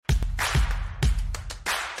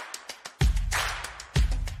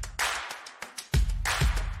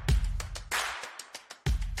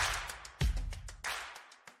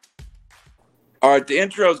All right, the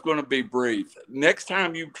intro is going to be brief. Next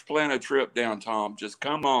time you plan a trip down, Tom, just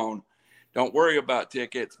come on. Don't worry about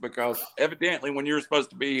tickets because evidently when you're supposed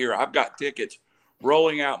to be here, I've got tickets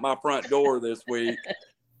rolling out my front door this week.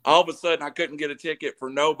 All of a sudden, I couldn't get a ticket for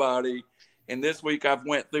nobody. And this week, I've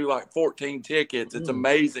went through like 14 tickets. It's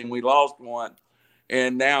amazing. We lost one.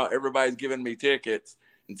 And now everybody's giving me tickets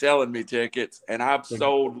and selling me tickets. And I've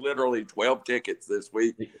sold literally 12 tickets this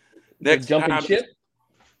week. Next time,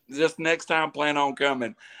 just next time, plan on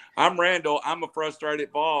coming. I'm Randall. I'm a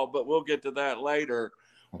frustrated ball, but we'll get to that later.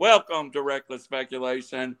 Welcome to Reckless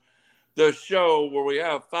Speculation, the show where we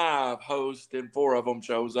have 5 hosts and 4 of them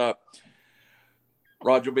shows up.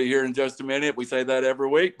 Roger will be here in just a minute. We say that every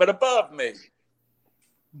week. But above me,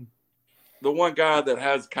 the one guy that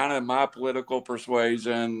has kind of my political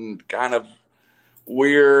persuasion, kind of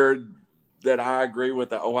weird that I agree with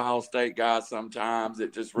the Ohio State guy sometimes.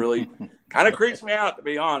 It just really kind of creeps me out, to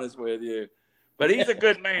be honest with you. But he's a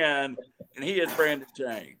good man, and he is Brandon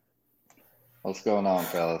Chain. What's going on,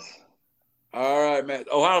 fellas? All right, man.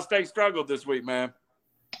 Ohio State struggled this week, man.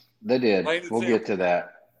 They did. We'll get to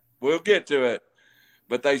that. We'll get to it.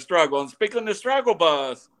 But they struggle. And speaking of the struggle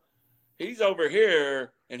bus, he's over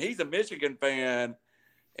here, and he's a Michigan fan.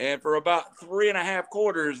 And for about 3.5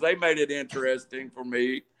 quarters, they made it interesting for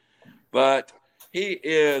me. But he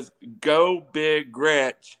is Go Big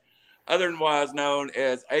Gretch, otherwise known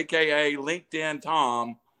as AKA LinkedIn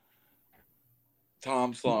Tom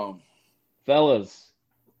Sloan. Fellas,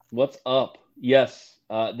 what's up? Yes,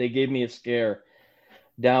 they gave me a scare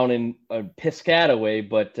down in Piscataway,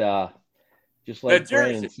 but just like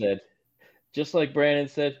Brandon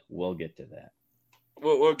said, we'll get to that.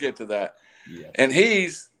 We'll get to that. Yeah. And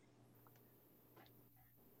he's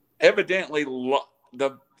evidently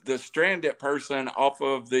the stranded person off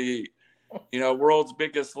of the, world's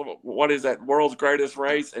biggest, world's greatest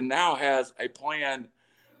race, and now has a plan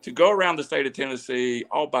to go around the state of Tennessee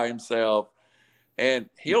all by himself. And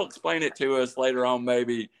he'll explain it to us later on,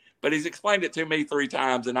 maybe. But he's explained it to me 3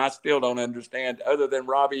 times, and I still don't understand, other than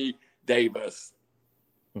Robbie Davis.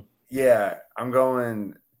 Yeah, I'm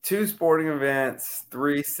going 2 sporting events,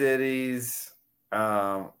 3 cities,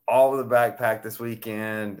 all with a backpack this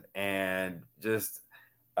weekend, and just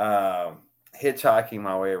hitchhiking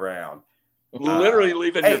my way around. Literally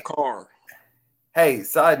leaving your car. Hey,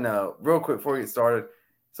 side note, real quick before we get started.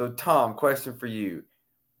 So, Tom, question for you.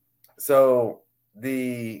 So,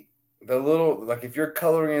 the little, like if you're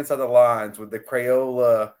coloring inside the lines with the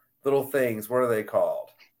Crayola little things, what are they called?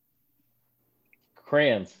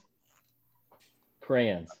 Crayons.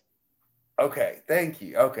 Okay, thank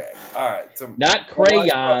you. Okay, all right. So not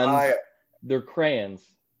crayons. They're crayons.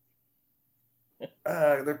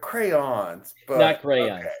 They're crayons, but not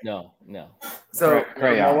crayons. Okay. No. So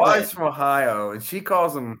my wife's from Ohio, and she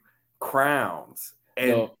calls them crowns.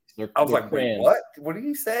 And I was like, crayons. Wait, what? What are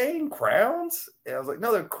you saying? Crowns? And I was like,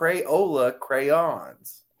 no, they're Crayola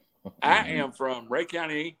crayons. I am from Ray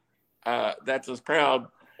County. That's as proud.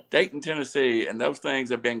 Dayton, Tennessee, and those things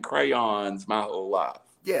have been crayons my whole life.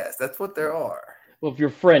 Yes, that's what there are. Well, if you're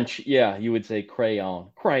French, yeah, you would say crayon.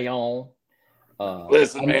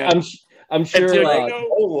 Listen, man. I'm sure. You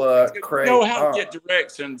know how to get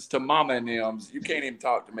directions to Mama and them's. You can't even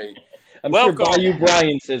talk to me. I'm sure Bayou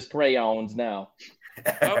Brian says crayons now.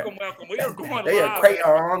 Welcome. We are going they live. Are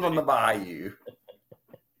crayons on the bayou.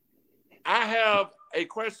 I have a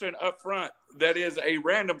question up front that is a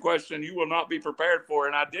random question you will not be prepared for,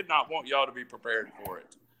 and I did not want y'all to be prepared for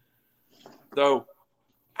it. So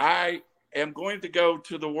I am going to go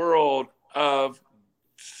to the world of,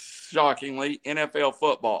 shockingly, NFL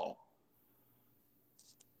football.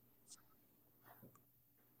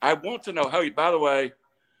 I want to know how by the way,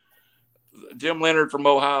 Jim Leonard from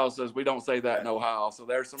Ohio says we don't say that in Ohio. So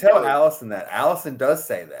there's some. Tell Allison that. Allison does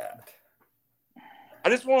say that. I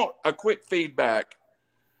just want a quick feedback.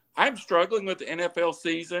 I'm struggling with the NFL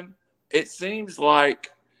season. It seems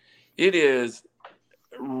like it is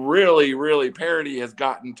really, really, parity has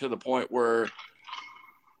gotten to the point where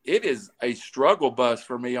it is a struggle bus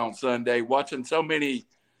for me on Sunday, watching so many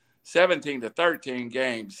 17-13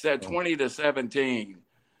 games, said 20-17.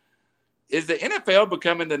 Is the NFL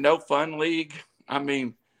becoming the no fun league? I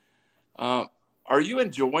mean, are you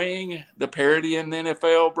enjoying the parity in the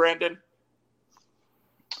NFL, Brandon?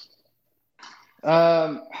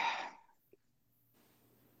 I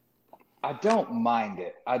don't mind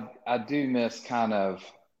it. I do miss kind of,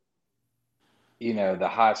 the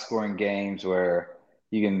high scoring games where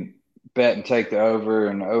you can bet and take the over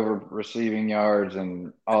and over receiving yards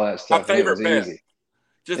and all that stuff. My favorite bet. Easy.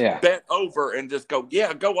 Just bet over and just go,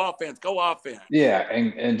 go offense. Yeah,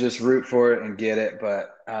 and just root for it and get it.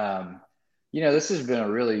 But This has been a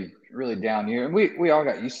really, really down year. And we all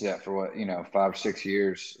got used to that for 5 or 6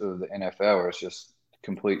 years of the NFL, where it's just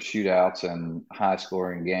complete shootouts and high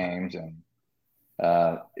scoring games. And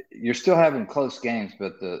you're still having close games,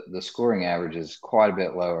 but the scoring average is quite a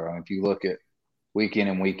bit lower. I mean, if you look at week in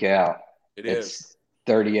and week out, it's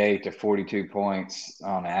 38 to 42 points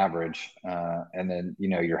on average. And then,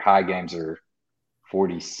 your high games are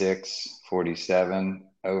 46, 47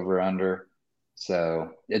 over under.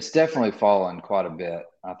 So it's definitely fallen quite a bit.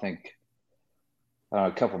 I think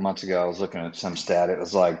a couple of months ago, I was looking at some stat. It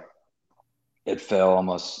was like it fell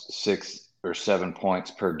almost 6 or 7 points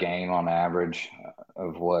per game on average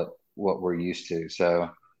of what we're used to. So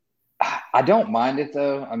I don't mind it,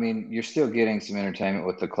 though. I mean, you're still getting some entertainment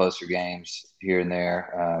with the closer games here and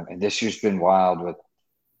there. And this year's been wild with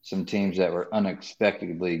some teams that were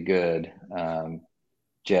unexpectedly good.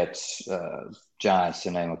 Jets, Giants,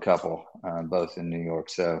 to name a couple, both in New York.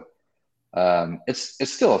 So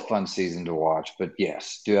it's still a fun season to watch. But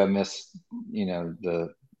yes, do I miss the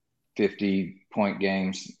 50-point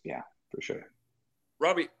games? Yeah, for sure.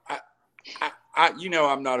 Robbie,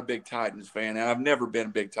 I'm not a big Titans fan, and I've never been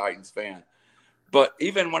a big Titans fan. But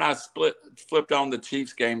even when I flipped on the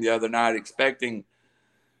Chiefs game the other night, expecting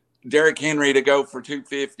Derrick Henry to go for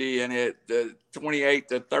 250, and the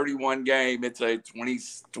 28-31 game, it's a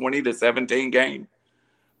 20-17 game.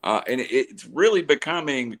 And it's really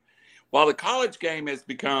becoming, while the college game has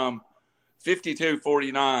become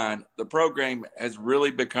 52-49, the pro game has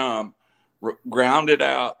really become grounded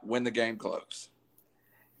out when the game close.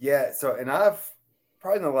 Yeah. So, and I've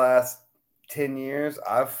probably in the last 10 years,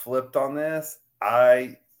 I've flipped on this.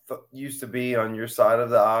 I used to be on your side of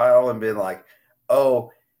the aisle and been like,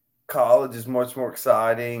 oh, college is much more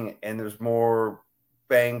exciting and there's more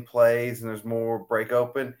bang plays and there's more break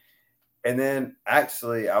open. And then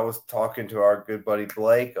actually I was talking to our good buddy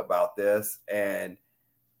Blake about this, and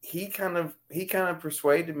he kind of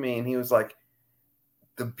persuaded me, and he was like,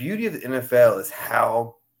 the beauty of the NFL is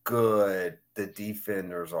how good the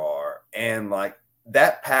defenders are. And like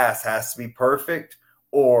that pass has to be perfect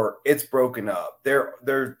or it's broken up.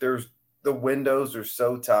 There's the windows are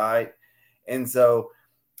so tight. And so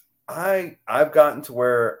I've gotten to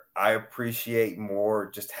where I appreciate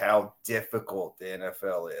more just how difficult the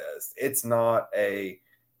NFL is. It's not a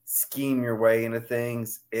scheme your way into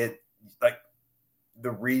things. It like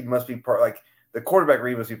the read must be like the quarterback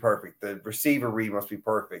read must be perfect. The receiver read must be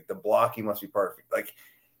perfect. The blocking must be perfect. Like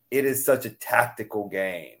it is such a tactical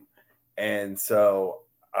game. And so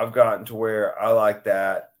I've gotten to where I like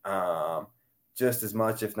that just as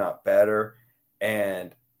much, if not better.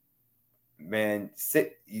 And man,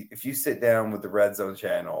 if you sit down with the Red Zone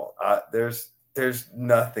channel, there's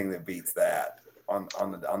nothing that beats that on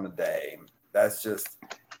the day. That's just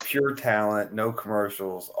pure talent, no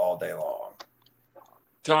commercials all day long.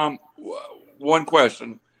 Tom, one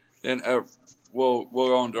question, and we'll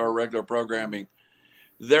go on to our regular programming.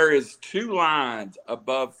 There is 2 lines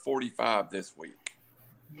above 45 this week.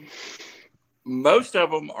 Most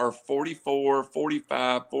of them are 44,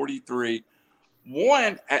 45, 43.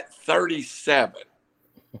 One at 37.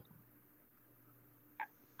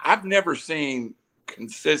 I've never seen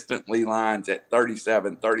consistently lines at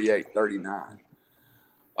 37, 38, 39.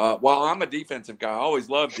 While I'm a defensive guy, I always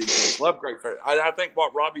love defense, love great. I think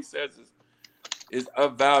what Robbie says is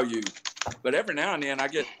of value. But every now and then I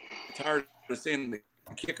get tired of seeing the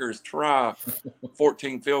kickers try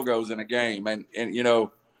 14 field goals in a game. And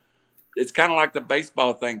it's kind of like the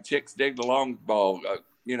baseball thing. Chicks dig the long ball.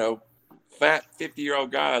 Fat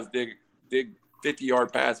 50-year-old guys dig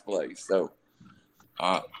 50-yard pass plays. So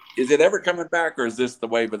is it ever coming back, or is this the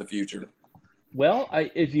wave of the future? Well,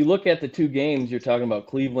 if you look at the 2 games, you're talking about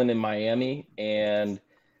Cleveland and Miami and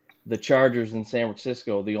the Chargers in San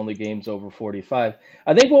Francisco, the only games over 45.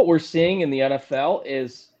 I think what we're seeing in the NFL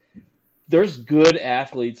is there's good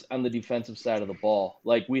athletes on the defensive side of the ball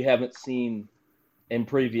like we haven't seen in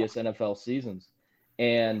previous NFL seasons.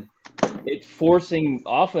 And it's forcing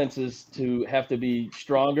offenses to have to be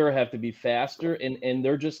stronger, have to be faster, and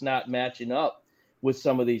they're just not matching up with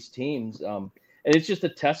some of these teams. And it's just a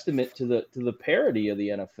testament to the parity of the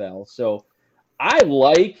NFL. So I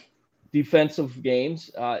like defensive games.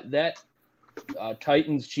 That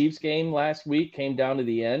Titans-Chiefs game last week came down to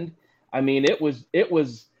the end. I mean, it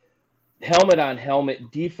was helmet on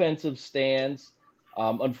helmet, defensive stands.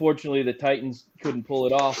 Unfortunately, the Titans couldn't pull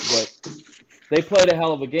it off, but they played a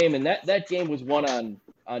hell of a game, and that game was won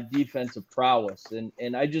on defensive prowess.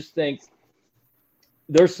 And I just think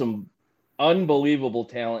there's some unbelievable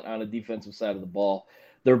talent on the defensive side of the ball.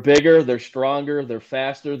 They're bigger, they're stronger, they're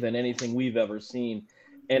faster than anything we've ever seen.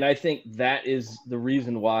 And I think that is the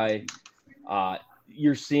reason why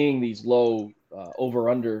you're seeing these low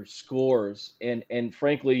over/under scores, and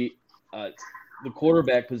frankly, the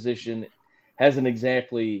quarterback position hasn't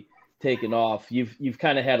exactly taken off. You've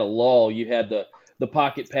kind of had a lull. You had the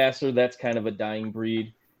pocket passer, that's kind of a dying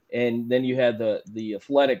breed, and then you had the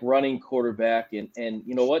athletic running quarterback, and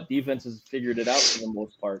you know what, defenses figured it out for the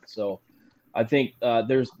most part. So I think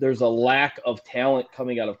there's a lack of talent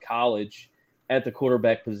coming out of college at the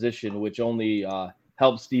quarterback position, which only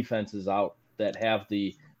helps defenses out that have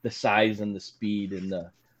the size and the speed and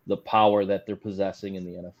the power that they're possessing in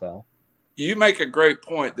the NFL. You make a great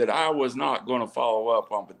point that I was not going to follow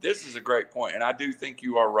up on, but this is a great point, and I do think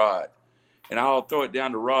you are right. And I'll throw it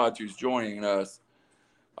down to Rod, who's joining us.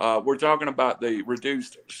 We're talking about the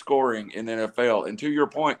reduced scoring in the NFL. And to your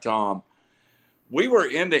point, Tom, we were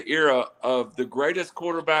in the era of the greatest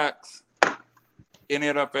quarterbacks in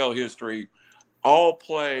NFL history, all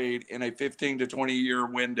played in a 15 to 20-year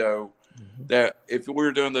window. Mm-hmm. That if we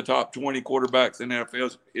were doing the top 20 quarterbacks in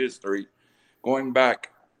NFL history, going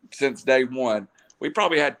back since day one, we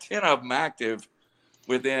probably had 10 of them active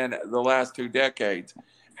within the last 2 decades.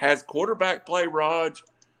 Has quarterback play, Raj,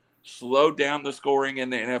 slowed down the scoring in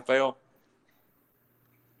the NFL?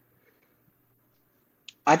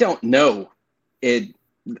 I don't know.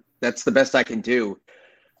 That's the best I can do.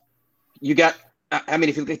 You got, I mean,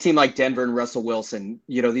 if you look at a team like Denver and Russell Wilson,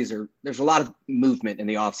 you know, there's a lot of movement in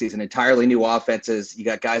the offseason, entirely new offenses. You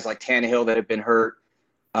got guys like Tannehill that have been hurt.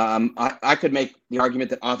 I could make the argument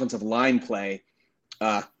that offensive line play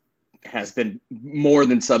has been more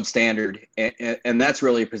than substandard. And that's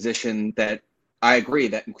really a position that I agree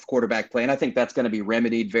that quarterback play. And I think that's going to be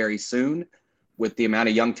remedied very soon with the amount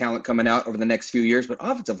of young talent coming out over the next few years. But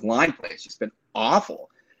offensive line play has just been awful.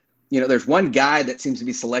 You know, there's one guy that seems to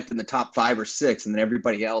be selected in the top 5 or 6, and then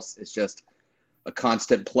everybody else is just a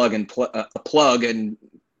constant plug and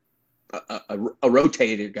a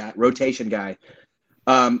rotation guy.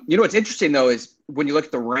 You know, what's interesting, though, is when you look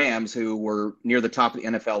at the Rams, who were near the top of the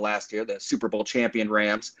NFL last year, the Super Bowl champion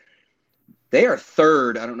Rams, they are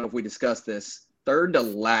third. I don't know if we discussed this, third to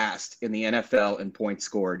last in the NFL in points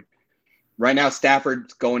scored. Right now,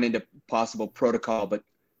 Stafford's going into possible protocol, but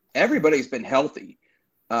everybody's been healthy,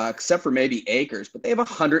 except for maybe Akers. But they have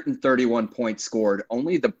 131 points scored.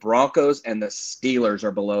 Only the Broncos and the Steelers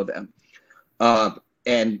are below them.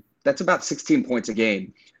 And that's about 16 points a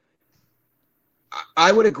game.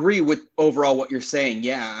 I would agree with overall what you're saying.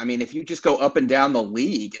 Yeah, I mean, if you just go up and down the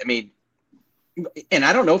league, I mean, and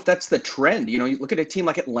I don't know if that's the trend. You know, you look at a team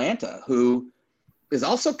like Atlanta, who is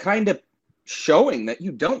also kind of showing that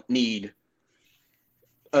you don't need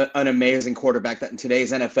an amazing quarterback that in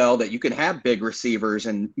today's NFL that you can have big receivers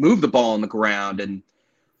and move the ball on the ground. And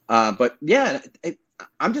but yeah,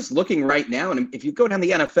 I'm just looking right now, and if you go down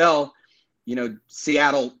the NFL, you know,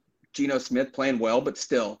 Seattle, Geno Smith playing well, but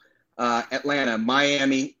still. Atlanta,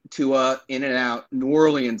 Miami, Tua, in and out, New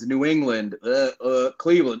Orleans, New England,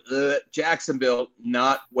 Cleveland, Jacksonville,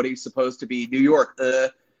 not what he's supposed to be, New York,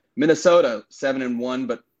 Minnesota, 7-1,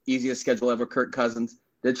 but easiest schedule ever, Kirk Cousins,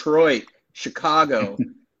 Detroit, Chicago,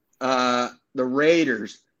 the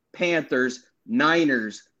Raiders, Panthers,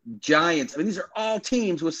 Niners, Giants. I mean, these are all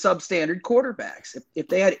teams with substandard quarterbacks. If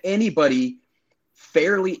they had anybody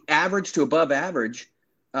fairly average to above average,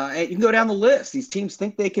 and you can go down the list. These teams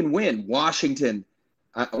think they can win. Washington.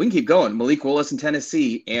 We can keep going. Malik Willis in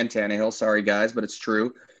Tennessee and Tannehill. Sorry, guys, but it's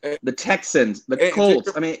true. The Texans, the Colts.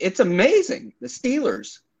 I mean, it's amazing. The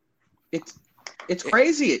Steelers. It's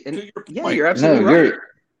crazy. And yeah, you're absolutely right.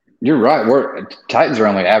 You're right. Titans are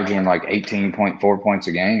only averaging like 18.4 points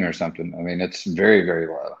a game or something. I mean, it's very, very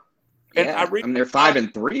low. And yeah, I mean, they're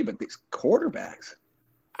 5-3, but these quarterbacks.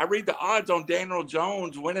 I read the odds on Daniel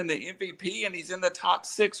Jones winning the MVP, and he's in the top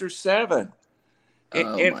 6 or 7.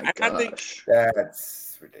 And my gosh. I think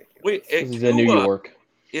that's ridiculous. This is in New York.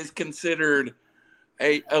 Is considered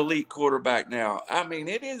a elite quarterback now. I mean,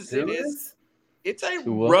 it is. It's a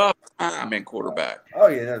rough time in quarterback. Oh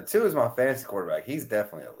yeah, no, Tua is my fantasy quarterback. He's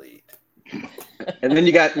definitely elite. And then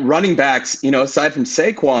you got running backs. You know, aside from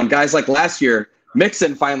Saquon, guys like last year,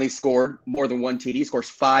 Mixon finally scored more than 1 TD. He scores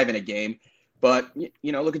 5 in a game. But,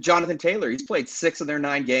 you know, look at Jonathan Taylor. He's played 6 of their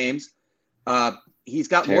 9 games. He's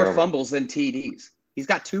got more fumbles than TDs. He's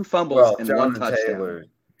got 2 fumbles and Jonathan 1 touchdown. Taylor,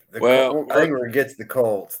 I think we're gets the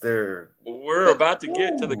Colts. We're about to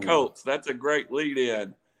get to the Colts. That's a great lead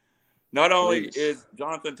in. Not only is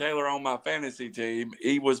Jonathan Taylor on my fantasy team,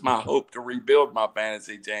 he was my hope to rebuild my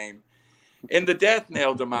fantasy team. And the death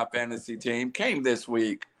knell to my fantasy team came this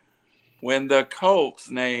week when the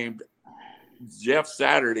Colts named Jeff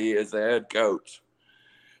Saturday as the head coach.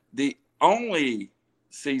 The only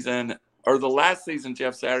season or the last season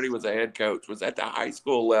Jeff Saturday was a head coach, was at the high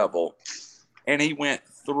school level, and he went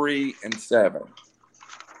 3-7.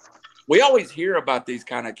 We always hear about these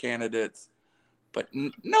kind of candidates, but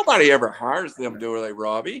nobody ever hires them, do they,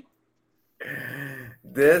 Robbie?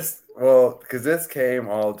 Because this came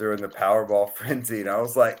all during the Powerball frenzy, and I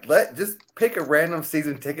was like, just pick a random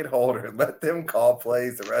season ticket holder and let them call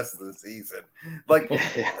plays the rest of the season.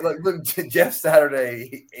 Look, Jeff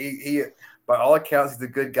Saturday, he by all accounts, he's a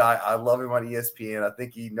good guy. I love him on ESPN. I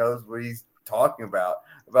think he knows what he's talking about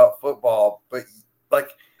football. But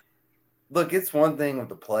look, it's one thing with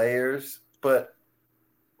the players, but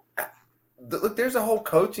look, there's a whole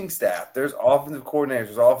coaching staff. There's offensive coordinators,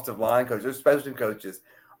 there's offensive line coaches, there's special team coaches.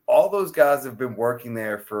 All those guys have been working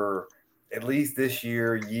there for at least this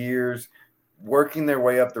years, working their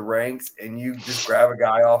way up the ranks, and you just grab a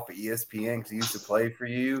guy off of ESPN because he used to play for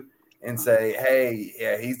you and say, hey,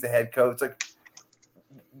 yeah, he's the head coach. Like,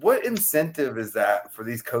 what incentive is that for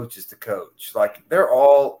these coaches to coach? Like, they're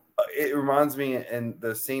all – it reminds me in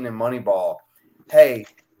the scene in Moneyball, hey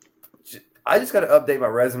 – I just got to update my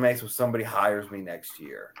resume so somebody hires me next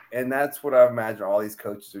year. And that's what I imagine all these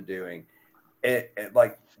coaches are doing.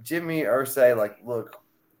 Like Jimmy Irsay, like, look,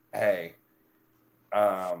 hey,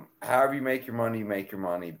 however you make your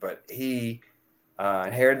money. But he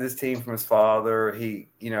inherited this team from his father.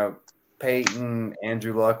 Peyton,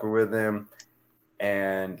 Andrew Luck were with him.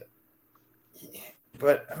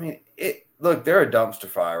 But I mean, look, they're a dumpster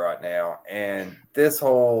fire right now. And this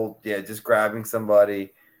whole, just grabbing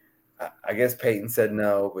somebody – I guess Peyton said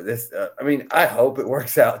no, but this, I hope it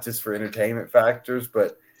works out just for entertainment factors,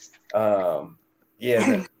 but I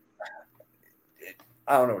don't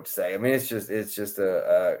know what to say. I mean, it's just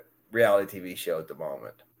a reality TV show at the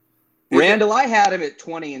moment. Randall, I had him at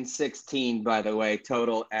 20-16, by the way,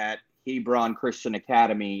 total at Hebron Christian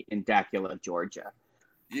Academy in Dacula, Georgia.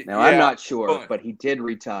 Now, I'm not sure, but he did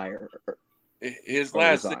retire. His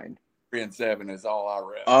last 3-7 is all I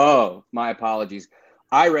read. Oh, my apologies.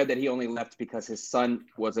 I read that he only left because his son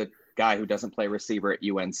was a guy who doesn't play receiver at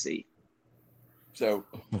UNC. So,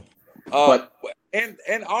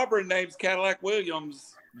 and Auburn names Cadillac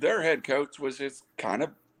Williams. Their head coach was his kind of.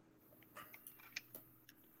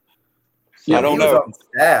 I don't know. On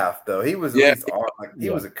staff though, he was at least he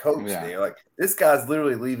was a coach there. Like, this guy's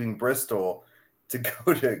literally leaving Bristol to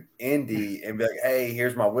go to Indy and be like, "Hey,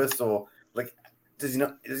 here's my whistle." Like, does he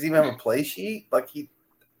even have a play sheet? Like,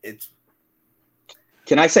 it's.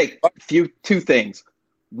 Can I say two things?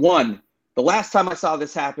 One, the last time I saw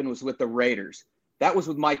this happen was with the Raiders. That was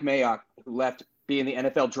with Mike Mayock, who left being the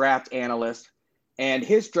NFL draft analyst. And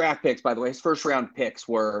his draft picks, by the way, his first-round picks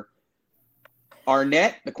were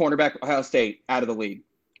Arnett, the cornerback of Ohio State, out of the league.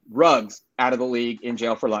 Ruggs, out of the league, in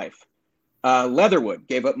jail for life. Leatherwood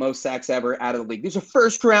gave up most sacks ever, out of the league. These are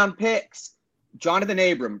first-round picks. Jonathan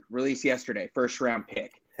Abram, released yesterday, first-round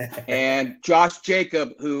pick. And Josh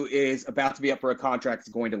Jacob, who is about to be up for a contract,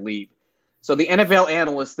 is going to leave. So the NFL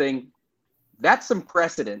analyst thing, that's some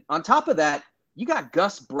precedent. On top of that, you got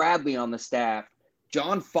Gus Bradley on the staff,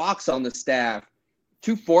 John Fox on the staff,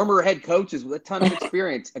 two former head coaches with a ton of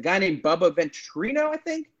experience, a guy named Bubba Ventrino, I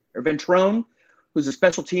think, or Ventrone, who's a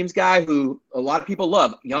special teams guy who a lot of people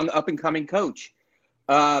love, young up-and-coming coach.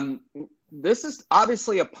 This is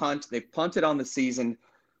obviously a punt. They've punted on the season.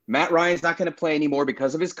 Matt Ryan's not going to play anymore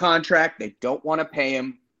because of his contract. They don't want to pay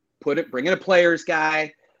him. Bring in a players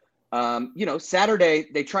guy. Saturday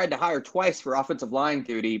they tried to hire twice for offensive line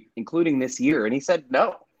duty, including this year, and he said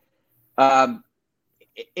no.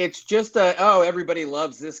 It's just everybody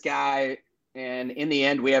loves this guy, and in the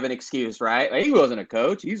end we have an excuse, right? He wasn't a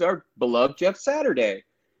coach. He's our beloved Jeff Saturday.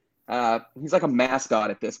 He's like a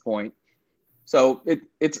mascot at this point. So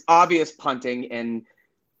it's obvious punting, and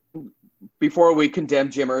before we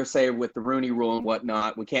condemn Jim Irsay with the Rooney Rule and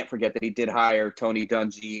whatnot, we can't forget that he did hire Tony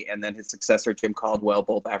Dungy and then his successor, Jim Caldwell,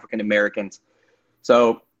 both African-Americans.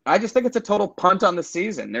 So I just think it's a total punt on the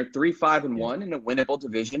season. They're 3-5-1 in a winnable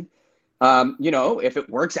division. If it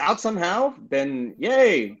works out somehow, then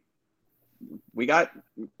yay. We got,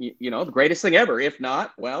 the greatest thing ever. If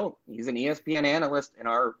not, well, he's an ESPN analyst in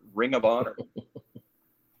our Ring of Honor.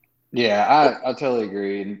 Yeah, I totally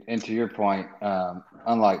agree. And to your point,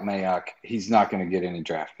 unlike Mayock, he's not going to get any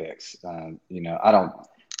draft picks. I don't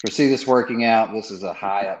foresee this working out. This is a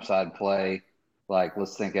high upside play. Like,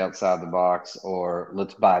 let's think outside the box, or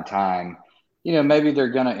let's buy time. Maybe they're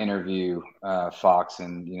going to interview Fox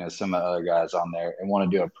and, some of the other guys on there and want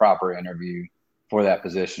to do a proper interview for that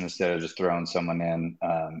position instead of just throwing someone in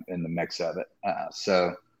the mix of it.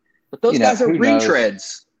 But those guys are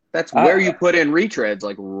retreads. That's where you put in retreads,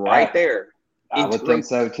 like right there. I would think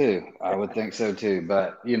so too.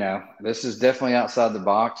 But this is definitely outside the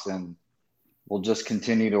box, and we'll just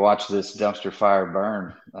continue to watch this dumpster fire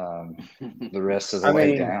burn the rest of the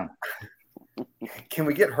way down. Can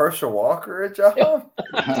we get Herschel Walker a job?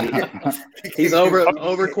 He's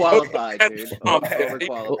overqualified, dude.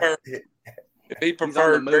 Overqualified. If he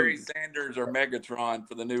preferred Barry Sanders or Megatron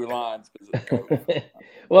for the new lines,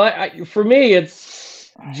 well, for me,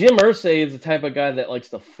 it's Jim Irsay is the type of guy that likes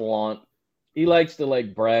to flaunt. He likes to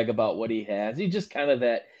brag about what he has. He's just kind of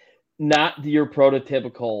that, not your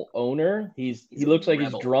prototypical owner. He looks like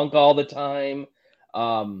he's drunk all the time.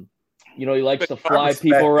 He likes to fly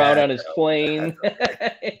people around on his plane.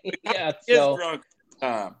 Yeah, drunk.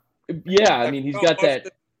 Yeah, I mean, he's got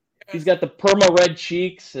the perma red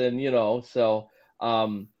cheeks, and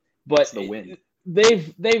but the win.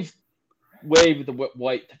 They've waved the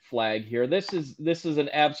white flag here. This is an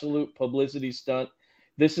absolute publicity stunt.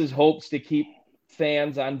 This is hopes to keep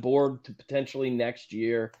fans on board to potentially next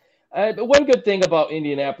year. But one good thing about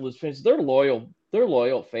Indianapolis fans, they're loyal. They're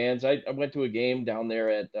loyal fans. I went to a game down there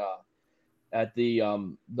at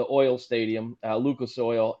the Oil Stadium, Lucas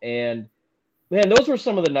Oil, and man, those were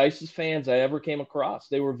some of the nicest fans I ever came across.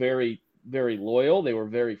 They were very, very loyal. They were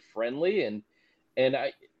very friendly, and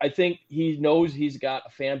I think he knows he's got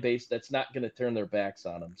a fan base that's not going to turn their backs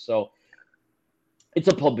on him. So it's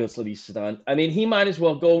a publicity stunt. I mean, he might as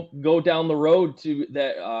well go down the road to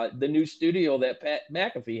that the new studio that Pat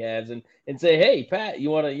McAfee has and say, "Hey, Pat, you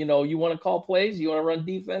want to call plays? You want to run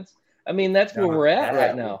defense?" I mean, that's where we're at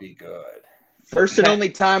right now. Would be good. First and only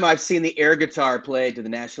time I've seen the air guitar played to the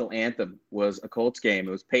national anthem was a Colts game.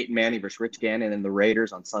 It was Peyton Manning versus Rich Gannon and the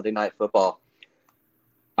Raiders on Sunday Night Football.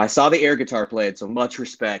 I saw the air guitar played, so much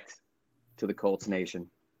respect to the Colts nation.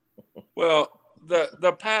 Well,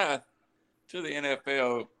 the path to the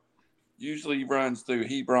NFL usually runs through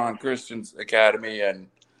Hebron Christian Academy and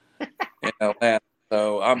in Atlanta.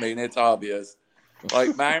 So, I mean, it's obvious.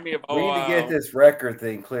 Like Miami of Ohio. We need to get this record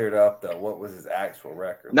thing cleared up, though. What was his actual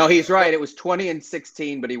record? No, he's right. It was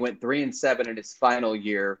 20-16, but he went 3-7 in his final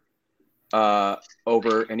year and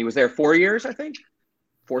he was there 4 years, I think.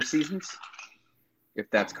 4 seasons, if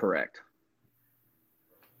that's correct.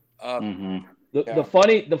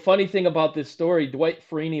 The funny thing about this story, Dwight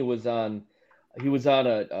Freeney was on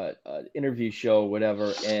a interview show,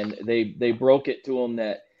 whatever, and they broke it to him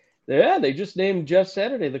that they just named Jeff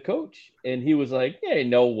Saturday the coach, and he was like, "Yeah,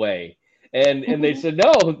 no way." And they said,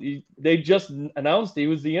 "No, they just announced he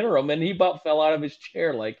was the interim," and he about fell out of his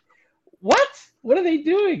chair, like, "What? What are they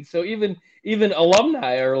doing?" So even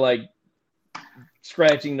alumni are like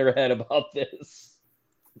scratching their head about this.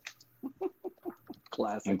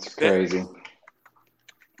 Classic. It's crazy.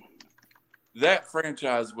 That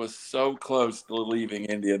franchise was so close to leaving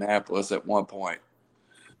Indianapolis at one point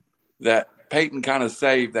that Peyton kind of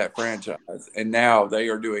saved that franchise, and now they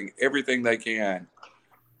are doing everything they can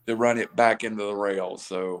to run it back into the rails.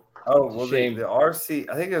 So, the RC,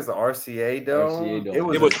 I think it was the RCA Dome. It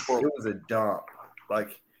was a dump.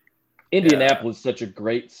 Like Indianapolis is such a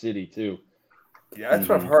great city too. Yeah, that's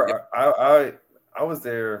what I've heard. I was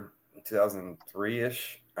there in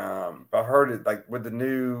 2003-ish. I heard it like with the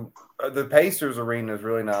new the Pacers arena is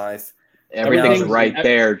really nice. Everything's right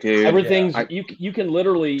there, dude. Everything's you can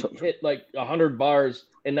literally hit like 100 bars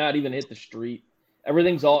and not even hit the street.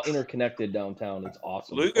 Everything's all interconnected downtown. It's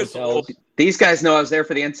awesome. These guys know I was there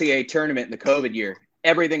for the NCAA tournament in the COVID year.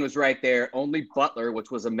 Everything was right there. Only Butler,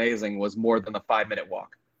 which was amazing, was more than a 5-minute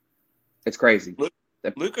walk. It's crazy.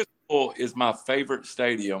 Lucas Oil is my favorite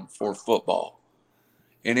stadium for football,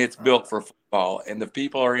 and it's built for football. And the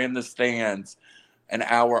people are in the stands an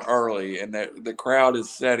hour early, and the crowd is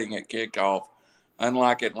setting at kickoff,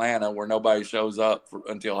 unlike Atlanta where nobody shows up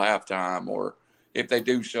until halftime, or if they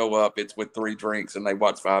do show up, it's with 3 drinks and they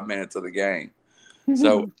watch 5 minutes of the game.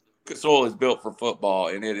 So Lucas Oil is built for football,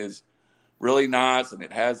 and it is really nice, and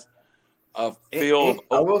it has a feel.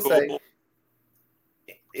 I will say,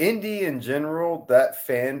 Indy in general, that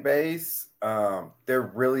fan base,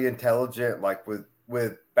 they're really intelligent, like with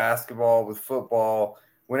basketball, with football.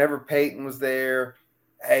 Whenever Peyton was there,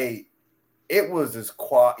 hey, it was as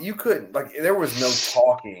quiet. You couldn't, like, there was no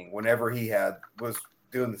talking whenever he was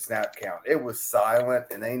doing the snap count. It was silent,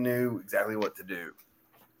 and they knew exactly what to do.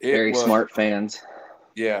 Very smart fans.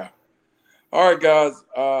 Yeah. All right, guys.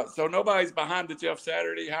 So nobody's behind the Jeff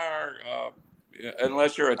Saturday hire,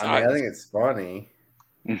 unless you're a Titans. I think it's funny.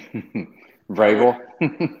 Vrabel.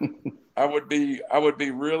 I would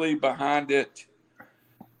be really behind it.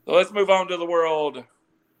 So let's move on to the world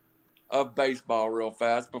of baseball real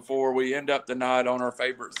fast before we end up the night on our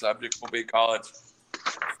favorite subject will be college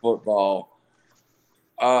football.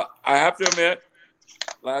 I have to admit,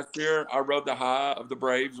 last year I rode the high of the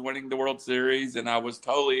Braves winning the World Series, and I was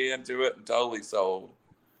totally into it and totally sold.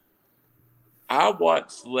 I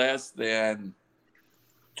watched less than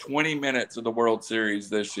 20 minutes of the World Series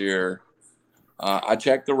this year. I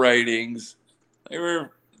checked the ratings. They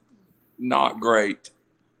were not great.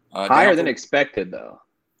 Higher than expected, though.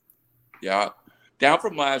 Yeah. Down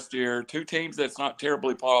from last year, two teams that's not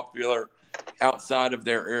terribly popular outside of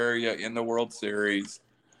their area in the World Series.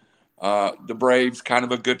 The Braves, kind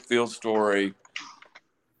of a good field story.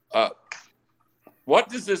 What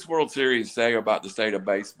does this World Series say about the state of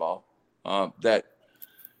baseball? That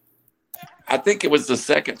I think it was the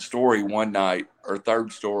second story one night or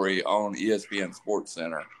third story on ESPN Sports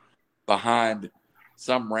Center behind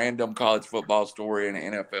some random college football story and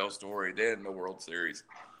NFL story, then the World Series.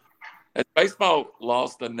 Has baseball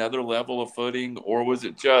lost another level of footing, or was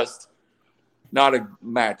it just not a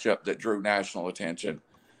matchup that drew national attention?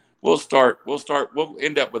 We'll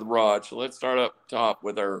end up with Raj. So let's start up top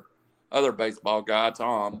with our other baseball guy,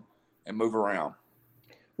 Tom, and move around.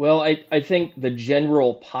 Well, I think the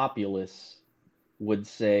general populace would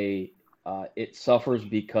say it suffers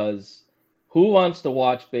because who wants to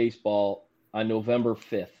watch baseball on November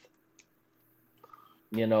 5th?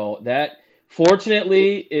 You know, that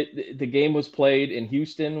fortunately the game was played in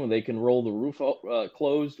Houston when they can roll the roof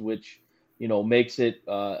closed, which, you know, makes it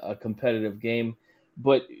a competitive game.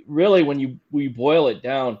 But really, when we boil it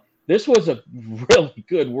down, this was a really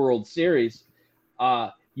good World Series.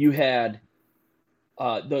 You had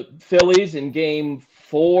the Phillies in Game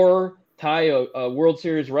 4 tie a World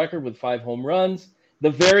Series record with 5 home runs. The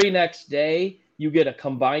very next day, you get a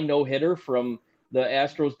combined no-hitter from the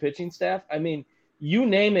Astros pitching staff. I mean, you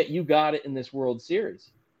name it, you got it in this World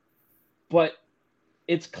Series. But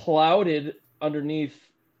it's clouded underneath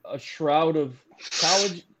a shroud of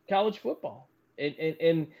college football.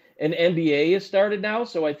 And NBA has started now,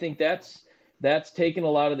 so I think that's taken a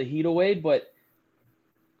lot of the heat away. But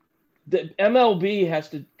the MLB has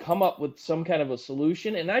to come up with some kind of a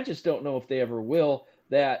solution, and I just don't know if they ever will.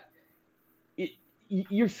 That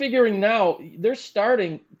you're figuring now, they're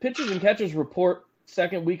starting pitchers and catchers report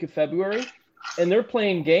second week of February, and they're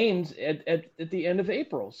playing games at the end of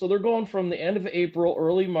April. So they're going from the end of April,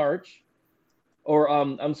 early March, or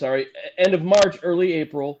end of March, early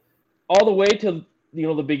April, all the way to, you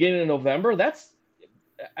know, the beginning of November.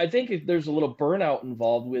 I think there's a little burnout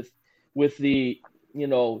involved with the, you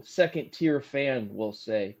know, second tier fan, we'll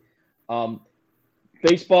say.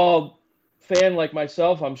 Baseball fan like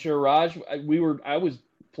myself, I'm sure Raj, I was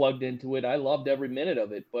plugged into it. I loved every minute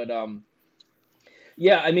of it. But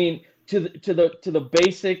yeah, I mean, to the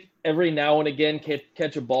basic, every now and again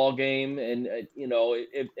catch a ball game, and you know,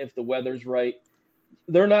 if the weather's right,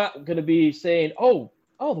 they're not going to be saying, oh,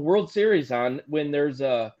 the World Series on when there's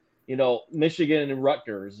you know, Michigan and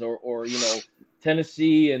Rutgers or you know,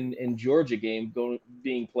 Tennessee and Georgia game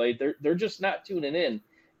being played. They're just not tuning in,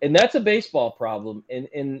 and that's a baseball problem.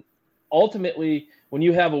 And ultimately, when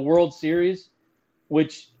you have a World Series,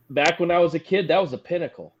 which back when I was a kid, that was a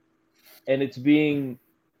pinnacle, and it's being,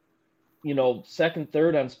 you know, second,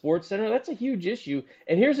 third on SportsCenter, that's a huge issue.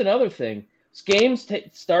 And here's another thing: games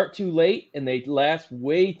start too late and they last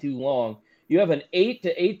way too long. You have an 8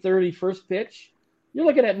 to 8:30 first pitch. You're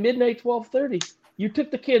looking at midnight, 12:30. You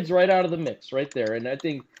took the kids right out of the mix right there. And I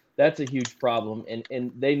think that's a huge problem.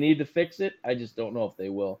 And they need to fix it. I just don't know if they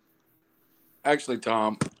will. Actually,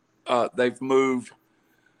 Tom, they've moved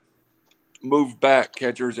back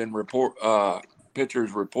catchers and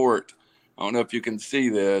pitchers report. I don't know if you can see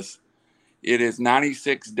this. It is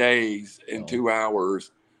 96 days and 2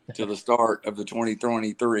 hours to the start of the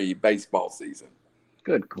 2023 baseball season.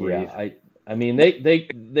 Good grief. Yeah, I mean,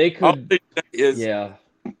 they could. Is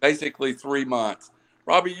basically 3 months.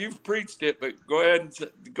 Robbie, you've preached it, but go ahead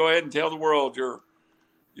and tell the world your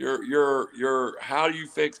how do you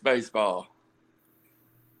fix baseball?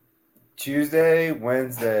 Tuesday,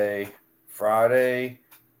 Wednesday, Friday,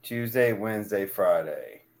 Tuesday, Wednesday,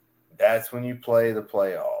 Friday. That's when you play the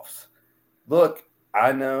playoffs. Look,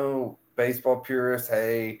 I know baseball purists,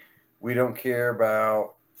 hey, we don't care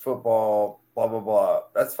about football, blah, blah, blah.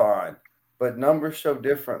 That's fine. But numbers show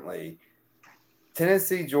differently.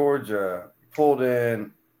 Tennessee, Georgia pulled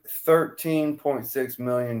in 13.6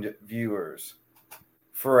 million viewers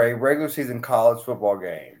for a regular season college football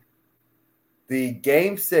game. The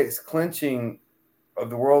Game 6 clinching of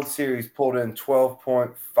the World Series pulled in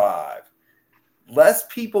 12.5. Less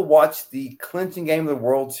people watch the clinching game of the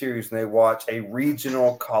World Series than they watch a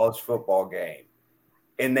regional college football game.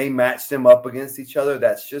 And they match them up against each other.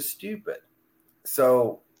 That's just stupid.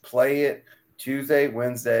 So play it Tuesday,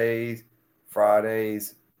 Wednesday,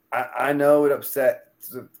 Fridays. I know it upsets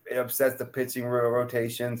the pitching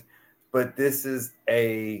rotations, but this is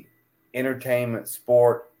a entertainment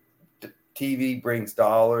sport. TV brings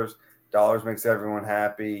dollars. Dollars makes everyone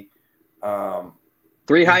happy.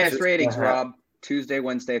 3 highest ratings, Rob. Tuesday,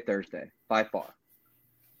 Wednesday, Thursday, by far.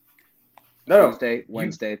 No, Tuesday,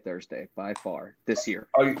 Wednesday, Thursday, by far this year.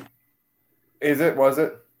 Is it? Was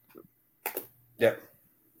it? Yeah.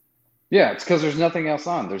 Yeah, it's because there's nothing else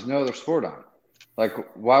on. There's no other sport on. Like,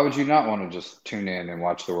 why would you not want to just tune in and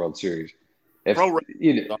watch the World Series? If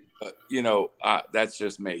you know, that's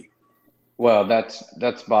just me. Well, that's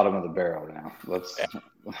bottom of the barrel now. Let's.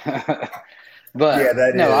 But yeah,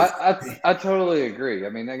 that is. I totally agree. I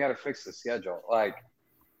mean, they got to fix the schedule. Like,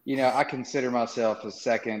 you know, I consider myself a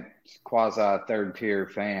second quasi third tier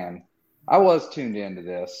fan. I was tuned into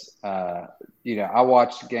this. You know, I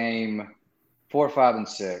watched game 4, 5, and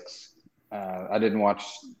 6. I didn't watch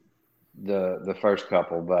the first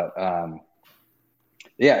couple, but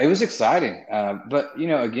yeah, it was exciting. But you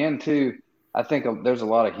know, again, too, I think there's a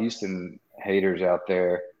lot of Houston haters out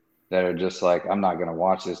there that are just like, I'm not going to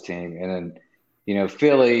watch this team. And then, you know,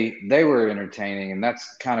 Philly, they were entertaining, and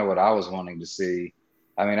that's kind of what I was wanting to see.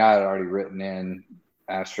 I mean, I had already written in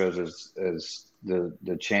Astros as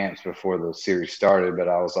the champs before the series started, but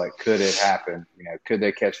I was like, could it happen? You know, could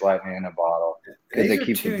they catch lightning in a bottle? Could they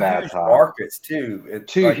keep the bats hot? Markets too.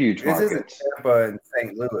 It's two huge markets. This is Tampa and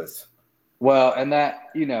St. Louis. Well, and that,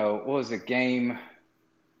 you know, what was it, I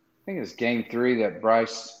think it was game 3 that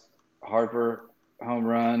Bryce Harper home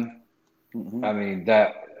run. Mm-hmm. I mean,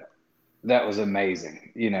 that was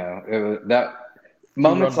amazing. You know, it was that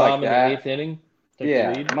moments like that. In the 8th inning.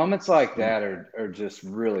 Yeah, moments like that are just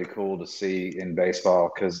really cool to see in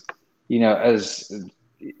baseball because, you know, as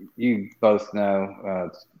you both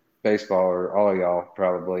know, baseball, or all of y'all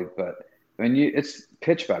probably, but I mean, it's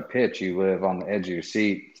pitch by pitch. You live on the edge of your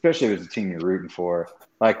seat, especially if it's a team you're rooting for,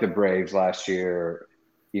 like the Braves last year.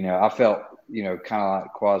 You know, I felt, you know, kind of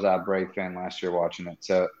like quasi Brave fan last year watching it.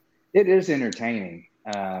 So it is entertaining,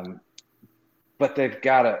 but they've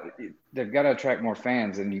got to attract more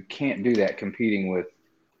fans, and you can't do that competing with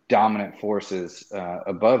dominant forces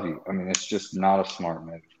above you. I mean, it's just not a smart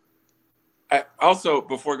move. Also,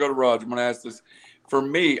 before I go to Raj, I'm going to ask this. For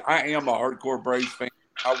me, I am a hardcore Braves fan.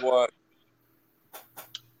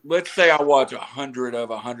 Let's say I watch 100 of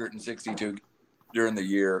 162 during the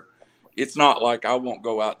year. It's not like I won't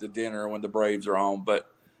go out to dinner when the Braves are on, but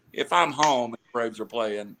if I'm home and the Braves are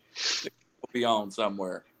playing, they'll be on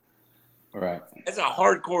somewhere. Right. As a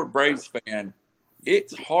hardcore Braves fan,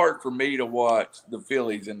 it's hard for me to watch the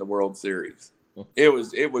Phillies in the World Series. It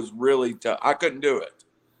was really tough. I couldn't do it.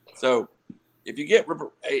 So if you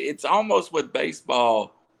it's almost with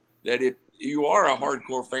baseball that if you are a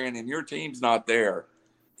hardcore fan and your team's not there,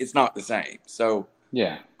 it's not the same. So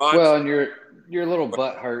yeah. Well, and you're a little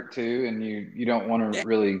butt hurt too, and you don't want to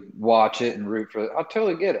really watch it and root for it. I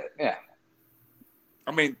totally get it. Yeah.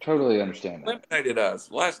 I mean, totally understand that. Eliminated us.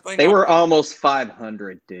 Last thing they were almost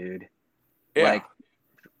 500, dude. Yeah. Like,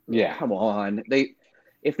 yeah. Come on.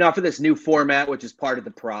 If not for this new format, which is part of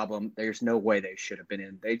the problem, there's no way they should have been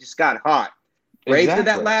in. They just got hot. Braves did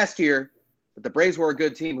that last year, but the Braves were a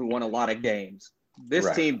good team who won a lot of games. This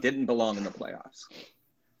team didn't belong in the playoffs.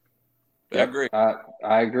 I agree.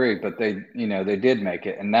 I agree, but they did make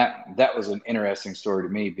it, and that was an interesting story to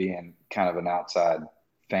me, being kind of an outside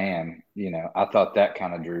fan. You know, I thought that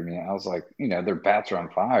kind of drew me. I was like, you know, their bats are on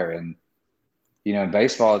fire, and you know, in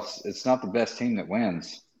baseball, it's not the best team that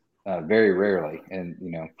wins, very rarely. And you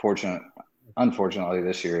know, unfortunately,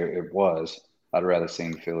 this year it was. I'd rather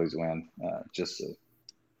seen Phillies win just to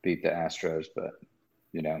beat the Astros, but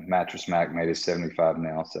you know, Mattress Mac made his 75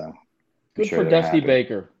 now, so good for Dusty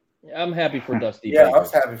Baker. I'm happy for Dusty Baker. Yeah, I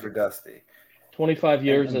was happy for Dusty. 25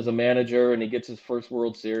 years as a manager, and he gets his first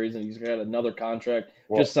World Series, and he's got another contract.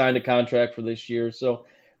 Just signed a contract for this year, so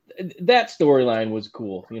that storyline was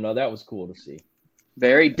cool. You know, that was cool to see.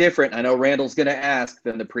 Very different. I know Randall's going to ask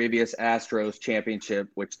than the previous Astros championship,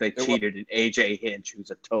 which they cheated in AJ Hinch,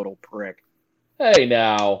 who's a total prick. Hey,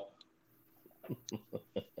 now.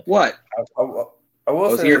 What? I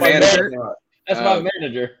will say your manager? That's my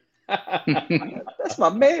manager. That's my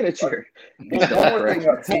manager. One more thing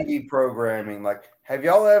about TV programming. Like, have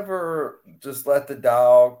y'all ever just let the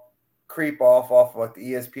dog creep off of like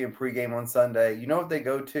the ESPN pregame on Sunday? You know what they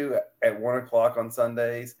go to at 1:00 on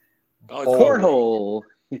Sundays? Cornhole.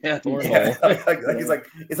 Yeah, cornhole.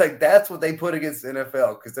 It's like that's what they put against the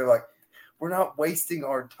NFL because they're like, we're not wasting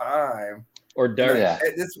our time. Or dirt.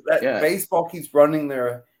 Baseball keeps running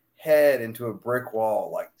their head into a brick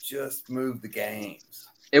wall. Like, just move the games.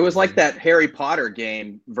 It was like that Harry Potter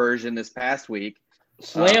game version this past week.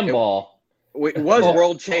 Slam ball. It was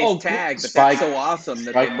World Chase Tag, but Spike- that's so awesome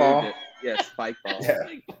that Spike they ball? moved it. Yeah, Spike Ball. Yeah.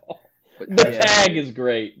 But, The yeah, tag dude, is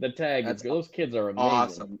great. The tag is That's good. Those kids are amazing.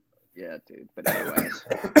 awesome. Yeah, dude. But anyways,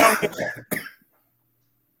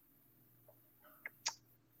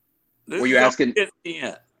 This Were you is on asking-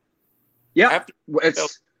 ESPN. yeah, After-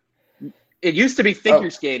 it used to be figure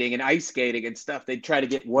skating and ice skating and stuff. They'd try to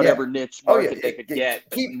get whatever niche Oh market yeah, they could get.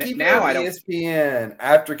 But Keep now it on I don't. ESPN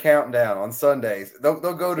after countdown on Sundays. They'll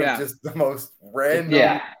go to Yeah. just the most random.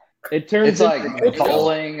 Yeah. It turns It's like into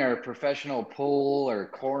bowling or professional pool or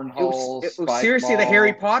It cornhole. was spike seriously the ball.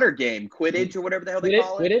 Harry Potter game, Quidditch or whatever the hell they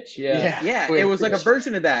call it. Quidditch. Yeah. Yeah, it was like a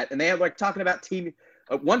version of that, and they had like talking about team.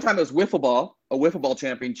 One time it was wiffle ball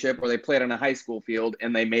championship where they played on a high school field,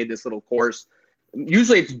 and they made this little course.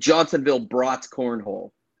 Usually it's Johnsonville Brats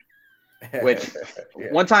cornhole. Which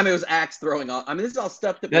Yeah. one time it was axe throwing. I mean, this is all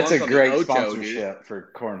stuff that That's a belongs on the great Ocho, sponsorship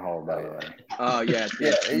for cornhole, by the way. Dude. Oh yeah,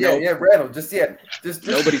 Yeah, Randall. Just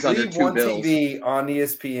Nobody's under leave 2 one bills. TV on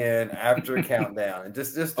ESPN after countdown, and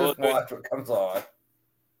just Oh, watch what comes on.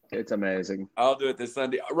 It's amazing. I'll do it this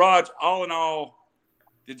Sunday. Raj, all in all,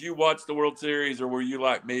 did you watch the World Series, or were you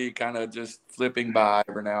like me, kind of just flipping by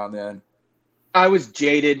every now and then? I was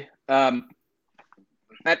jaded.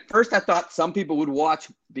 At first, I thought some people would watch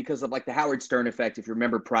because of like the Howard Stern effect. If you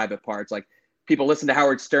remember Private Parts, like people listen to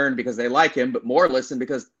Howard Stern because they like him, but more listen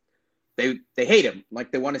because they hate him.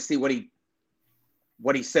 Like they want to see what he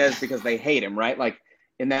says because they hate him, right? Like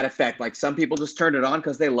in that effect. Like some people just turn it on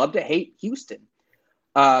because they love to hate Houston.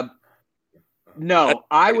 No,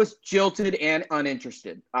 I was jilted and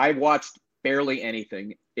uninterested. I watched barely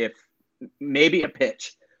anything, if maybe a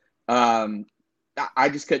pitch. I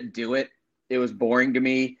just couldn't do it. It was boring to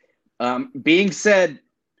me. Being said,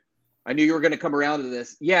 I knew you were going to come around to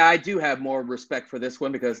this. Yeah, I do have more respect for this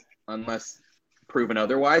one because unless proven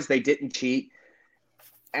otherwise, they didn't cheat.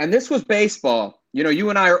 And this was baseball. You know, you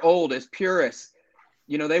and I are old as purists.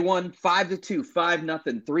 You know, they won 5-2,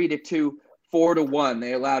 5-0, 3-2, 4-1.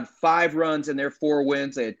 They allowed 5 runs in their 4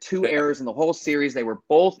 wins. They had 2 errors in the whole series. They were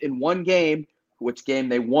both in one game, which game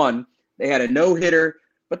they won. They had a no-hitter.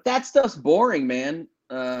 But that stuff's boring, man.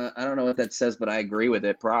 I don't know what that says, but I agree with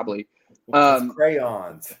it probably. It's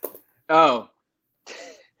crayons. Oh,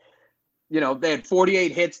 you know, they had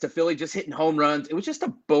 48 hits to Philly just hitting home runs. It was just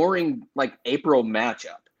a boring, like, April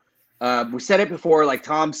matchup. We said it before, like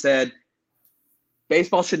Tom said,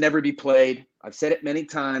 baseball should never be played. I've said it many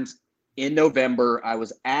times. In November, I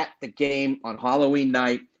was at the game on Halloween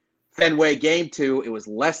night. Fenway game 2, it was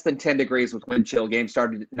less than 10 degrees with wind chill. Game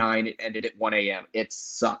started at 9. It ended at 1 a.m. It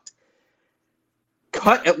sucked.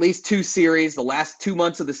 Cut at least 2 series. The last 2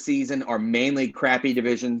 months of the season are mainly crappy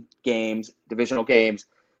divisional games.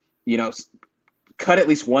 You know, cut at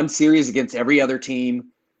least 1 series against every other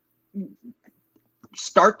team.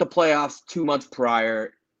 Start the playoffs 2 months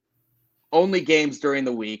prior. Only games during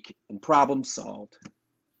the week, and problem solved.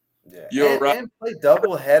 Yeah, You're right. And play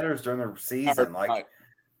double headers during the season. Like Right.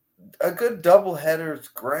 a good double header is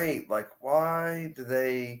great. Like, why do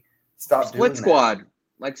they stop doing Split that? squad,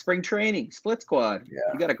 like spring training. Split squad. Yeah.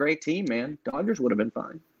 You got a great team, man. Dodgers would have been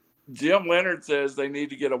fine. Jim Leonard says they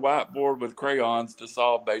need to get a whiteboard with crayons to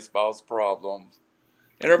solve baseball's problems.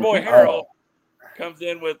 And our boy Harold comes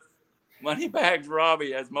in with Moneybags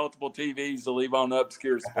Robbie has multiple TVs to leave on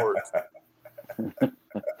Obscure Sports.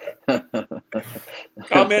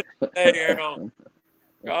 Comment today, Harold.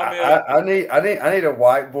 Comment. I need a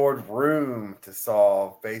whiteboard room to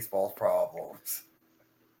solve baseball's problems.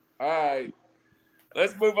 All right.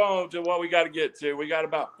 Let's move on to what we got to get to. We got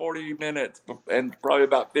about 40 minutes and probably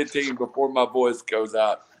about 15 before my voice goes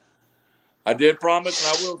out. I did promise,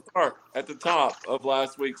 and I will start at the top of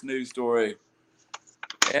last week's news story.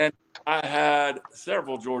 And I had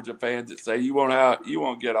several Georgia fans that say you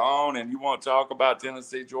won't get on and you won't talk about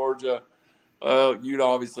Tennessee, Georgia. You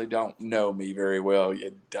obviously don't know me very well,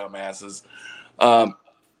 you dumbasses.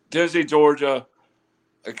 Tennessee, Georgia,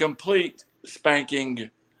 a complete spanking.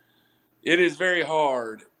 It is very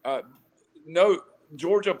hard. No,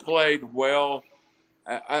 Georgia played well.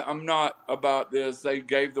 I'm not about this. They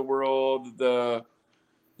gave the world the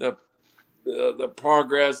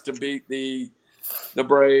progress to beat the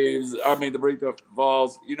Braves. I mean, to beat the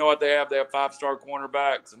Vols. You know what they have? They have 5-star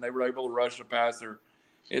cornerbacks, and they were able to rush the passer.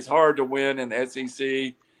 It's hard to win in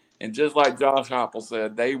SEC. And just like Josh Heupel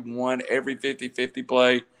said, they won every 50-50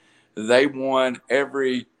 play. They won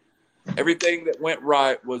everything that went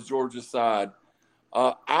right was Georgia's side.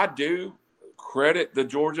 I do credit the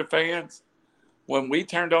Georgia fans. When I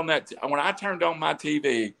turned on my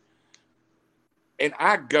TV, and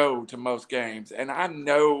I go to most games, and I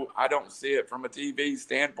know I don't see it from a TV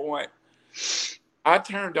standpoint. I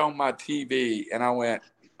turned on my TV and I went,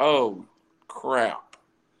 oh, crap.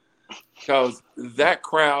 Because that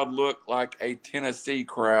crowd looked like a Tennessee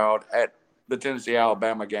crowd at the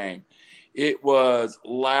Tennessee-Alabama game. It was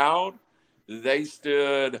loud. They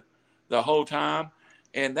stood the whole time.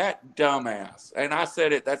 And that dumbass, and I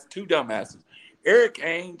said it, that's two dumbasses. Eric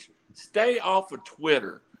Ainge, stay off of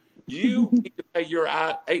Twitter. You need to pay your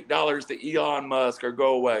 $8 to Elon Musk or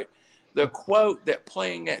go away. The quote that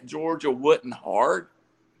playing at Georgia wasn't hard.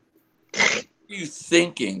 What are you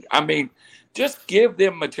thinking? I mean, just give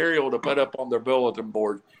them material to put up on their bulletin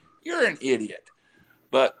board. You're an idiot.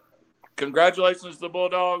 But congratulations to the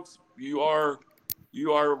Bulldogs. You are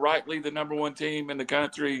rightly the number one team in the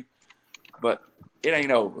country, but it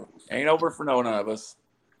ain't over. Ain't over for none of us.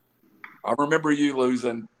 I remember you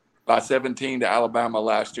losing by 17 to Alabama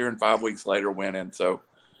last year and 5 weeks later winning. So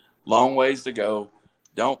long ways to go.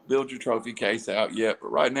 Don't build your trophy case out yet,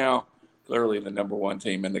 but right now, clearly the number one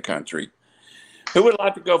team in the country. Who would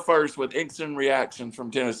like to go first with instant reactions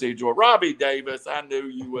from Tennessee, Georgia? Robbie Davis. I knew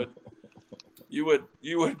you would. You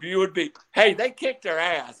would be. Hey, they kicked their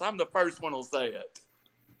ass. I'm the first one who'll say it.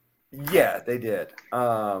 Yeah, they did.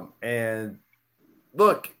 And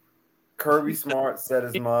look, Kirby Smart said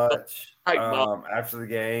as much after the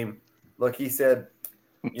game. Look, he said,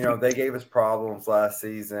 they gave us problems last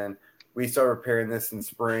season. We started repairing this in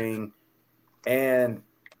spring. And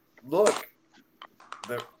look,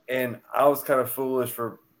 and I was kind of foolish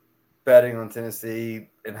for betting on Tennessee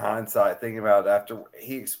in hindsight, thinking about it after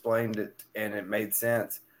he explained it and it made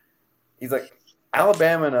sense. He's like,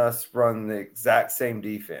 Alabama and us run the exact same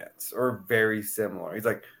defense or very similar. He's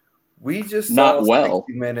like, we just saw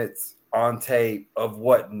 60 minutes on tape of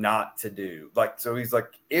what not to do. So he's like,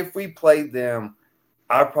 if we played them,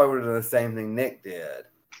 I probably would have done the same thing Nick did.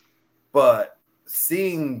 But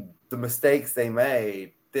seeing the mistakes they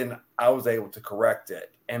made, then I was able to correct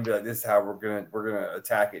it and be like, this is how we're gonna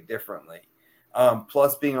attack it differently.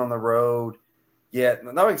 Plus being on the road,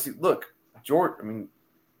 look, George. I mean,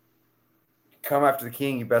 come after the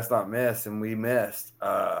king, you best not miss, and we missed.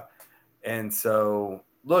 And so,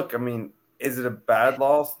 look, I mean, is it a bad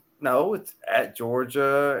loss? No, it's at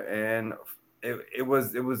Georgia, and it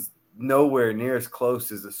was nowhere near as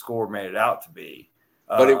close as the score made it out to be.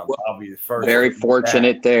 But I'll be the first. Very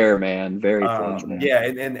fortunate there, man. Very fortunate. Yeah,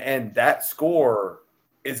 and that score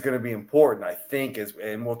is going to be important, I think,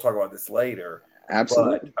 and we'll talk about this later.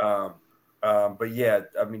 Absolutely. But yeah,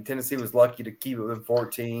 I mean, Tennessee was lucky to keep it within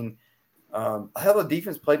 14. How the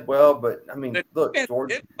defense played well, but I mean, look,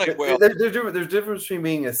 George, there's difference between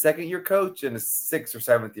being a second-year coach and a 6th or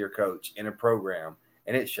 7th-year coach in a program,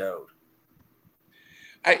 and it showed.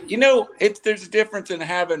 There's a difference in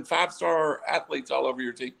having 5-star athletes all over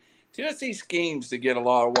your team. Tennessee schemes to get a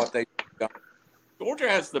lot of what they do. Georgia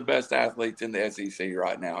has the best athletes in the SEC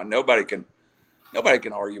right now, and nobody can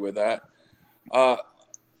argue with that. Mr.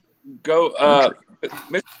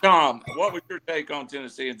 Tom, what was your take on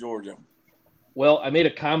Tennessee and Georgia? Well, I made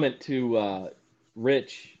a comment to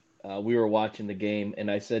Rich. We were watching the game,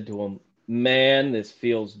 and I said to him, man, this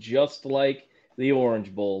feels just like the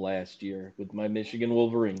Orange Bowl last year with my Michigan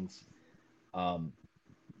Wolverines.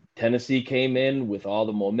 Tennessee came in with all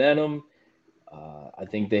the momentum. I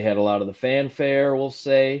think they had a lot of the fanfare, we'll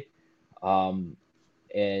say. And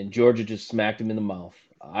Georgia just smacked him in the mouth.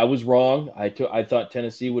 I was wrong. I thought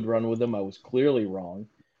Tennessee would run with them. I was clearly wrong.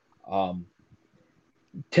 Wrong.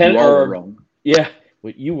 Yeah,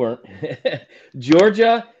 but you weren't.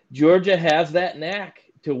 Georgia has that knack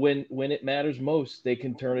to when it matters most. They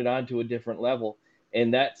can turn it on to a different level,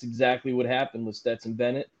 and that's exactly what happened with Stetson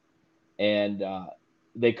Bennett. And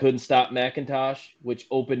they couldn't stop McIntosh, which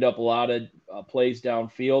opened up a lot of plays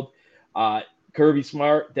downfield. Kirby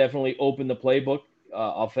Smart definitely opened the playbook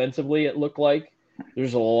offensively. It looked like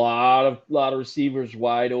there's a lot of receivers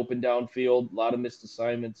wide open downfield, a lot of missed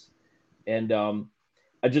assignments, and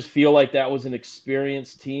I just feel like that was an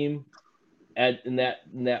experienced team in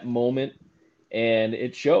that moment, and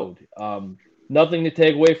it showed. Nothing to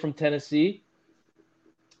take away from Tennessee.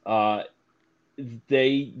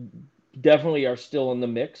 They definitely are still in the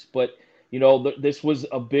mix, but this was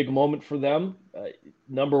a big moment for them.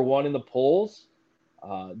 Number one in the polls,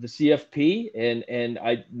 the CFP,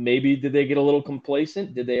 and maybe did they get a little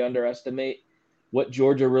complacent? Did they underestimate what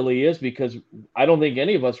Georgia really is? Because I don't think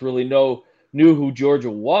any of us really knew who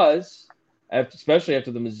Georgia was, especially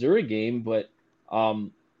after the Missouri game. But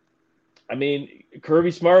I mean,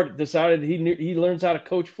 Kirby Smart decided he learns how to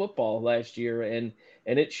coach football last year, and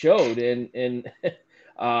it showed. And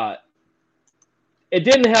it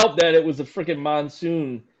didn't help that it was a freaking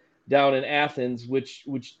monsoon down in Athens, which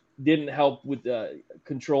didn't help with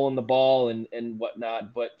controlling the ball and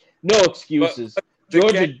whatnot. But no excuses.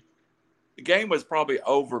 The game was probably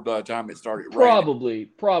over by the time it started raining.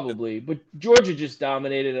 Probably. But Georgia just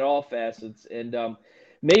dominated at all facets. And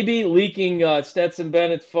maybe leaking Stetson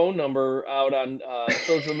Bennett's phone number out on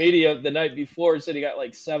social media the night before said he got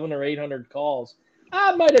like 700 or 800 calls.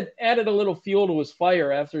 I might have added a little fuel to his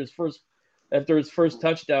fire after his first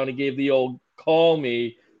touchdown. He gave the old "call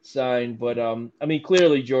me" sign. But I mean,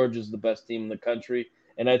 clearly Georgia's the best team in the country,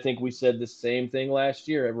 and I think we said the same thing last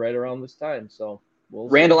year right around this time. So,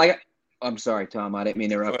 Randall, I'm sorry, Tom. I didn't mean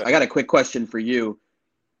to interrupt. I got a quick question for you.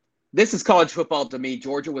 This is college football to me.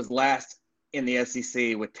 Georgia was last in the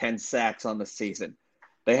SEC with 10 sacks on the season.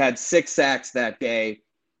 They had 6 sacks that day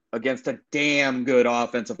against a damn good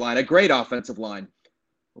offensive line, a great offensive line.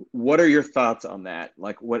 What are your thoughts on that?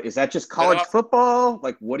 Like, what is that? Just college football?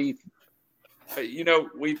 Like, what do you?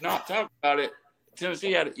 We've not talked about it.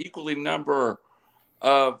 Tennessee had an equally number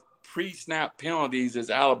of pre-snap penalties as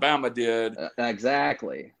Alabama did.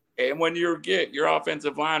 Exactly. And when you get your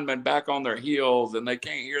offensive linemen back on their heels and they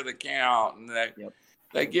can't hear the count and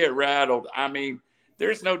they get rattled, I mean,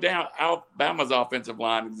 there's no doubt Alabama's offensive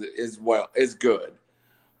line is good.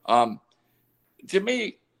 To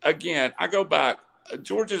me, again, I go back.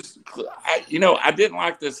 Georgia's, I didn't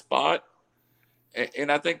like this spot.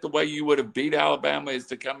 And I think the way you would have beat Alabama is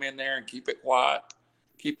to come in there and keep it quiet,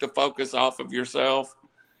 keep the focus off of yourself.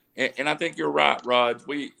 And I think you're right, Rod.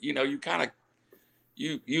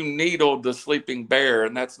 You needled the sleeping bear,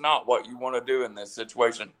 and that's not what you want to do in this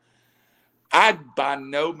situation. I by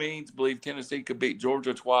no means believe Tennessee could beat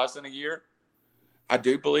Georgia twice in a year. I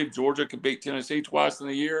do believe Georgia could beat Tennessee twice in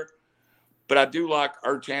a year, but I do like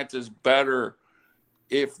our chances better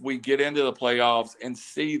if we get into the playoffs and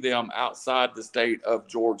see them outside the state of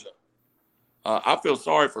Georgia. I feel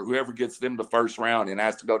sorry for whoever gets them the first round and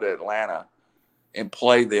has to go to Atlanta and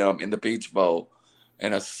play them in the Peach Bowl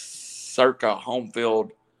in a circa home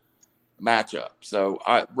field matchup. So,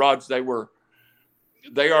 Raj, they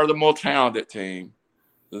are the more talented team.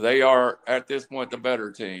 They are, at this point, the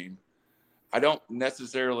better team. I don't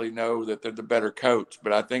necessarily know that they're the better coach,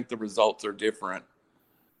 but I think the results are different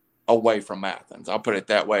away from Athens. I'll put it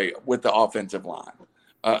that way with the offensive line.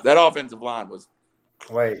 That offensive line was.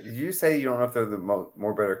 Wait, did you say you don't know if they're the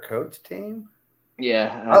more better coach team?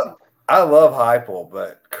 Yeah. I love Heupel,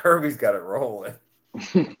 but Kirby's got it rolling.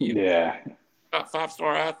 Yeah. Got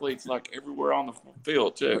 5-star athletes like everywhere on the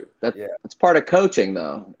field too. That's part of coaching,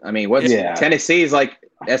 though. I mean, Tennessee's like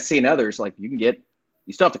SC and others. Like you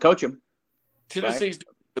still have to coach them. Tennessee's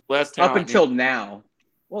less talent up until now.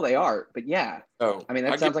 Well, they are, but yeah. Oh, I mean,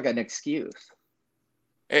 that sounds like an excuse.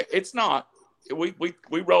 It's not. We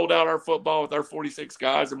rolled out our football with our 46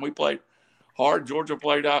 guys, and we played hard. Georgia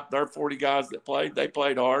played out their 40 guys that played. They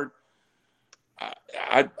played hard.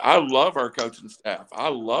 I love our coaching staff. I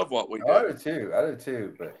love what we do. I do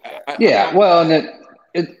too. But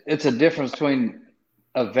it's a difference between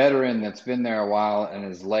a veteran that's been there a while and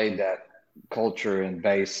has laid that culture and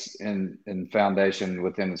base and foundation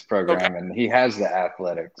within his program, and he has the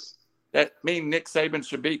athletics. That mean Nick Saban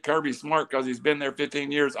should beat Kirby Smart because he's been there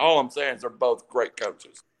 15 years. All I'm saying is they're both great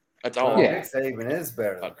coaches. That's all. Nick Saban is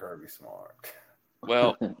better than Kirby Smart.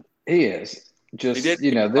 Well, he is. Just this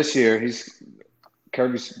year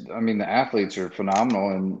the athletes are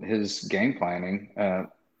phenomenal in his game planning.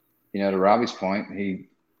 To Robbie's point, he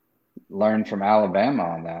learned from Alabama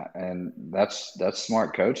on that, and that's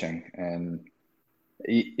smart coaching. And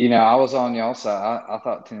I was on y'all's side. I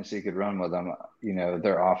thought Tennessee could run with them.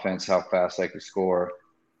 Their offense, how fast they could score.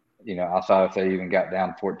 I thought if they even got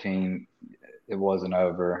down 14, it wasn't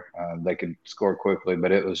over. They could score quickly,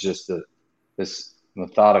 but it was just this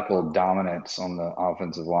methodical dominance on the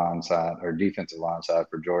offensive line side or defensive line side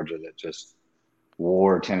for Georgia that just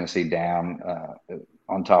wore Tennessee down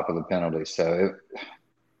on top of the penalties. So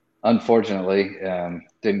unfortunately,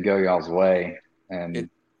 didn't go y'all's way, and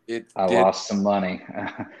I lost some money.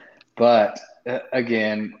 But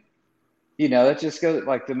again, that just goes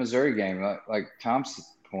like the Missouri game, like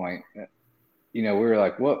Tom's point. We were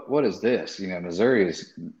like, what is this? Missouri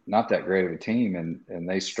is not that great of a team, and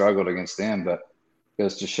they struggled against them. But it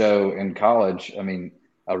goes to show in college, I mean,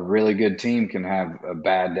 a really good team can have a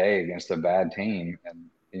bad day against a bad team,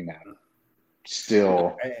 and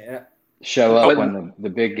still show up when the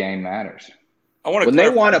big game matters. When they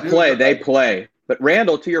want to play, they play. But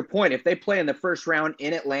Randall, to your point, if they play in the first round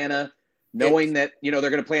in Atlanta, knowing that they're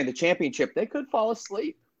going to play in the championship, they could fall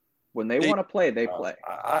asleep. When they want to play, they play.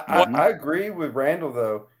 I agree with Randall,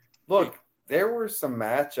 though. Look, there were some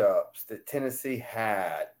matchups that Tennessee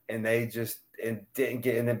had, and they just didn't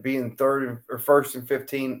get. And then being third or first and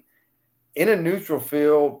 15 in a neutral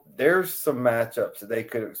field, there's some matchups that they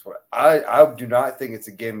could have. I do not think it's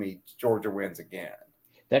a gimme. Georgia wins again.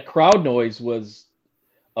 That crowd noise was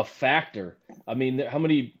a factor. I mean, how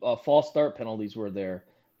many false start penalties were there?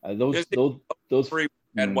 Those three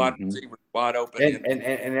and wide receivers wide open, and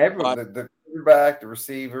everyone, the quarterback, the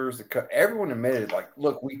receivers, everyone admitted, like,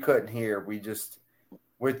 look, we couldn't hear. We just,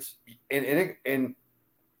 and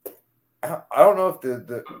I don't know if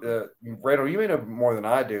the Randall, you may know more than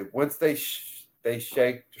I do. Once they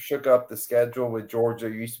shook up the schedule with Georgia,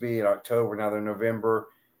 it used to be in October, now they're November.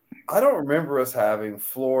 I don't remember us having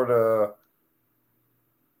Florida,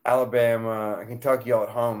 Alabama, and Kentucky all at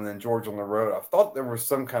home, and then Georgia on the road. I thought there was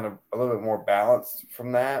some kind of a little bit more balance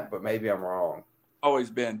from that, but maybe I'm wrong. Always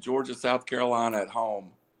been Georgia, South Carolina at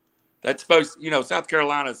home. That's supposed, South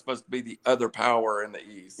Carolina is supposed to be the other power in the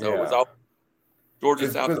East. So it was all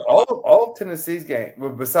Georgia, South Carolina. All of Tennessee's game,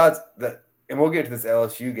 well, besides that, and we'll get to this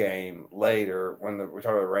LSU game later when we're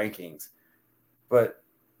talking about rankings, but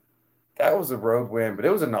that was a road win, but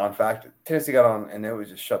it was a non-factor. Tennessee got on, and it was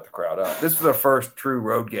just shut the crowd up. This was our first true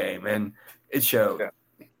road game, and it showed.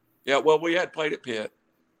 Yeah, well, we had played at Pitt,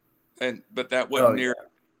 but that wasn't near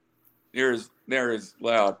as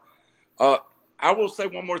loud. I will say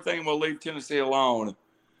one more thing, and we'll leave Tennessee alone.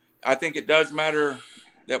 I think it does matter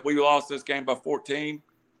that we lost this game by 14.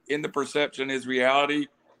 In the perception is reality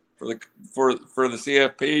for the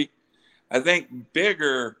CFP. I think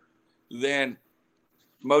bigger than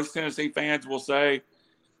most Tennessee fans will say,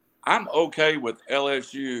 I'm okay with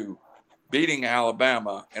LSU beating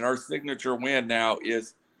Alabama, and our signature win now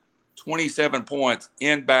is 27 points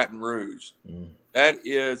in Baton Rouge. That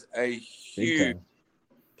is a huge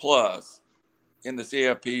plus in the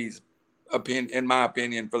CFP's opinion, in my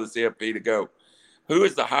opinion, for the CFP to go. Who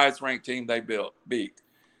is the highest ranked team they beat?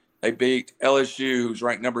 They beat LSU, who's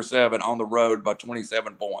ranked number 7 on the road by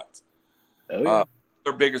 27 points. Oh, yeah.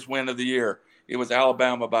 Their biggest win of the year. It was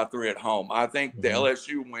Alabama by 3 at home. I think the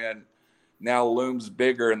LSU win now looms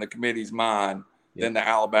bigger in the committee's mind than the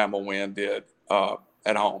Alabama win did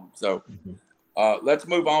at home. So let's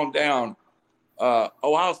move on down.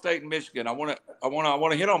 Ohio State and Michigan. I want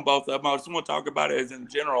to hit on both of them. I just want to talk about it as in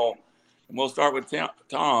general, and we'll start with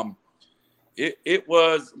Tom. It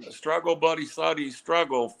was a struggle, bloody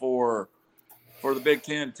struggle for the Big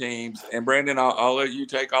Ten teams. And Brandon, I'll let you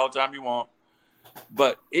take all the time you want.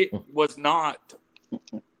 But it was not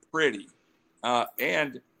pretty.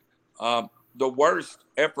 And the worst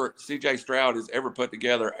effort C.J. Stroud has ever put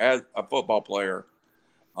together as a football player.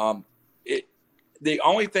 The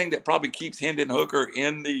only thing that probably keeps Hendon Hooker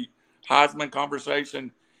in the Heisman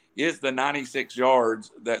conversation is the 96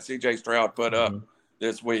 yards that C.J. Stroud put up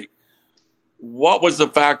this week. What was the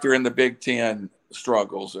factor in the Big Ten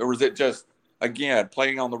struggles? Or was it just, again,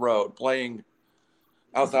 playing on the road, playing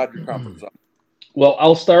outside your comfort zone? Well,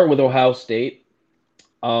 I'll start with Ohio State.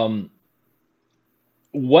 What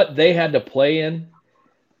they had to play in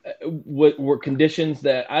were conditions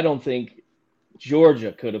that I don't think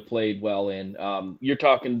Georgia could have played well in. You're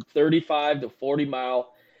talking 35 to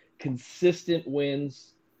 40-mile consistent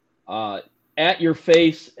winds, at your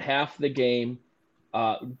face half the game,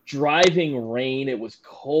 driving rain. It was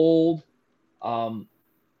cold.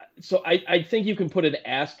 So I think you can put an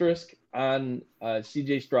asterisk on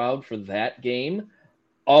C.J. Stroud for that game.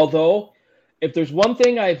 Although, if there's one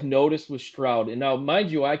thing I've noticed with Stroud, and now,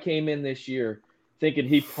 mind you, I came in this year thinking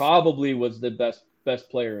he probably was the best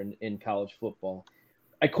player in college football.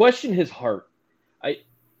 I question his heart.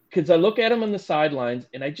 Because I look at him on the sidelines,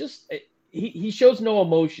 and he shows no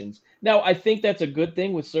emotions. Now, I think that's a good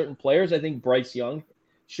thing with certain players. I think Bryce Young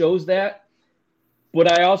shows that.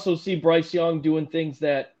 But I also see Bryce Young doing things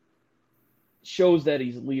that shows that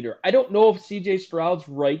he's a leader. I don't know if C.J. Stroud's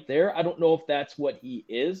right there. I don't know if that's what he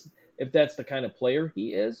is, if that's the kind of player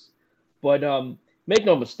he is. But make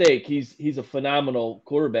no mistake, he's a phenomenal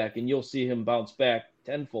quarterback, and you'll see him bounce back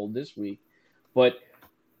tenfold this week. But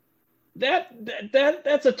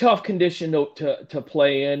that's a tough condition to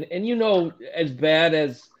play in. And, as bad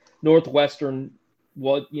as Northwestern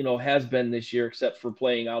has been this year, except for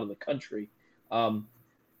playing out of the country,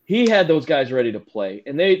 he had those guys ready to play,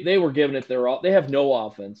 and they were giving it their all. They have no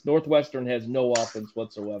offense. Northwestern has no offense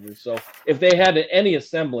whatsoever. So if they had any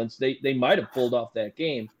semblance, they might have pulled off that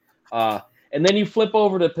game. And then you flip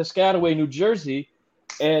over to Piscataway, New Jersey,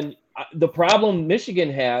 and the problem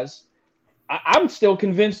Michigan has, I'm still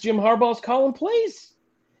convinced Jim Harbaugh's calling plays.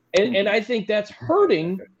 And I think that's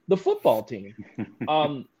hurting the football team.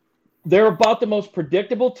 they're about the most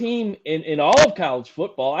predictable team in all of college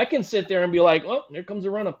football. I can sit there and be like, oh, here comes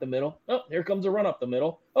a run up the middle. Oh, here comes a run up the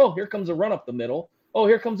middle. Oh, here comes a run up the middle. Oh,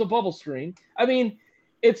 here comes a bubble screen. I mean,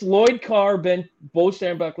 it's Lloyd Carr, Bo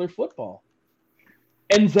Schembechler football.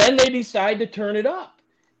 And then they decide to turn it up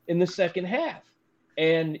in the second half.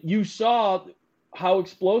 And you saw how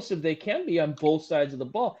explosive they can be on both sides of the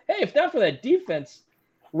ball. Hey, if not for that defense,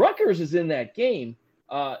 Rutgers is in that game.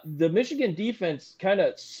 The Michigan defense kind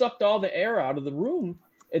of sucked all the air out of the room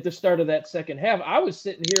at the start of that second half. I was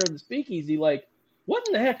sitting here in the speakeasy like, what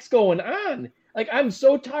in the heck's going on? Like, I'm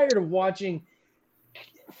so tired of watching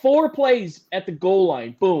 4 plays at the goal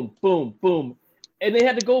line. Boom, boom, boom. And they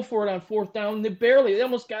had to go for it on 4th down. They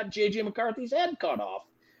almost got J.J. McCarthy's head cut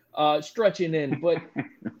off, stretching in. But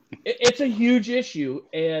it's a huge issue.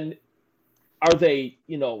 And are they,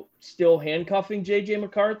 still handcuffing J.J.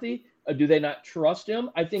 McCarthy? Or do they not trust him?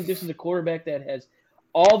 I think this is a quarterback that has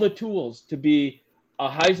all the tools to be a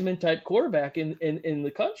Heisman-type quarterback in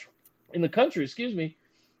the country, excuse me.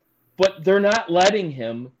 But they're not letting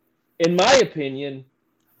him, in my opinion,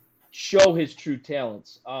 show his true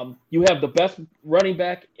talents. You have the best running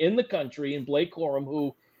back in the country in Blake Corum,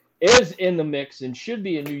 who is in the mix and should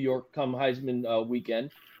be in New York come Heisman weekend.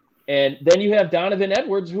 And then you have Donovan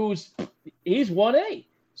Edwards, he's 1A.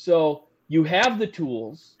 So you have the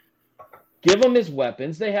tools. Give them his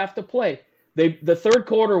weapons. They have to play. The third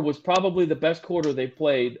quarter was probably the best quarter they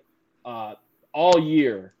played all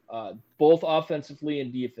year, both offensively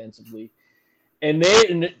and defensively. And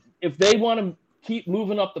if they want to keep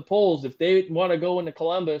moving up the polls, if they want to go into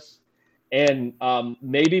Columbus and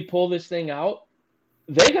maybe pull this thing out,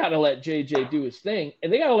 they got to let JJ do his thing,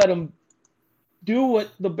 and they got to let him do what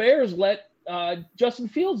the Bears let Justin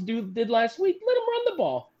Fields did last week. Let him run the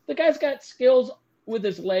ball. The guy's got skills with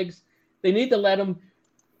his legs. They need to let him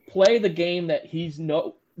play the game that he's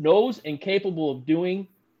knows and capable of doing.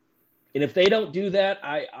 And if they don't do that,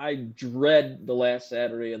 I dread the last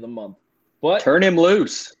Saturday of the month. But turn him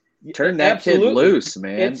loose. Turn that absolutely. Kid loose,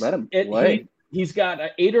 man. Let him play. He's got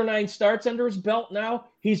 8 or 9 starts under his belt now.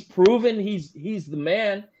 He's proven he's the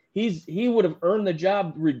man. He would have earned the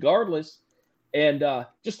job regardless. And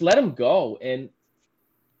just let him go. And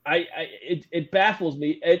it baffles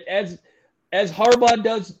me as Harbaugh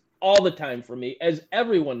does all the time for me. As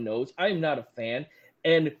everyone knows, I am not a fan,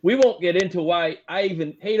 and we won't get into why I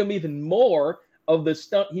even hate him even more of the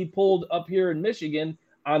stunt he pulled up here in Michigan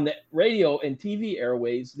on the radio and TV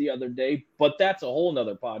airways the other day. But that's a whole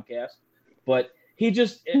nother podcast. But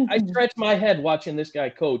I scratch my head watching this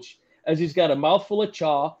guy coach as he's got a mouthful of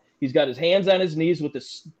chaw. He's got his hands on his knees with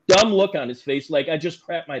this dumb look on his face, like I just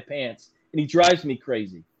crapped my pants, and he drives me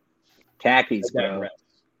crazy. Khakis, bro.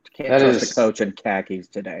 Can't trust a coach in khakis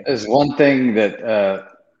today. There's one thing that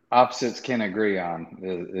opposites can agree on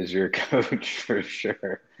is your coach for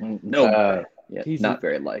sure. No, he's not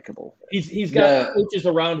very likable. He's got coaches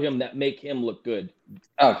around him that make him look good.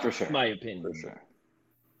 Oh, for sure. My opinion. For sure.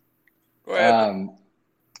 Go ahead.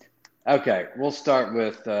 Okay, we'll start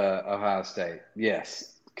with Ohio State.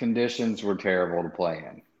 Yes, conditions were terrible to play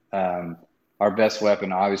in. Our best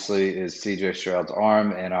weapon, obviously, is C.J. Stroud's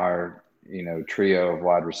arm and our trio of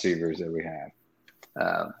wide receivers that we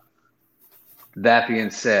have. That being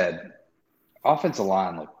said, offensive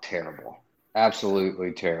line looked terrible,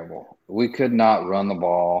 absolutely terrible. We could not run the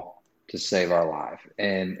ball to save our life.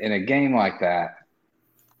 And in a game like that,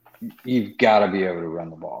 you've got to be able to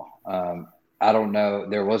run the ball. I don't know.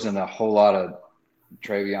 There wasn't a whole lot of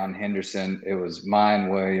Travion Henderson. It was Mine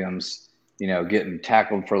Williams, getting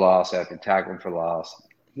tackled for loss after tackled for loss.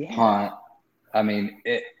 Yeah. Punt. I mean,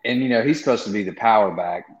 he's supposed to be the power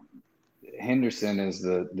back. Henderson is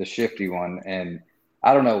the shifty one. And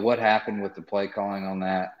I don't know what happened with the play calling on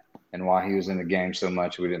that and why he was in the game so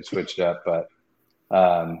much we didn't switch it up. But,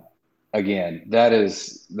 again, that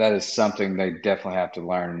is something they definitely have to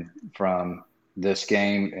learn from this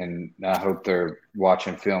game. And I hope they're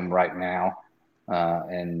watching film right now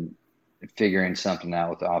and figuring something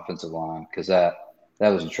out with the offensive line because that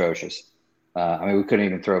was atrocious. We couldn't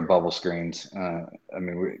even throw bubble screens.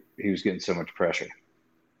 He was getting so much pressure.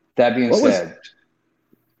 That being said,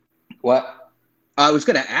 what? I was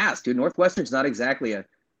going to ask, dude, Northwestern's not exactly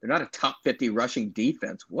they're not a top 50 rushing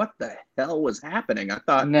defense. What the hell was happening? I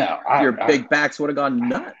thought your big backs would have gone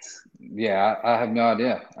nuts. Yeah, I have no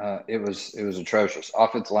idea. It was atrocious.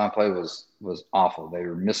 Offensive line play was awful. They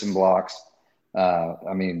were missing blocks.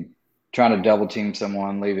 Trying to double team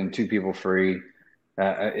someone, leaving 2 people free.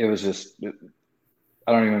 It was just –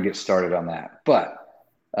 I don't even get started on that. But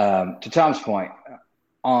to Tom's point,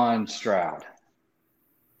 on Stroud,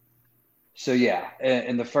 So yeah,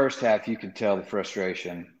 in the first half, you could tell the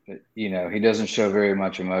frustration. You know, he doesn't show very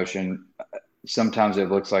much emotion. Sometimes it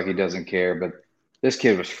looks like he doesn't care, but this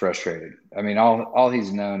kid was frustrated. I mean, all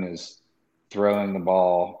he's known is throwing the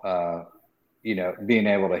ball, you know, being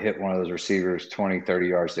able to hit one of those receivers 20, 30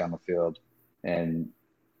 yards down the field and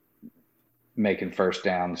making first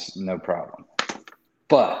downs, no problem.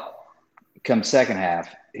 But come second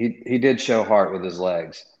half, he did show heart with his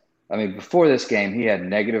legs. I mean, before this game, he had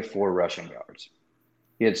 -4 rushing yards.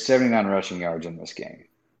 He had 79 rushing yards in this game.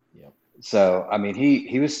 Yep. So, I mean,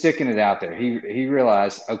 he was sticking it out there. He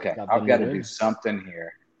realized, okay, I've got to do something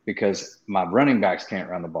here because my running backs can't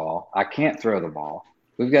run the ball. I can't throw the ball.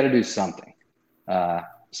 We've got to do something.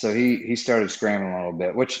 So he started scrambling a little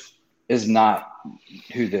bit, which is not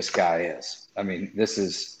who this guy is. I mean, this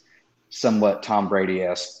is somewhat Tom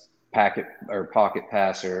Brady-esque pocket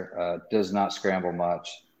passer, does not scramble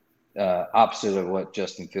much. Opposite of what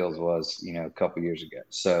Justin Fields was, you know, a couple years ago.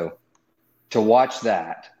 So to watch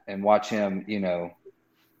that and watch him, you know,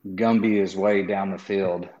 Gumby his way down the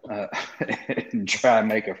field and try and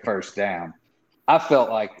make a first down, I felt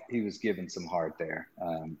like he was giving some heart there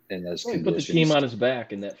in those conditions. He put the team on his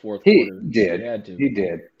back in that fourth He quarter. did. He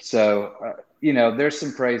did. So, you know, there's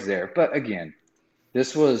some praise there. But again,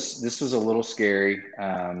 this was a little scary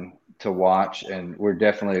to watch, and we're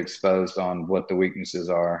definitely exposed on what the weaknesses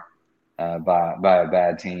are by a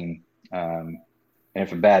bad team. And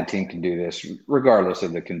if a bad team can do this, regardless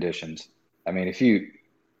of the conditions, I mean, if you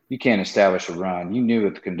can't establish a run, you knew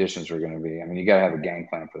what the conditions were going to be. I mean, you got to have a game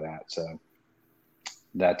plan for that. So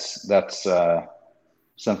that's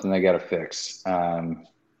something they got to fix.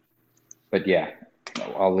 But yeah,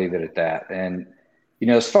 I'll leave it at that. And, you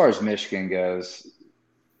know, as far as Michigan goes,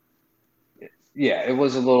 yeah, it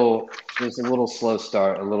was a little slow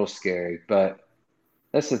start, a little scary, but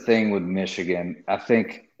that's the thing with Michigan. I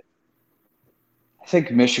think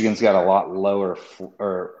Michigan's got a lot lower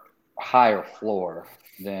or higher floor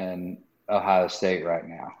than Ohio State right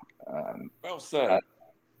now. Well said.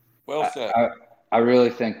 Well said. I really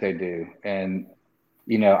think they do, and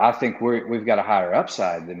you know, I think we've got a higher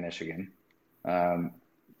upside than Michigan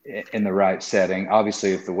in the right setting.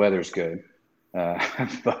 Obviously, if the weather's good,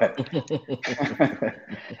 but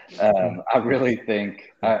I really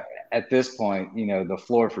think at this point, you know, the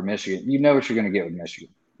floor for Michigan, you know what you're going to get with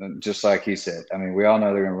Michigan. Just like he said, I mean, we all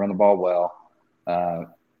know they're going to run the ball well,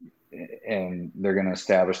 and they're going to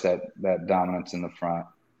establish that dominance in the front,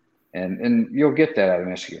 and you'll get that out of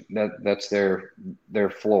Michigan. That's their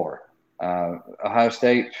floor. Ohio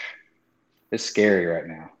State is scary right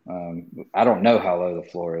now. I don't know how low the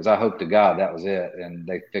floor is. I hope to God that was it and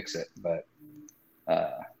they fix it, but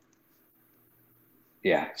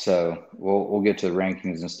yeah. So we'll get to the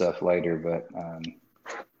rankings and stuff later, but.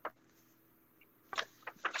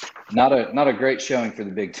 Not a great showing for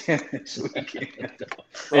the Big Ten this weekend.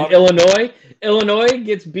 And Illinois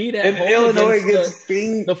gets beat at home. Illinois gets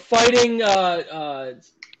beat. The Fighting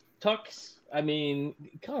Tucks. I mean,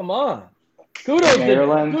 come on.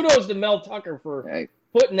 Kudos to Mel Tucker for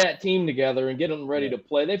putting that team together and getting them ready to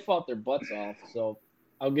play. They fought their butts off. So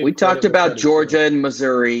I'll give. We talked about Georgia and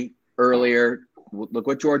Missouri earlier. Look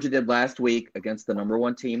what Georgia did last week against the number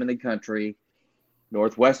 1 team in the country.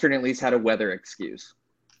 Northwestern at least had a weather excuse.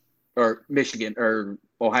 Or Michigan or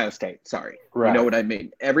Ohio State, sorry. Right. You know what I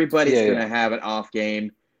mean? Everybody's going to have an off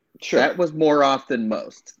game. Sure. That was more off than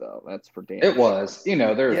most, though. That's for damn. It was. You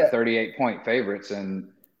know, they're 38-point favorites, and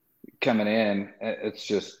coming in, it's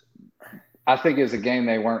just – I think it's a game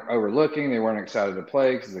they weren't overlooking. They weren't excited to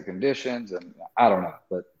play because of the conditions, and I don't know.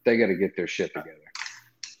 But they got to get their shit together.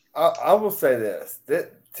 I will say this.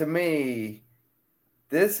 To me,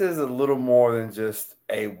 this is a little more than just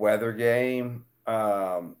a weather game.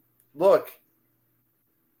 Look,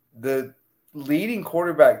 the leading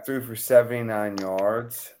quarterback threw for 79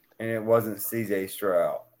 yards, and it wasn't CJ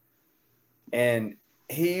Stroud. And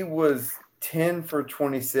he was 10 for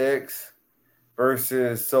 26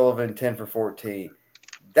 versus Sullivan 10 for 14.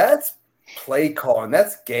 That's play calling.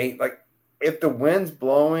 That's game. Like, if the wind's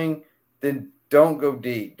blowing, then don't go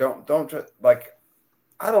deep. Don't try, like,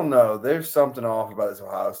 I don't know. There's something off about this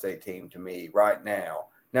Ohio State team to me right now.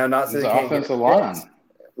 Now, not saying the offensive line.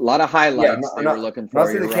 A lot of highlights they were looking for.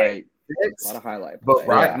 You're right. A lot of highlights. But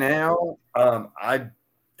right now,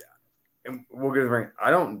 we'll get the ring. I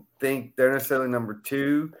don't think they're necessarily number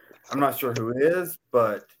 2. I'm not sure who it is,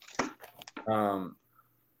 but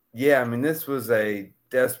yeah, I mean, this was a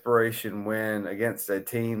desperation win against a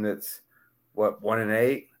team that's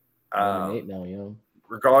 1-8. 1-8 now, yeah.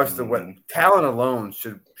 Regardless of what talent alone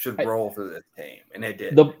should roll through this team, and they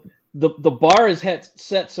did. The bar is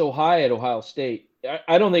set so high at Ohio State.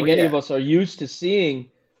 I don't think Well, any yeah. of us are used to seeing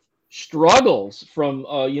struggles from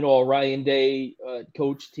a Ryan Day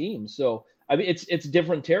coach team. So I mean, it's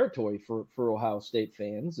different territory for Ohio State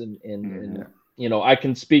fans, and I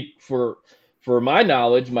can speak for my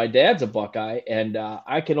knowledge. My dad's a Buckeye, and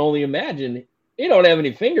I can only imagine he don't have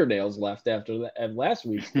any fingernails left after last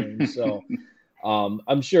week's game. So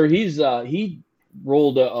I'm sure he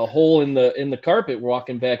rolled a hole in the carpet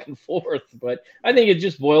walking back and forth. But I think it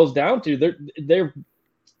just boils down to they're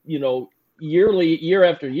year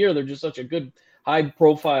after year, they're just such a good high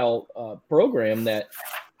profile program that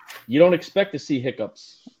you don't expect to see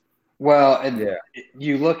hiccups. Well, and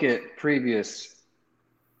you look at previous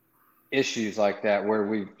issues like that where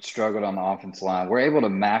we've struggled on the offensive line. We're able to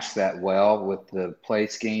match that well with the play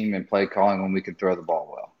scheme and play calling when we can throw the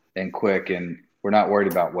ball well and quick, and we're not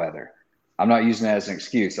worried about weather. I'm not using that as an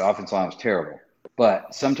excuse. The offensive line was terrible,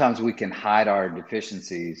 but sometimes we can hide our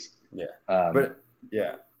deficiencies. Yeah.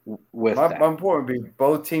 With my that. point would be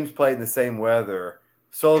both teams played in the same weather.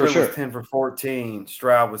 Sullivan sure. was 10 for 14.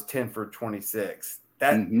 Stroud was 10 for 26.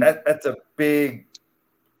 That's a big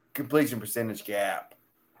completion percentage gap.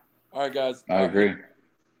 All right, guys. I agree.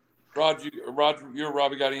 Roger, you or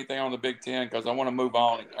Robbie got anything on the Big Ten? Because I want to move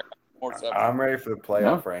on. I got more stuff. I'm ready for the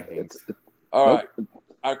playoff rankings. All right.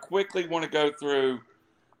 I quickly want to go through.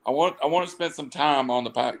 I want to spend some time on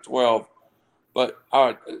the Pac-12, but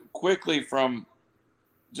quickly from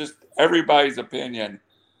just everybody's opinion,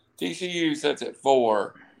 TCU sits at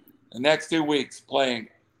 4. The next 2 weeks playing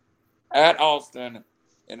at Austin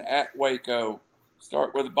and at Waco.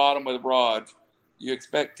 Start with the bottom with Raj. You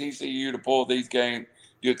expect TCU to pull these games?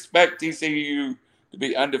 Do you expect TCU to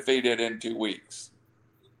be undefeated in 2 weeks?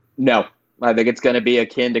 No. I think it's going to be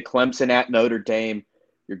akin to Clemson at Notre Dame.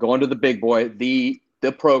 You're going to the big boy, the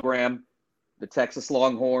program, the Texas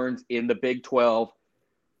Longhorns in the Big 12.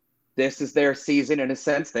 This is their season in a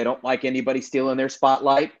sense. They don't like anybody stealing their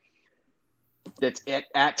spotlight. It's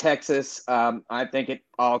at Texas. I think it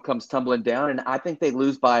all comes tumbling down, and I think they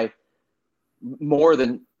lose by more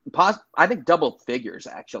than I think double figures,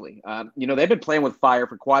 actually. They've been playing with fire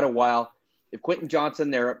for quite a while. If Quentin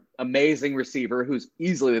Johnson, their amazing receiver, who's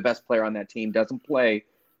easily the best player on that team, doesn't play,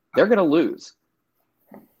 they're going to lose.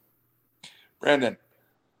 Brandon.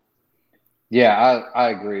 Yeah, I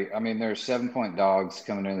agree. I mean, there's 7-point dogs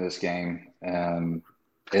coming into this game.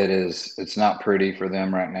 It's not pretty for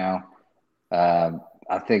them right now.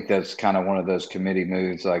 I think that's kind of one of those committee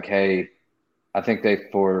moves. Like, hey, I think they've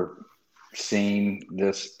foreseen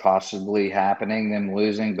this possibly happening, them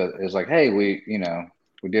losing, but it's like, hey, we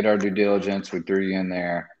did our due diligence. We threw you in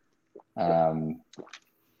there.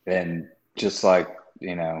 And just like,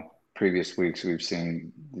 previous weeks, we've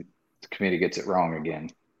seen the committee gets it wrong again.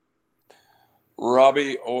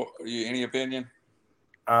 Robbie, or any opinion?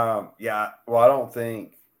 Well, I don't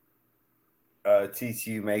think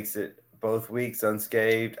TCU makes it both weeks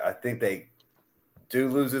unscathed. I think they do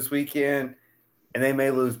lose this weekend, and they may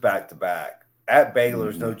lose back-to-back. At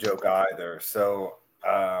Baylor's no joke either. So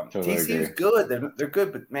TCU's good. They're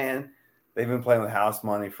good, but, man, they've been playing with house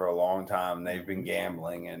money for a long time, and they've been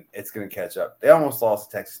gambling, and it's going to catch up. They almost lost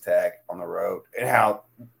to Texas Tech on the road, and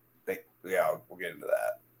we'll get into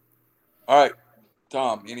that. All right.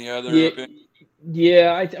 Tom, any other opinion?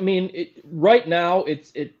 Yeah, I mean, right now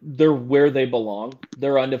they're where they belong.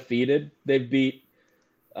 They're undefeated. They've beat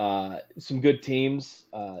some good teams.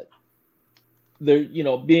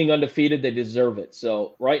 They're being undefeated, they deserve it.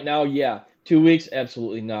 So right now, 2 weeks,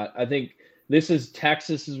 absolutely not. I think this is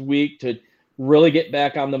Texas's week to really get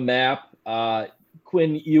back on the map.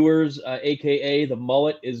 Quinn Ewers, aka the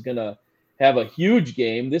Mullet, is gonna have a huge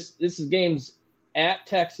game. This game's at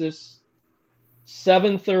Texas.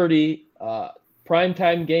 7:30,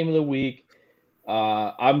 primetime game of the week.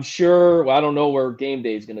 I'm sure, I don't know where game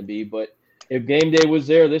day is going to be, but if game day was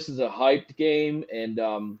there, this is a hyped game. And,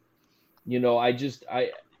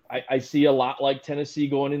 I see a lot like Tennessee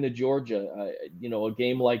going into Georgia, a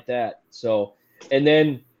game like that. So, and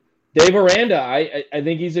then Dave Aranda, I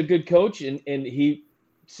think he's a good coach, and he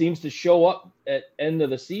seems to show up at end of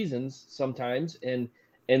the seasons sometimes.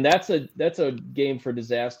 And that's a game for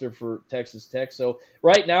disaster for Texas Tech. So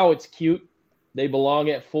right now it's cute. They belong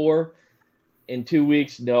at 4. In 2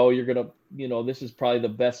 weeks, no, you're gonna, this is probably the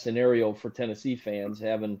best scenario for Tennessee fans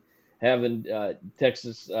having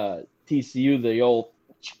Texas TCU, the old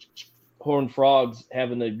Horned Frogs,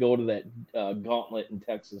 having to go to that gauntlet in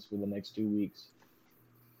Texas for the next 2 weeks.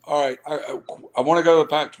 All right, I want to go to the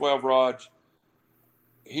Pac-12, Raj.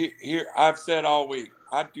 Here, I've said all week,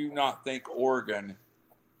 I do not think Oregon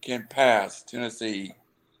can pass Tennessee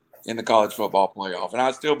in the college football playoff. And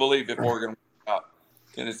I still believe if Oregon wins out,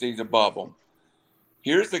 Tennessee's above them.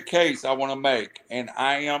 Here's the case I want to make, and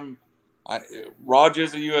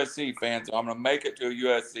Roger's a USC fan, so I'm going to make it to a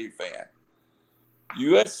USC fan.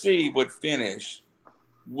 USC would finish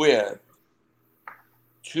with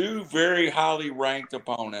two very highly ranked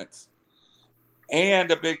opponents and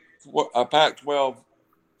a Pac-12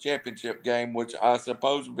 championship game, which I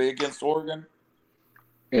suppose would be against Oregon.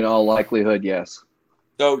 In all likelihood, yes.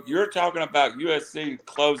 So you're talking about USC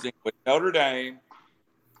closing with Notre Dame,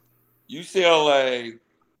 UCLA,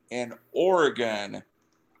 and Oregon.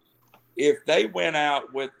 If they went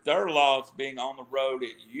out with their loss being on the road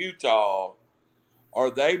at Utah,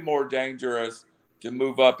 are they more dangerous to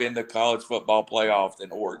move up in the college football playoff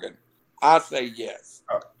than Oregon? I say yes.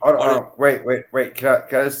 Wait. Can I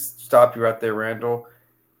just stop you right there, Randall?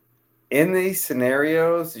 In these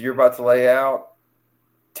scenarios you're about to lay out,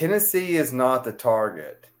 Tennessee is not the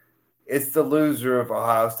target. It's the loser of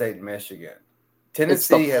Ohio State and Michigan.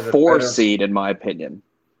 Tennessee has a 4 seed, in my opinion.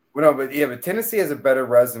 Well, no, but Tennessee has a better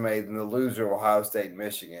resume than the loser of Ohio State and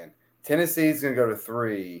Michigan. Tennessee's going to go to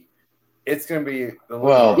 3. It's going to be the loser.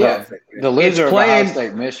 Well, of Ohio State, the loser of Ohio playing-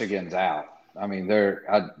 State, Michigan's out. I mean,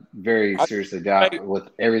 I very seriously doubt with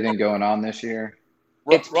everything going on this year.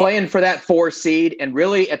 It's playing for that 4 seed, and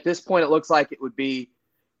really at this point it looks like it would be,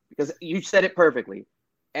 because you said it perfectly,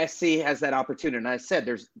 SC has that opportunity. And I said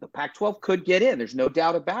the Pac-12 could get in. There's no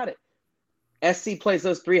doubt about it. SC plays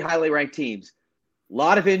those 3 highly ranked teams. A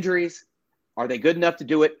lot of injuries. Are they good enough to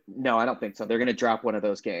do it? No, I don't think so. They're going to drop one of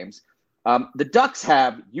those games. The Ducks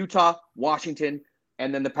have Utah, Washington,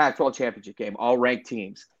 and then the Pac-12 championship game, all ranked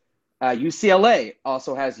teams. UCLA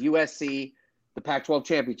also has USC, the Pac-12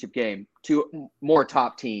 championship game, 2 more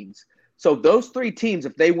top teams. So those 3 teams,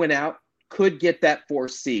 if they win out, could get that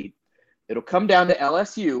 4th seed. It'll come down to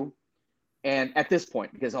LSU, and at this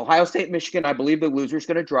point, because Ohio State, Michigan, I believe the loser is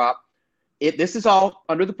going to drop. This is all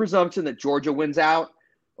under the presumption that Georgia wins out.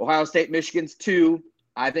 Ohio State, Michigan's 2.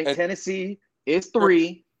 I think Tennessee is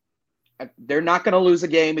 3. They're not going to lose a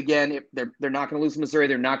game again. They're not going to lose to Missouri.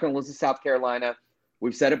 They're not going to lose to South Carolina.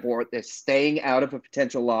 We've said it before. They're staying out of a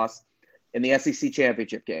potential loss in the SEC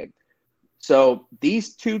championship game. So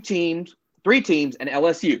these 3 teams, and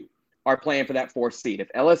LSU are playing for that 4th seed.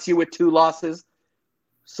 If LSU with 2 losses,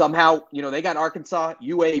 somehow, they got Arkansas,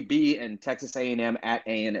 UAB, and Texas A&M at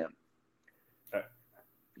A&M.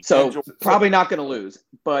 So probably not going to lose.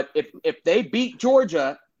 But if they beat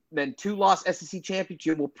Georgia, then 2-loss SEC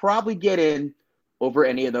championship will probably get in over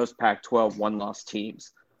any of those Pac-12 1-loss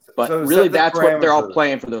teams. But really, that's what they're all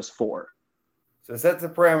playing for, those 4. So set the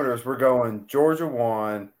parameters. We're going Georgia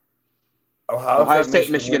 1, Ohio State,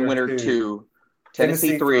 Michigan winner 2,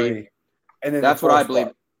 Tennessee 3. And then that's what I believe.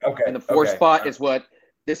 Okay. And the 4th spot is what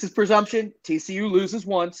 – this is presumption. TCU loses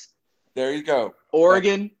once. There you go.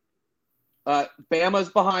 Oregon, Bama's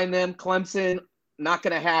behind them. Clemson, not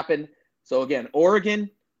going to happen. So, again, Oregon,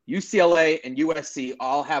 UCLA, and USC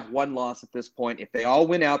all have 1 loss at this point. If they all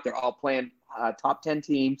win out, they're all playing top 10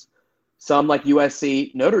 teams. Some like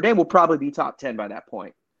USC. Notre Dame will probably be top 10 by that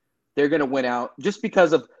point. They're going to win out just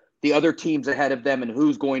because of the other teams ahead of them and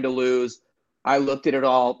who's going to lose. I looked at it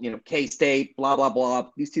all, K-State, blah, blah, blah.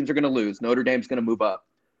 These teams are going to lose. Notre Dame's going to move up.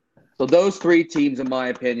 So those 3 teams, in my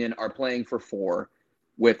opinion, are playing for 4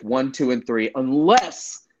 with 1, 2, and 3,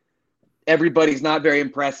 unless everybody's not very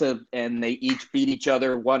impressive and they each beat each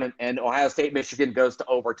other. And Ohio State, Michigan goes to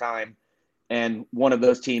overtime, and one of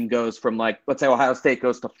those teams goes from, let's say Ohio State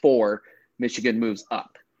goes to 4, Michigan moves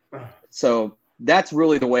up. So that's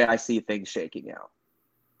really the way I see things shaking out.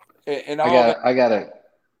 And I got it.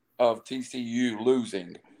 Of TCU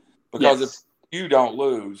losing, because if you don't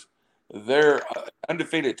lose, their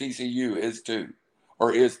undefeated TCU is 2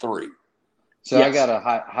 or is 3. So I got a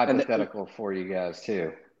hypothetical for you guys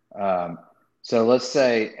too. So let's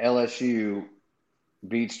say LSU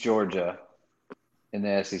beats Georgia in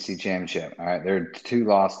the SEC championship. All right, they're a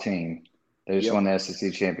 2-loss team. They just won the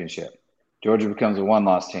SEC championship. Georgia becomes a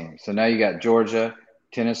 1-loss team. So now you got Georgia,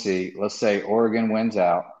 Tennessee. Let's say Oregon wins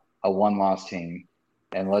out, a 1-loss team.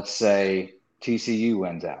 And let's say TCU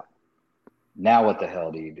wins out. Now what the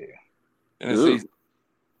hell do you do? Tennessee.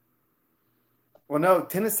 Well, no,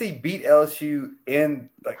 Tennessee beat LSU in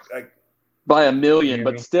by a million,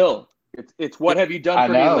 but still, it's what have you done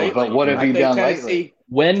for me lately? But what have you done lately?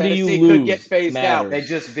 When Tennessee do you lose? Could get phased out. They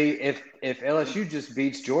just beat if LSU just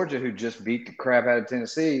beats Georgia, who just beat the crap out of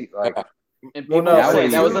Tennessee. And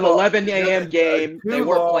that was an 11 a.m. game. They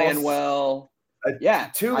weren't playing well. A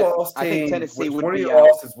 2-loss team. I think Tennessee would one of be your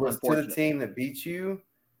losses was to the unfortunate. team that beat you.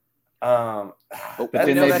 But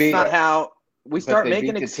then that's beat- not how we start they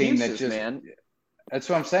making beat the team that excuses, just- man. That's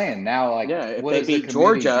what I'm saying. Now, If what they does the beat committee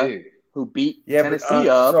Georgia, do? who beat Yeah, Tennessee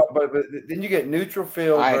up. but then you get neutral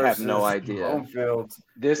field I have versus no idea. home fields.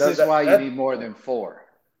 This is why you need more than 4.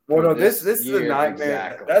 Well, no, For this is a year, nightmare.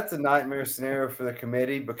 exactly. That's a nightmare scenario for the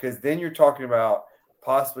committee because then you're talking about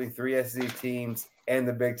possibly 3 SEC teams and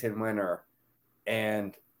the Big Ten winner,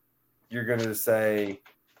 and you're going to say,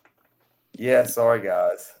 "Yeah, sorry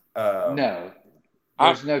guys." No,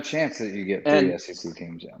 there's no chance that you get 3 And- SEC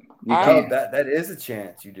teams in. You No, can't. that is a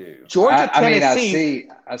chance you do. Georgia, I mean, Tennessee.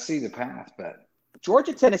 I see the path, but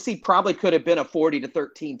Georgia, Tennessee probably could have been a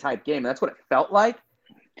 40-13 type game. That's what it felt like.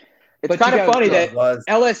 It's But kind you of gotta- funny It that was.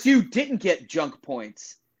 LSU didn't get junk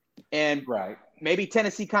points, and right. maybe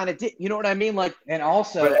Tennessee kind of did. You know what I mean? Like, And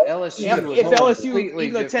also But LSU if was a LSU, completely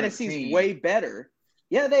even though different Tennessee's team. way better,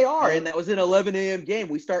 yeah, they are, and that was an 11 a.m. game.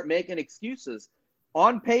 We start making excuses.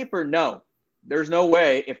 On paper, no, there's no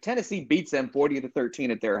way. If Tennessee beats them 40-13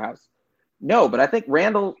 at their house, no. But I think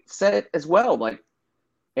Randall said it as well. Like,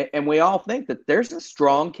 and we all think that there's a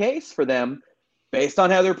strong case for them based on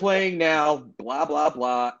how they're playing now. Blah blah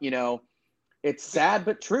blah. You know, it's sad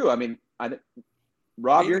but true. I mean,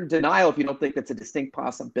 Rob, you're in denial if you don't think it's a distinct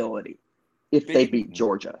possibility if they beat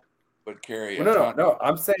Georgia. Would carry Well, a ton. no.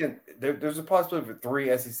 I'm saying there's a possibility for 3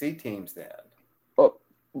 SEC teams then. Oh,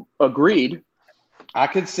 agreed. I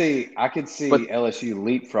could see But- LSU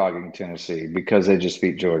leapfrogging Tennessee because they just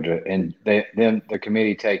beat Georgia, and then the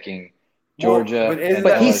committee taking Georgia. Well, isn't and But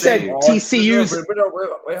that he the LSU. said same TCU's argument?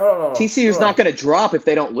 Wait, hold on. TCU's not going to drop if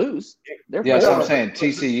they don't lose. They're Yeah, that's what I'm four. saying.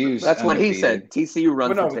 TCU's That's what he undefeated. said. TCU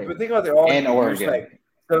runs But the table. think about the argument. And You're Oregon.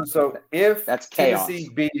 saying- So if That's chaos. Tennessee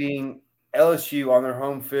beating LSU on their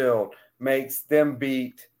home field makes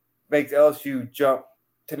LSU jump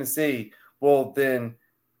Tennessee, well then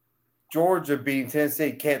Georgia beating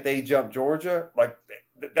Tennessee, can't they jump Georgia? Like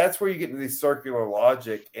that's where you get into this circular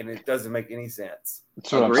logic, and it doesn't make any sense.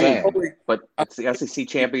 That's what I'm Agreed. saying. But it's the SEC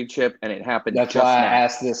championship, and it happened That's just why I now.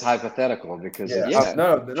 asked this hypothetical because it's Yeah.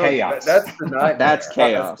 No, chaos. that's the nightmare. That's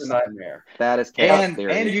chaos. That's the nightmare. That is chaos and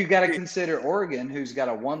theory. you got to consider Oregon, who's got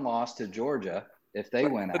a 1 loss to Georgia if they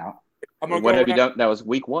win out. I'm going to What go have you around done? That was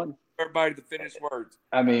week 1. everybody to finish words.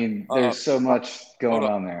 I mean, there's so much going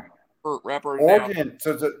on there. Wrapper it down. Oregon,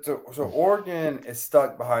 so Oregon is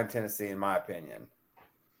stuck behind Tennessee, in my opinion,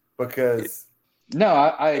 because No,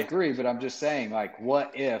 I agree, but I'm just saying, like,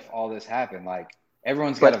 what if all this happened? Like,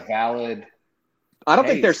 everyone's got a valid. I don't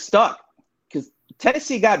think they're Hey. stuck because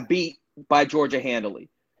Tennessee got beat by Georgia handily.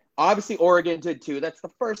 Obviously, Oregon did too. That's the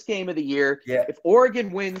first game of the year. yeah, If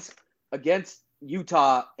Oregon wins against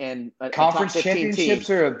Utah and a Conference top 15 championships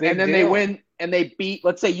team, are a big and then deal. they win and they beat,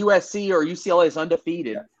 let's say USC or UCLA is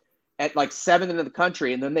undefeated at like 7th in the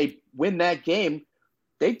country, and then they win that game,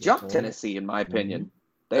 they jump Tennessee, in my opinion.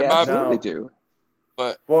 They In my- absolutely No. do.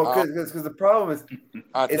 But well, because the problem is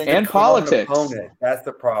I it's think the And common politics. opponent. That's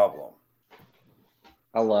the problem.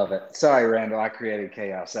 I love it. Sorry, Randall, I created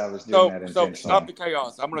chaos. I was doing that so intentionally. stop the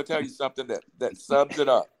chaos. I'm going to tell you something that sums it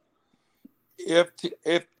up. If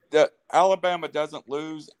the Alabama doesn't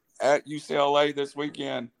lose at UCLA this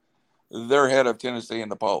weekend, they're ahead of Tennessee in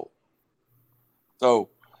the poll. So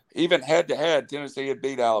even head to head, Tennessee had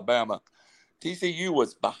beat Alabama. TCU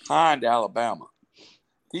was behind Alabama.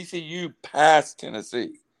 TCU passed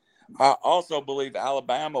Tennessee. I also believe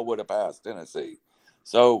Alabama would have passed Tennessee.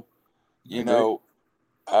 So, you know,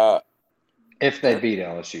 If they beat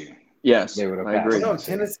LSU. Yes, They would have I passed. agree. No,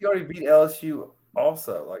 Tennessee already beat LSU.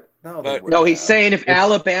 Also, like no, they But- wouldn't No, he's have. saying if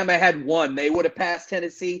Alabama had won, they would have passed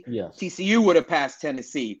Tennessee. Yes. TCU would have passed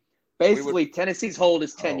Tennessee. Basically, Tennessee's hold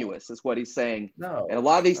is tenuous, is what he's saying. no, And a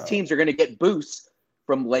lot of these no. teams are going to get boosts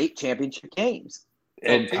from late championship games.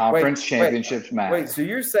 And Wait, conference wait, championships matter. Wait, so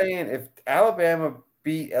you're saying if Alabama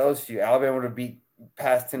beat LSU, Alabama would have beat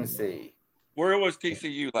past Tennessee? where was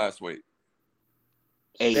TCU last week?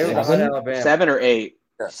 Eight, They were behind Seven? Alabama. 7 or 8.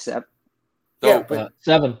 Yeah. 7. So, Yeah, but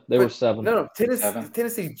 7. They were but- 7. no, Seven.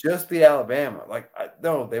 Tennessee just beat Alabama. Like,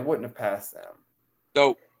 no, they wouldn't have passed them.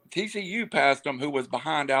 So TCU passed them, who was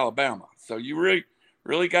behind Alabama. So you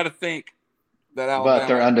really got to think that Alabama. But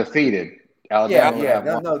they're undefeated. Alabama Yeah, would yeah. have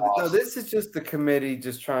No, one no, loss. no. This is just the committee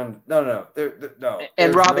just trying. No. No. And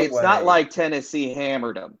there's Robbie, no it's not way. like Tennessee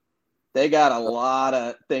hammered them. They got a lot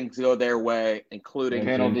of things go their way, including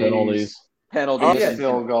penalties, penalties. Oh, yeah.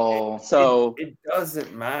 field goal. So It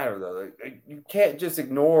doesn't matter though. Like, you can't just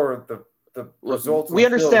ignore the look, results. we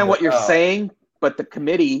on the understand field, what you're but, saying, but the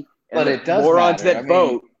committee and But the it does morons matter. that I mean,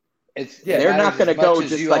 vote, It's Yeah, they're not going to go as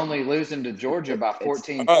just you like only losing to Georgia by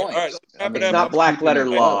 14 All right, points. all right. it's not black keeping letter it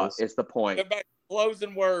law. close. Is the point? Everybody,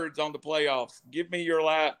 closing words on the playoffs. Give me your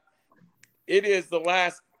last. It is the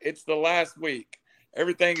last. It's the last week.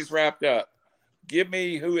 Everything is wrapped up. Give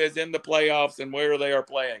me who is in the playoffs and where they are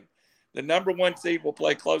playing. the number 1 seed will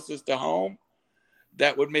play closest to home.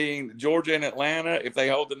 That would mean Georgia and Atlanta if they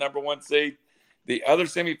hold the number 1 seed. The other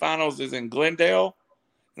semifinals is in Glendale,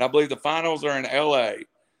 and I believe the finals are in LA.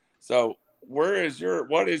 So what is your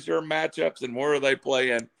matchups and where are they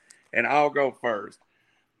playing? And I'll go first.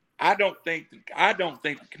 I don't think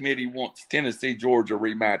the committee wants Tennessee Georgia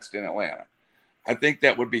rematched in Atlanta. I think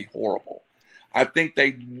that would be horrible. I think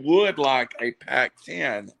they would like a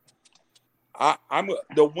Pac-10. I'm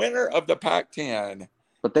the winner of the Pac-10,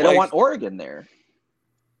 but they don't want Oregon there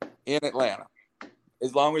in Atlanta,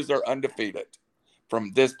 as long as they're undefeated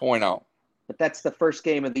from this point on. But that's the first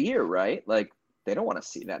game of the year, right? Like, they don't want to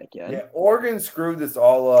see that again. Yeah, Oregon screwed this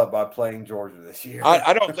all up by playing Georgia this year.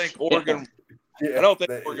 I don't think Oregon. Yeah, I don't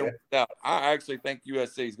think Oregon wins out. I actually think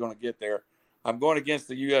USC is going to get there. I'm going against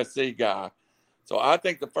the USC guy, so I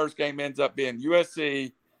think the first game ends up being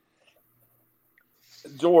USC,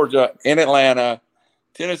 Georgia in Atlanta.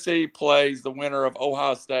 Tennessee plays the winner of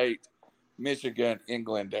Ohio State, Michigan in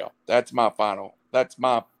Glendale. That's my final. That's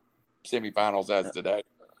my semifinals as today.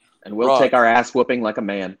 And we'll take our ass whooping like a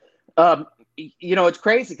man. It's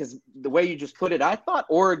crazy because the way you just put it, I thought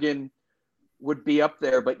Oregon would be up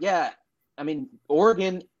there. But, yeah, I mean,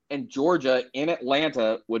 Oregon and Georgia in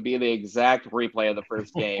Atlanta would be the exact replay of the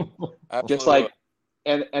first game. Just like –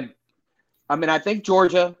 and I mean, I think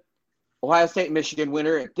Georgia, Ohio State, Michigan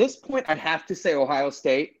winner. At this point, I'd have to say Ohio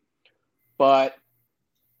State. But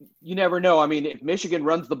you never know. I mean, if Michigan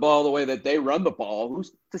runs the ball the way that they run the ball,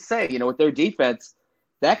 who's to say? With their defense –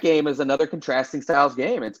 that game is another contrasting styles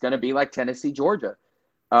game. It's going to be like Tennessee, Georgia.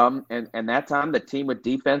 And that time the team with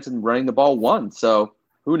defense and running the ball won. So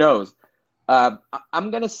who knows? I'm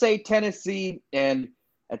going to say Tennessee. And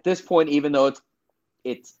at this point, even though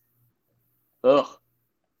it's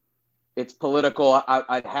political,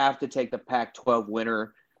 I'd have to take the Pac-12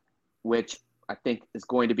 winner, which I think is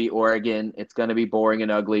going to be Oregon. It's going to be boring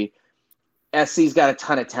and ugly. SC's got a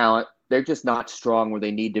ton of talent. They're just not strong where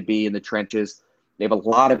they need to be in the trenches. They have a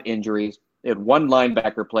lot of injuries. They had one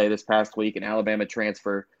linebacker play this past week, an Alabama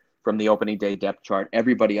transfer from the opening day depth chart.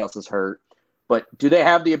 Everybody else is hurt. But do they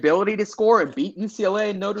have the ability to score and beat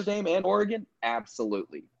UCLA, Notre Dame, and Oregon?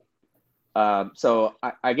 Absolutely. So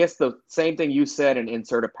I guess the same thing you said, and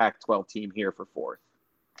insert a Pac-12 team here for fourth.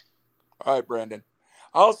 All right, Brandon.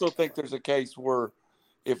 I also think there's a case where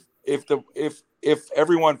if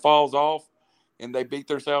everyone falls off and they beat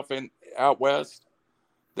themselves out west,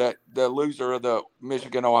 that the loser of the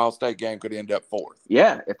Michigan-Ohio State game could end up fourth.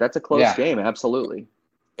 Yeah, if that's a close game, absolutely.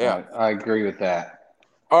 Yeah, I agree with that.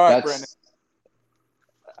 All right, Brandon.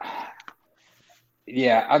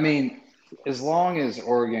 Yeah, I mean, as long as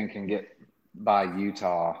Oregon can get by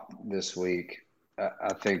Utah this week,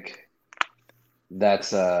 I think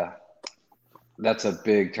that's a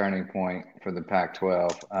big turning point for the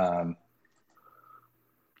Pac-12.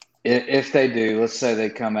 If they do, let's say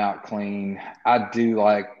they come out clean, I do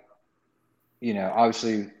like,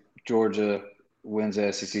 obviously Georgia wins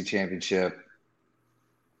the SEC championship,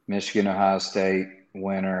 Michigan, Ohio State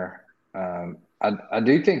winner. I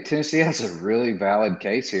do think Tennessee has a really valid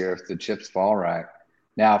case here if the chips fall right.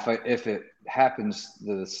 Now, if it happens,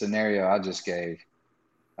 the scenario I just gave,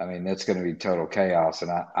 I mean, that's going to be total chaos,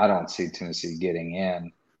 and I don't see Tennessee getting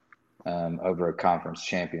in over a conference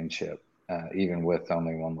championship. Even with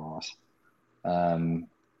only one loss. I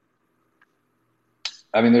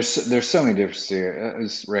mean, there's so many differences here.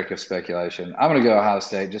 It's reckless speculation. I'm going to go Ohio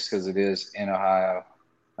State just because it is in Ohio.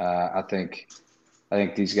 I think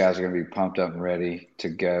these guys are going to be pumped up and ready to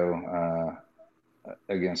go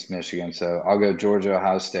against Michigan. So I'll go Georgia,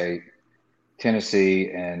 Ohio State, Tennessee,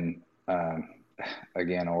 and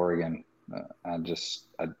again Oregon. I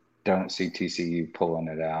don't see TCU pulling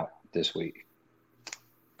it out this week.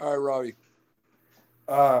 All right, Robbie.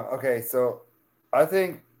 Okay, so I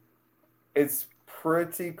think it's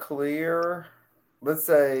pretty clear. Let's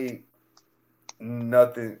say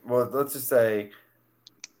nothing. Well, let's just say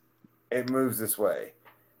it moves this way.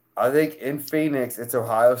 I think in Phoenix, it's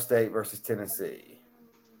Ohio State versus Tennessee.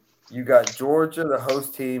 You got Georgia, the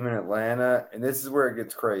host team in Atlanta, and this is where it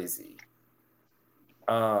gets crazy.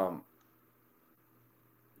 Because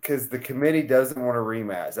the committee doesn't want a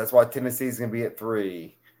rematch. That's why Tennessee is going to be at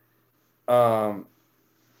 3.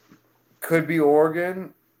 Could be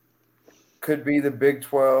Oregon, could be the Big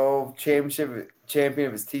 12 champion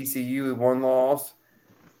if it's TCU with one loss.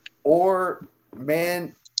 Or,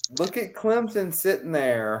 man, look at Clemson sitting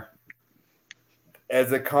there.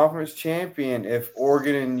 as a conference champion, if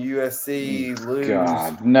Oregon and USC lose,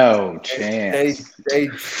 God, no chance.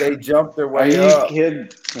 they jump their Are way you up. kidding?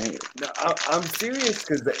 No, I'm serious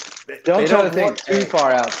because Don't they try to don't think want too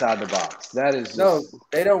far outside the box. That is just no,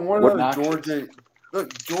 they don't want What to not- Georgia.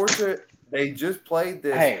 Look, Georgia. They just played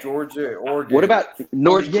this Hey. Georgia Oregon. What about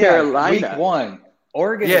North Yeah, Carolina? Week 1.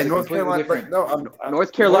 Oregon Yeah, is a North completely Carolina. different. But no,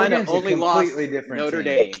 North Carolina Oregon's a only lost completely different Notre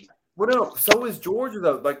team. Dame. well, no. So is Georgia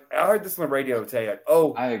though. Like I heard this on the radio today. Like,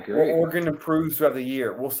 oh, I agree. well, Oregon improves throughout the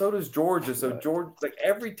year. Well, so does Georgia. So Georgia, like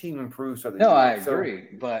every team improves throughout the year. No, I So- agree,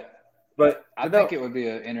 but I no, think it would be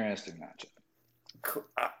an interesting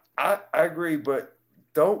matchup. I agree, but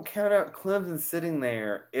don't count out Clemson sitting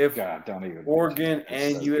there if God, don't even. Oregon mention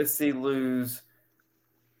and that. USC lose.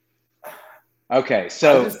 Okay, I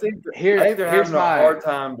so just think I here- think they're here's having a my- hard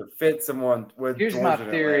time to fit someone with here's Georgia my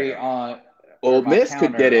and theory Atlanta. on Ole or my Miss could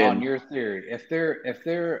counter get in. on your theory. If they're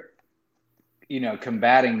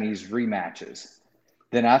combating these rematches,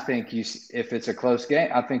 then I think if it's a close game,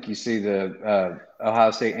 I think you see the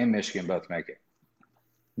Ohio State and Michigan both make it.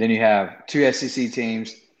 Then you have 2 SEC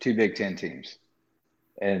teams, 2 Big Ten teams,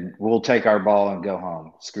 and we'll take our ball and go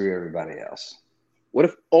home. Screw everybody else. What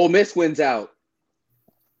if Ole Miss wins out?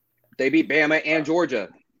 They beat Bama and Georgia.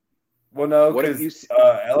 Well, no, What if because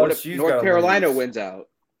What if LSU's North gotta Carolina lose. wins out?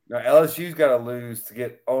 No, LSU's got to lose to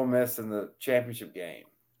get Ole Miss in the championship game.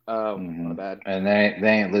 Oh, Mhm. my bad. And they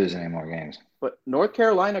ain't losing any more games. But North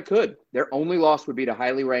Carolina could. Their only loss would be to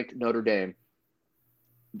highly ranked Notre Dame.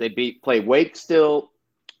 They play Wake still,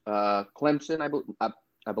 Clemson,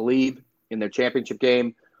 I believe, in their championship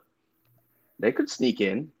game. They could sneak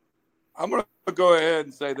in. I'm going to go ahead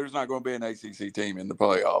and say there's not going to be an ACC team in the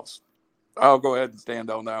playoffs. I'll go ahead and stand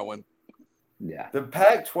on that one. Yeah, The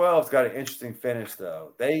Pac-12's got an interesting finish,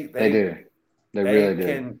 though. They do. They really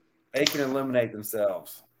do. They can eliminate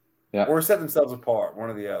themselves, Yeah. or set themselves apart, one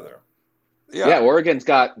or the other. Yeah, Oregon's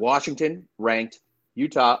got Washington ranked,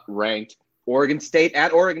 Utah ranked, Oregon State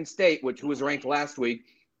at Oregon State, who was ranked last week.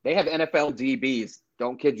 They have NFL DBs.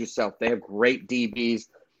 Don't kid yourself. They have great DBs.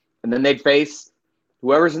 And then they'd face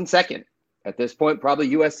whoever's in second. At this point, probably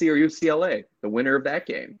USC or UCLA, the winner of that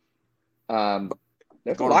game.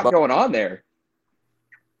 There's a lot going on there.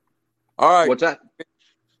 All right. What's that?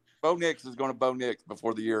 Bo Nix is going to Bo Nix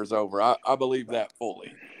before the year is over. I believe that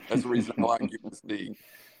fully. That's the reason I like USC.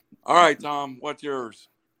 All right, Tom, what's yours?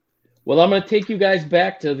 Well, I'm going to take you guys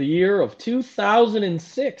back to the year of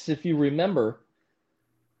 2006, if you remember.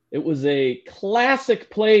 It was a classic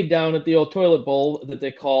play down at the old toilet bowl that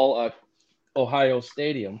they call Ohio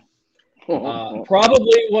Stadium.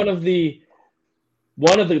 Probably one of the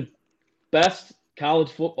best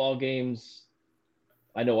college football games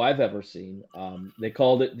I know I've ever seen. They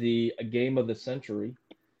called it the game of the century.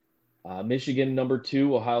 Michigan number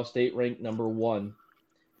 2, Ohio State ranked number 1.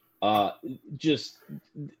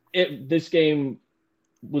 This game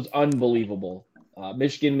was unbelievable.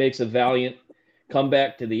 Michigan makes a valiant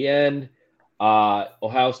comeback to the end.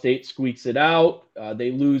 Ohio State squeaks it out.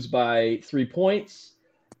 They lose by 3 points.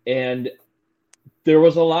 And there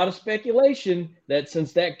was a lot of speculation that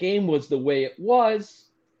since that game was the way it was,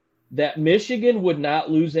 that Michigan would not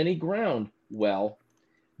lose any ground. Well,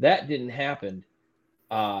 that didn't happen.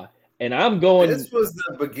 And I'm going. This was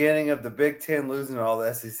the beginning of the Big Ten losing to all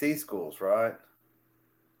the SEC schools, right?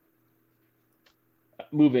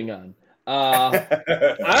 Moving on.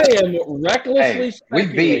 I am recklessly we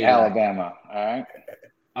speculating. beat Alabama. All right.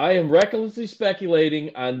 I am recklessly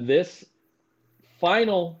speculating on this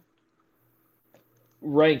final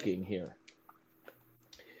ranking here.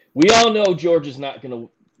 We all know Georgia's not going to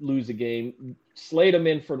lose a game. Slate them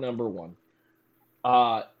in for number 1.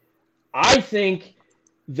 I think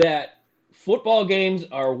that football games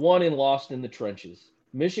are won and lost in the trenches.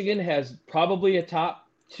 Michigan has probably a top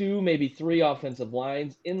 2, maybe 3 offensive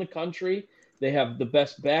lines in the country. They have the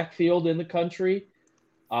best backfield in the country.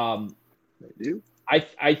 They do.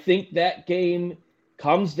 I think that game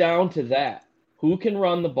comes down to that. Who can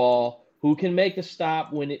run the ball? Who can make a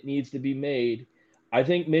stop when it needs to be made? I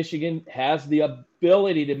think Michigan has the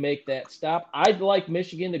ability to make that stop. I'd like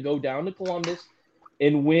Michigan to go down to Columbus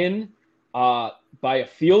and win by a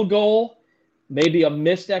field goal, maybe a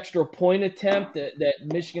missed extra point attempt that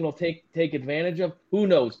Michigan will take advantage of. Who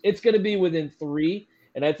knows? It's going to be within 3,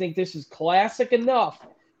 and I think this is classic enough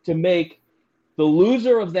to make the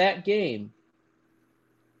loser of that game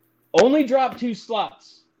only drop 2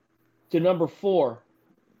 slots to number 4.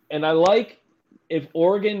 And I like if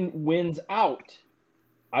Oregon wins out.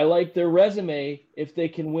 I like their resume if they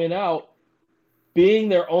can win out, being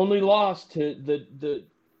their only loss to the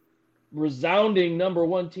resounding number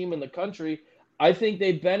 1 team in the country. I think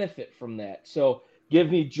they benefit from that. So Give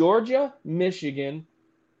me Georgia, Michigan,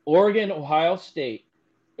 Oregon, Ohio State.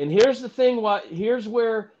 And here's the thing. Here's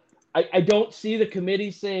where I don't see the committee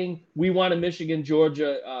saying we want a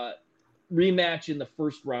Michigan-Georgia rematch in the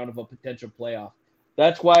first round of a potential playoff.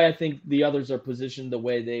 That's why I think the others are positioned the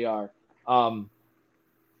way they are.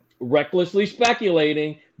 Recklessly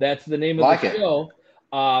speculating. That's the name of the show.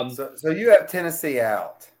 So you have Tennessee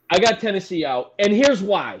out. I got Tennessee out. And here's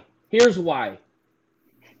why.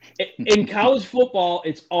 In college football,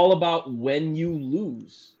 it's all about when you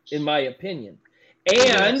lose, in my opinion.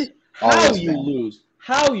 And how you lose.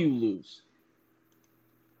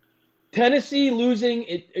 Tennessee losing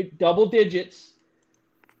it double digits.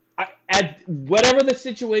 At whatever the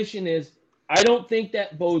situation is, I don't think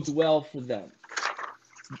that bodes well for them.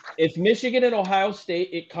 If Michigan and Ohio State,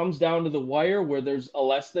 it comes down to the wire where there's a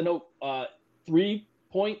less than a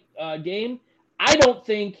 3-point game, I don't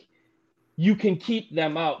think you can keep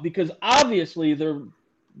them out because obviously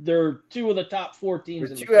they're two of the top 4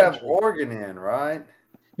 teams in the country. But you have Oregon in, right?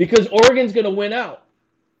 Because Oregon's going to win out.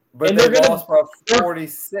 But they lost by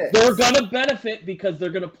 46. They're going to benefit because they're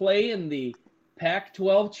going to play in the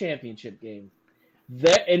Pac-12 championship game.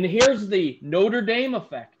 And here's the Notre Dame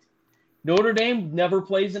effect. Notre Dame never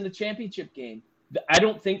plays in the championship game. I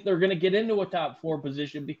don't think they're going to get into a top 4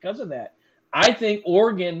 position because of that. I think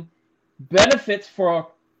Oregon benefits for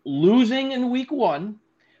losing in week 1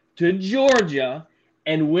 to Georgia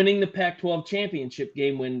and winning the Pac-12 championship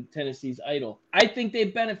game when Tennessee's idle. I think they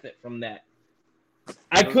benefit from that.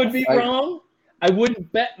 I could be wrong. I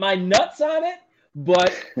wouldn't bet my nuts on it,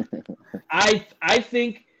 but I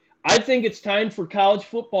think it's time for college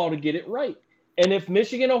football to get it right. And if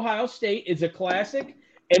Michigan-Ohio State is a classic,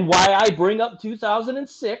 and why I bring up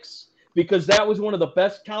 2006, because that was one of the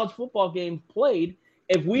best college football games played,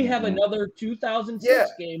 if we have another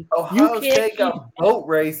 2006 game, Ohio State got boat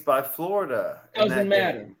raced by Florida. Doesn't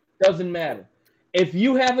matter. If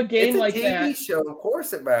you have a game like that, it's a TV show. Of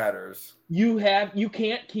course, it matters. You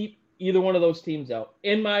can't keep either one of those teams out,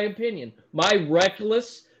 in my opinion. My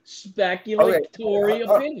reckless, speculatory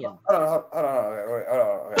opinion. Hold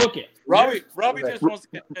on. Okay, Robbie just wants to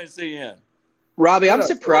get Tennessee in. Robbie, I'm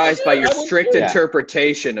surprised by your strict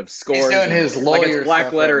interpretation of scores. He's doing his like lawyer it's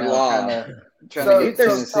black letter law.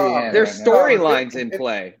 There's storylines in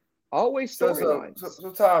play. Always storylines.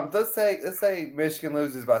 So Tom, let's say Michigan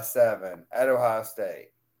loses by 7 at Ohio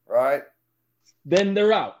State, right? Then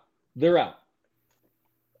they're out.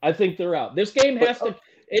 I think they're out. This game has to.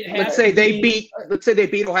 Let's say they beat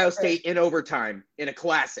Ohio State in overtime in a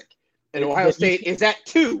classic, and Ohio State is at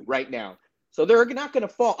 2 right now, so they're not going to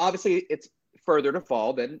fall. Obviously, it's further to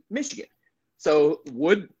fall than Michigan. So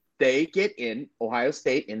would they get in Ohio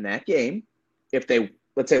State in that game if they,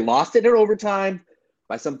 let's say, lost it in overtime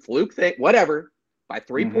by some fluke thing, whatever, by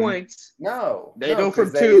 3 points? No, they go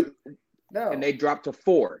from 2 and they drop to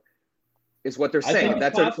 4. Is what they're saying.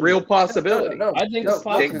 That's possible. A real possibility. No, I think it's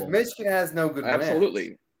possible. Because Michigan has no good wins.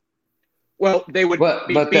 Absolutely. Well, they would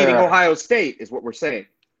be beating Ohio State, is what we're saying.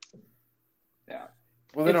 Yeah.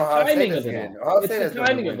 Well, then Ohio State has no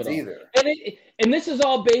good wins either. And this is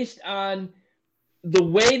all based on the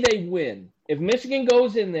way they win. If Michigan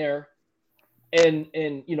goes in there and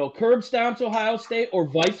curb stomps Ohio State or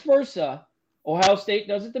vice versa, Ohio State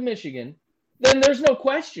does it to Michigan, then there's no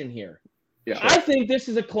question here. Yeah. I think this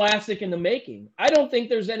is a classic in the making. I don't think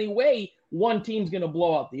there's any way one team's going to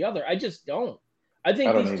blow out the other. I just don't. I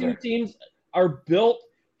think these two teams are built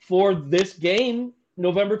for this game,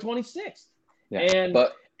 November 26th. Yeah, and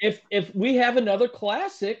if we have another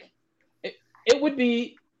classic, it would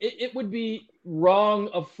be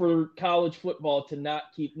wrong for college football to not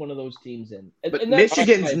keep one of those teams in. But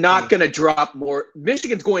Michigan's not going to drop more.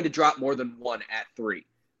 Michigan's going to drop more than 1 at 3.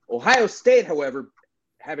 Ohio State, however,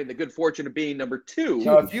 having the good fortune of being number 2.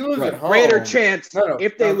 No, if you lose at home, greater chance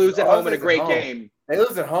if they lose at home in a great game. They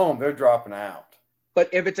lose at home, they're dropping out. But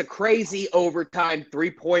if it's a crazy overtime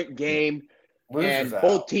 3-point game and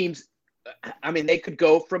both teams, they could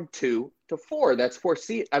go from 2 to 4. That's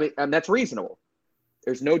and that's reasonable.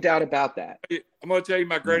 There's no doubt about that. I'm going to tell you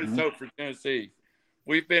my greatest hope for Tennessee.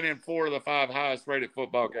 We've been in 4 of the 5 highest rated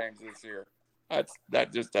football games this year.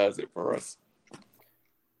 That just does it for us.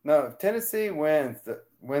 No, if Tennessee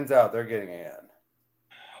wins out, they're getting in.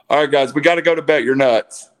 All right, guys, we got to go to Bet Your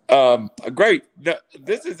Nuts. Great.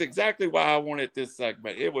 This is exactly why I wanted this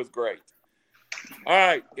segment. It was great. All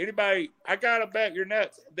right, anybody, I got to Bet Your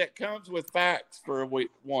Nuts that comes with facts for a week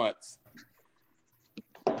once.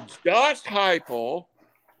 Josh Heupel,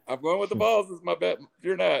 I'm going with the balls as my Bet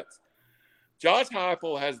Your Nuts. Josh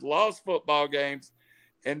Heupel has lost football games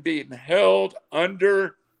and been held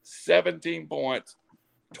under 17 points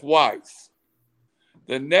twice.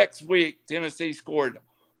 The next week, Tennessee scored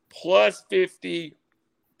plus 50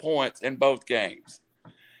 points in both games.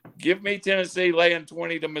 Give me Tennessee laying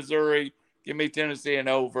 20 to Missouri. Give me Tennessee and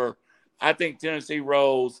over. I think Tennessee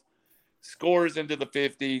rolls, scores into the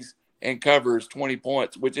 50s, and covers 20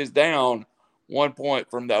 points, which is down 1 point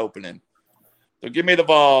from the opening. So give me the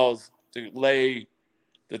Vols to lay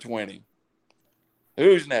the 20.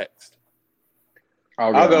 Who's next?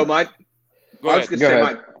 I'll go, Mike. Go I was ahead. going to say,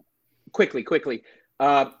 Mike, quickly.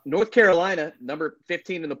 North Carolina, number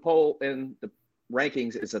 15 in the poll in the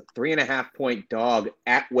rankings, is a 3.5-point dog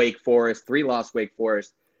at Wake Forest. 3-loss Wake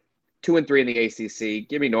Forest, 2-3 in the ACC.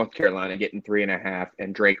 Give me North Carolina getting 3.5,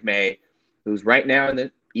 and Drake May, who's right now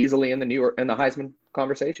easily in the Heisman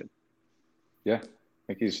conversation. Yeah, I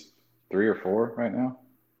think he's 3 or 4 right now.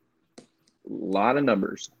 A lot of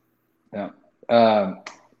numbers. Yeah.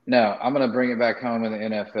 No, I'm going to bring it back home in the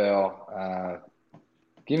NFL.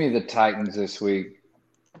 Give me the Titans this week,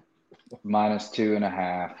 minus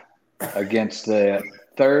 2.5 against the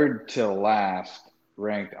third to last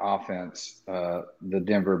ranked offense, the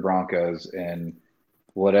Denver Broncos, and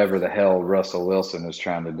whatever the hell Russell Wilson is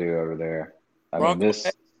trying to do over there. I mean,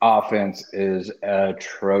 this offense is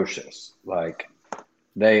atrocious. Like,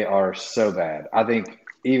 they are so bad. I think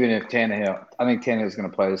even if Tannehill's going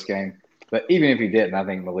to play this game, but even if he didn't, I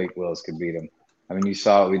think Malik Willis could beat him. I mean, you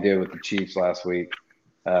saw what we did with the Chiefs last week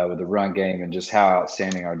with the run game and just how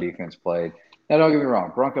outstanding our defense played. Now, don't get me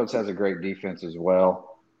wrong. Broncos has a great defense as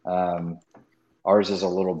well. Ours is a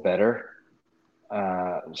little better,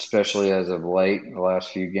 especially as of late in the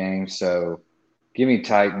last few games. So give me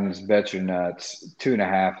Titans, bet your nuts.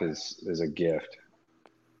 2.5 is a gift.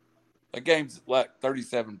 That game's like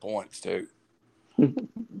 37 points, too. All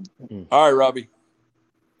right, Robbie.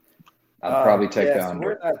 I'd probably take the so under.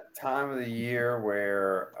 we're at that time of the year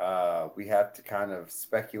where we have to kind of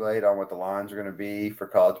speculate on what the lines are going to be for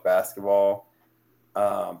college basketball.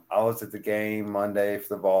 I was at the game Monday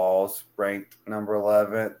for the Vols, ranked number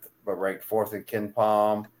 11th, but ranked 4th in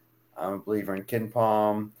KenPom. I'm a believer in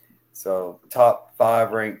KenPom. So top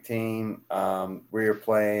 5 ranked team. We are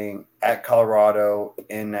playing at Colorado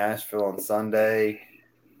in Nashville on Sunday.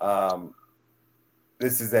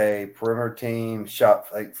 This is a perimeter team, shot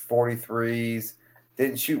like 43s.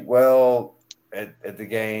 Didn't shoot well at the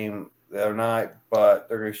game the other night, but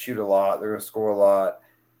they're going to shoot a lot. They're going to score a lot.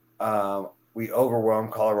 We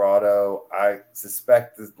overwhelmed Colorado. I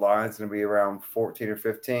suspect the line's going to be around 14 or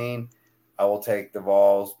 15. I will take the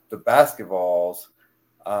Vols, the basket Vols,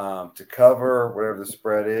 to cover whatever the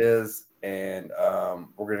spread is, and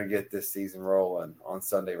we're going to get this season rolling on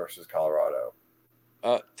Sunday versus Colorado.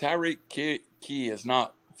 Tyreek Key has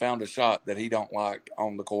not found a shot that he don't like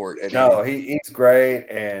on the court. No, he's great,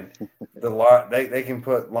 and the line they can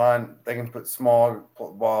put small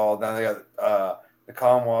ball. Now they got the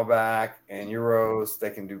Conway back and Euros. They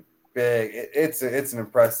can do big. It's an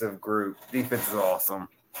impressive group. Defense is awesome.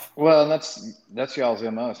 Well, and that's y'all's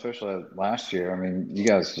MO, especially last year. I mean, you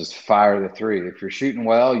guys just fire the three. If you're shooting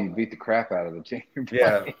well, you beat the crap out of the team.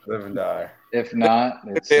 Yeah, live and die. If not,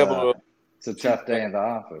 it's a tough day in the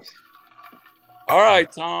office. All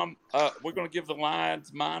right, Tom. We're going to give the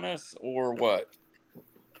lines minus or what?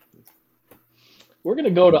 We're going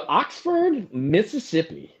to go to Oxford,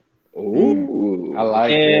 Mississippi. Ooh, I like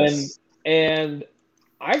this. And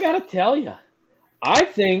I got to tell you, I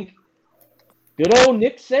think good old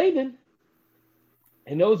Nick Saban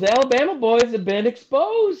and those Alabama boys have been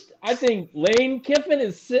exposed. I think Lane Kiffin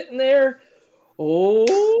is sitting there.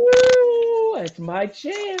 Oh, that's my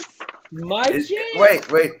chance. Chance.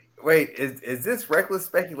 Wait. Is this reckless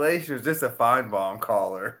speculation or is this a fine bomb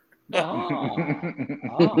caller? I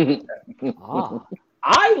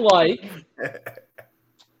like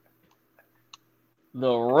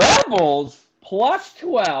the Rebels plus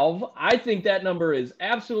 12. I think that number is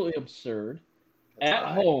absolutely absurd. At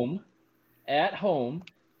home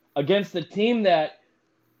against a team that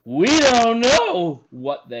we don't know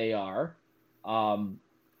what they are.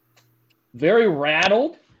 Very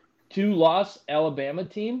rattled 2-loss Alabama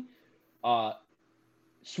team.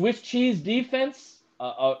 Swiss cheese defense,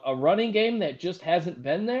 a running game that just hasn't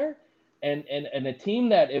been there, and a team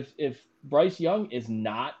that if Bryce Young is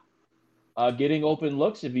not getting open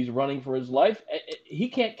looks, if he's running for his life, he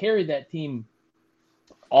can't carry that team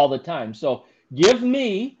all the time. So give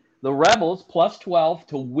me the Rebels plus 12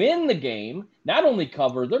 to win the game. Not only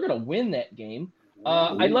cover, they're going to win that game.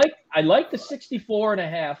 I like the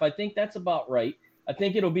 64.5. I think that's about right. I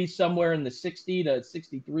think it'll be somewhere in the 60 to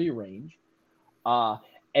 63 range.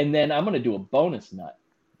 And then I'm going to do a bonus nut.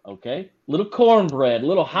 Okay. Little cornbread,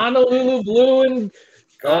 little Honolulu blue and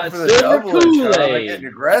Going for the Silver double, Charlotte, Kool-Aid.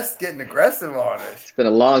 getting aggressive on It's been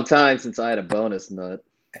a long time since I had a bonus nut.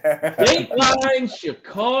 it. Dateline,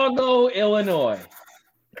 Chicago, Illinois.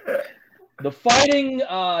 The Fighting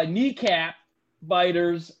Kneecap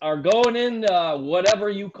Biters are going in whatever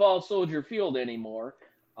you call Soldier Field anymore.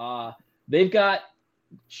 They've got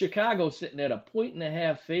Chicago sitting at a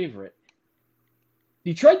 1.5 favorite.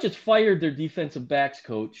 Detroit just fired their defensive backs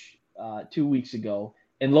coach 2 weeks ago.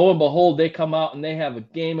 And lo and behold, they come out and they have a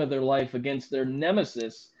game of their life against their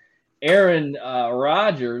nemesis, Aaron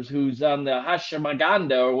Rodgers, who's on the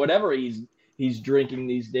Hashimaganda or whatever he's drinking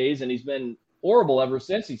these days. And he's been horrible ever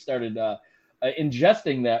since he started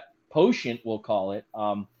ingesting that potion, we'll call it.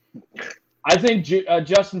 I think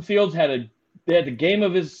Justin Fields had the game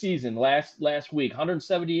of his season last week,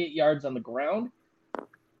 178 yards on the ground.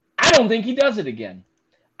 I don't think he does it again.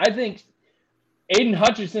 I think Aiden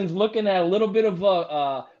Hutchinson's looking at a little bit of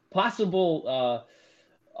a possible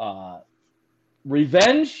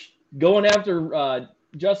revenge going after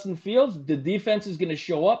Justin Fields. The defense is going to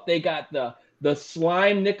show up. They got the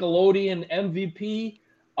slime Nickelodeon MVP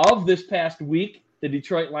of this past week, the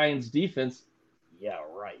Detroit Lions defense. Yeah,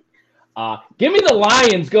 right. Give me the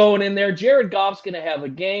Lions going in there. Jared Goff's going to have a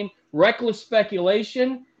game. Reckless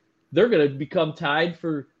speculation. They're going to become tied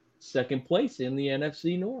for second place in the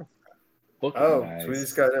NFC North. Nice. We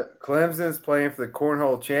just got it. Clemson's playing for the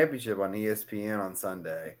Cornhole Championship on ESPN on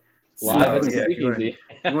Sunday. Live So, if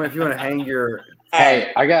you want to hang your –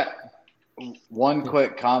 Hey, I got one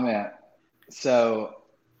quick comment. So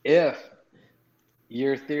if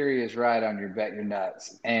your theory is right on your bet your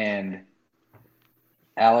nuts and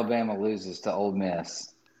Alabama loses to Ole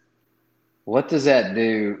Miss, what does that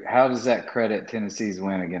do? How does that credit Tennessee's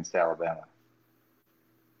win against Alabama?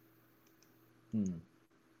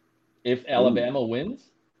 If Alabama wins?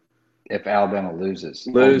 If Alabama loses.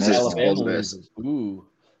 Alabama Ole Miss. loses. Ooh,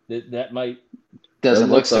 that might – Doesn't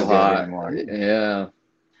look so so good hot anymore. Yeah.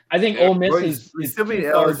 I think Ole Miss Well, is we still beat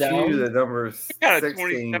too far LSU, down. the number got a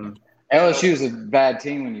 16. LSU's a bad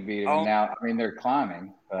team when you beat them. Oh. Now, I mean, they're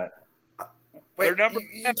climbing, but They're number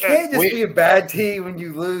You can't just be a bad team when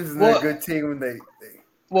you lose and they're Well- a good team when they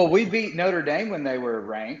well, we beat Notre Dame when they were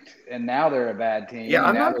ranked, and now they're a bad team. Yeah,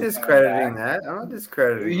 I'm Now not they're discrediting coming back. that. I'm not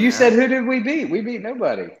discrediting You that. said who did we beat? We beat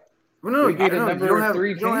nobody. Well, no, we beat a no, number you don't have, 3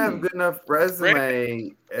 you don't have a team. good enough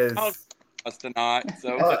resume as us tonight.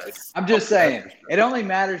 So us. I'm just saying, it only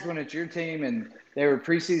matters when it's your team and they were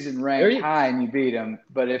preseason There ranked you- high and you beat them.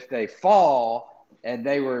 But if they fall and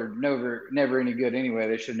they were never any good anyway,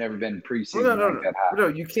 they should have never been preseason Well, ranked that high. No,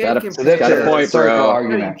 you Got can't a- compare. got a point, circle bro. No, you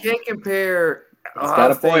argument. can't compare. It's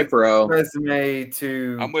got a point, bro. Resume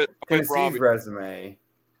to I'm with Tennessee's Robbie. resume.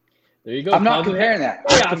 There you go. I'm not Positive comparing that.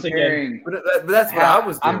 chaos I'm again. comparing. But that's what I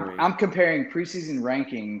was doing. I'm comparing preseason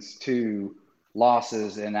rankings to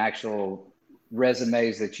losses and actual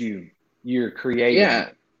resumes that you're creating Yeah.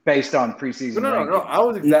 based on preseason no, rankings. I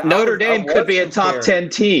was exactly. Notre Dame could be a top 10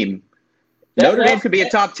 team. Notre Dame could be a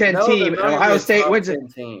top 10 team, and Ohio State wins it.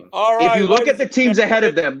 Team. all right. If you look ladies at the and teams gentlemen, ahead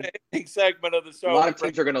of them, next segment of the a show. lot of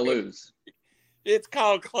teams are going to lose. It's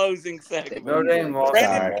called closing segment. Notre Dame lost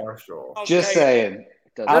Brandon- to Marshall. Just Okay. saying.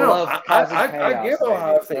 Doesn't I No, love I causing chaos, give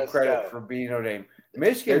Ohio baby. State Let's credit go. for beating Notre Dame.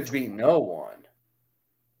 Michigan's beat no one.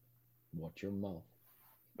 Watch your mouth.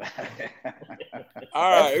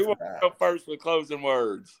 All right. Who wants to go first with closing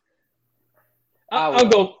words? I'll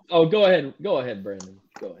go. Oh, go ahead. Go ahead, Brandon.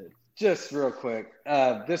 Go ahead. Just real quick,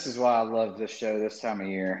 this is why I love this show this time of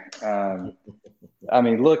year. I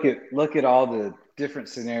mean, look at all the different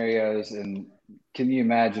scenarios, and can you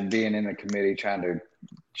imagine being in the committee trying to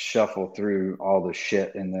shuffle through all the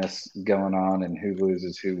shit in this going on and who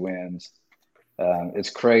loses, who wins? It's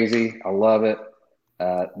crazy. I love it.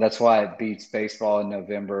 That's why it beats baseball in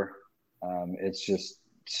November. It's just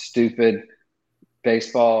stupid.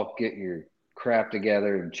 Baseball, get your crap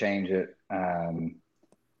together and change it.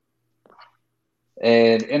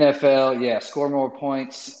 And NFL, yeah, score more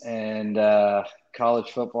points. And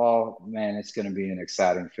college football, man, it's going to be an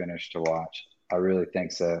exciting finish to watch. I really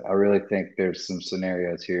think so. I really think there's some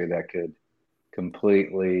scenarios here that could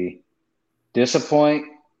completely disappoint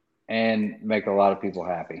and make a lot of people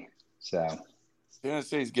happy. So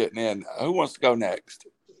Tennessee's getting in. Who wants to go next?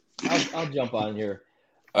 I'll jump on here.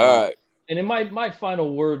 All right. And in my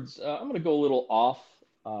final words, I'm going to go a little off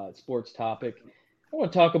sports topic. I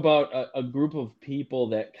want to talk about a group of people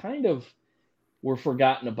that kind of were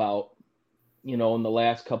forgotten about, in the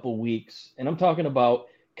last couple weeks. And I'm talking about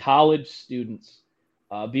college students.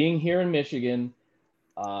 Being here in Michigan,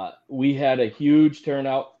 we had a huge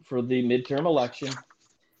turnout for the midterm election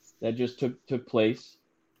that just took place.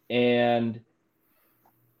 And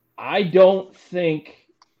I don't think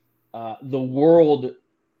the world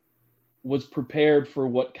was prepared for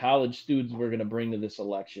what college students were going to bring to this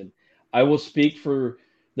election. I will speak for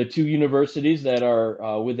the two universities that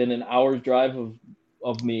are within an hour's drive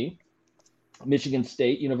of me, Michigan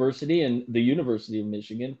State University and the University of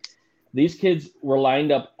Michigan. These kids were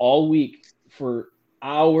lined up all week for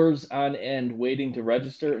hours on end waiting to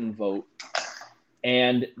register and vote,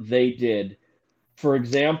 and they did. For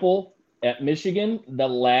example, at Michigan, the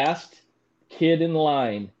last kid in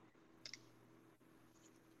line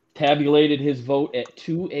tabulated his vote at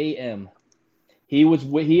 2 a.m. He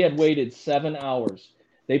had waited 7 hours.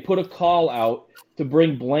 They put a call out to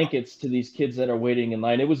bring blankets to these kids that are waiting in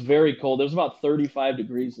line. It was very cold. It was about 35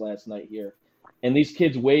 degrees last night here. And these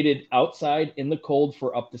kids waited outside in the cold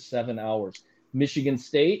for up to 7 hours. Michigan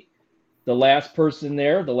State, the last person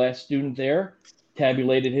there, the last student there,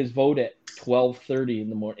 tabulated his vote at 12:30 in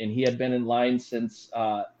the morning. And he had been in line since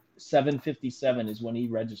 7:57 is when he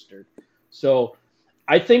registered. So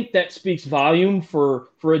I think that speaks volume for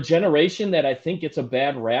a generation that I think gets a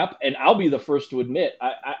bad rap. And I'll be the first to admit,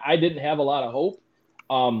 I didn't have a lot of hope.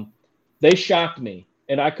 They shocked me.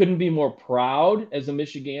 And I couldn't be more proud as a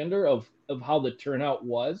Michigander of how the turnout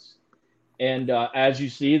was. And as you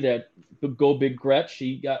see, that Go Big Gretsch,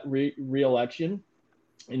 he got re-election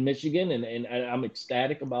in Michigan, and I'm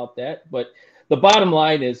ecstatic about that. But the bottom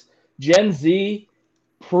line is Gen Z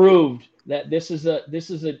proved that this is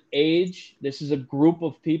an age, this is a group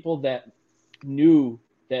of people that knew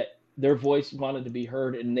that their voice wanted to be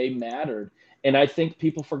heard and they mattered. And I think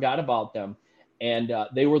people forgot about them. And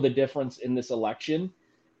they were the difference in this election.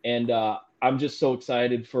 And I'm just so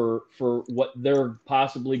excited for what they're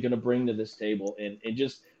possibly going to bring to this table. And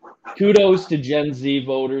just kudos to Gen Z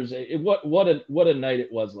voters. What a night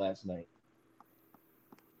it was last night.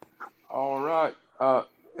 All right.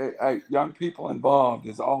 Hey, young people involved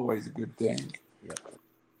is always a good thing. Yep.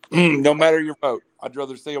 No matter your vote, I'd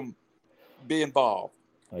rather see them be involved.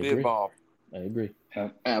 I agree.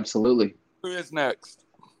 Absolutely. Who is next?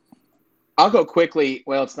 I'll go quickly.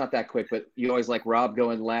 Well, it's not that quick, but you always like Rob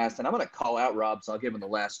going last. And I'm going to call out Rob, so I'll give him the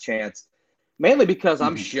last chance. Mainly because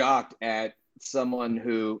I'm shocked at someone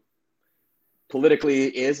who politically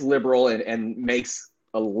is liberal and makes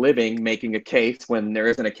a living making a case when there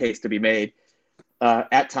isn't a case to be made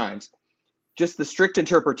at times. Just the strict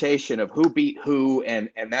interpretation of who beat who, and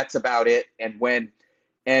that's about it. And when,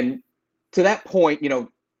 and to that point,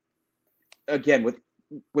 again,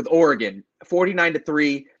 with Oregon,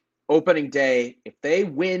 49-3, opening day, if they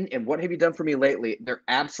win, and what have you done for me lately, they're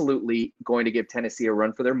absolutely going to give Tennessee a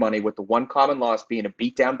run for their money, with the one common loss being a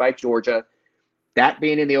beatdown by Georgia, that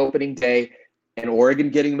being in the opening day, and Oregon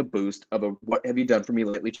getting the boost of a what have you done for me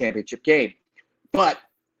lately championship game. But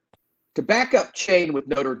to back up Chain with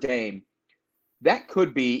Notre Dame, that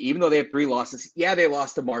could be, even though they have 3 losses, yeah, they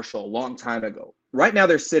lost to Marshall a long time ago. Right now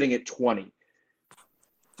they're sitting at 20.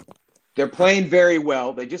 They're playing very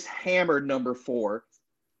well. They just hammered number 4.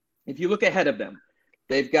 If you look ahead of them,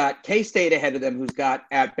 they've got K-State ahead of them, who's got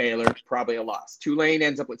at Baylor, probably a loss. Tulane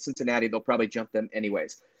ends up with Cincinnati. They'll probably jump them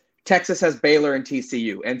anyways. Texas has Baylor and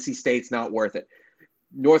TCU. NC State's not worth it.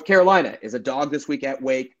 North Carolina is a dog this week at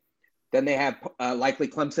Wake. Then they have likely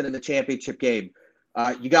Clemson in the championship game.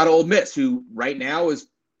 You got Ole Miss, who right now is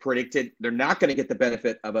predicted they're not going to get the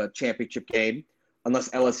benefit of a championship game unless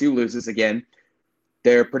LSU loses again.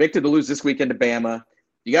 They're predicted to lose this weekend to Bama.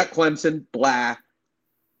 You got Clemson, blah.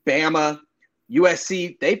 Bama,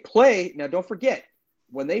 USC, they play. Now, don't forget,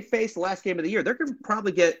 when they face the last game of the year, they're going to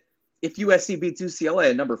probably get, if USC beats UCLA,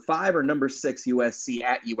 a number 5 or number 6 USC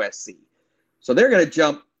at USC. So they're going to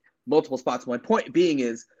jump multiple spots. My point being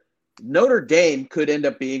is Notre Dame could end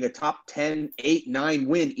up being a top 10, 8, 9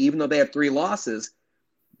 win, even though they have 3 losses.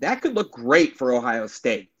 That could look great for Ohio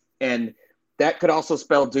State. And that could also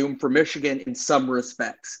spell doom for Michigan in some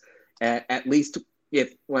respects. At least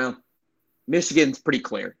if, well, Michigan's pretty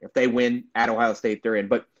clear. If they win at Ohio State, they're in.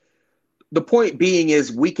 But the point being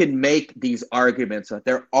is we can make these arguments that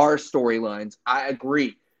there are storylines. I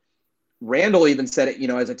agree. Randall even said it,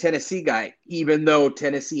 as a Tennessee guy, even though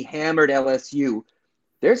Tennessee hammered LSU,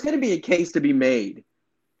 there's going to be a case to be made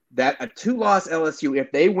that a 2-loss LSU,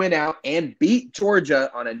 if they win out and beat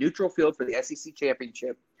Georgia on a neutral field for the SEC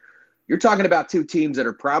championship, you're talking about 2 teams that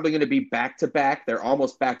are probably going to be back-to-back. They're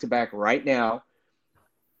almost back-to-back right now.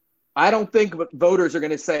 I don't think voters are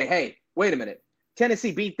going to say, hey, wait a minute.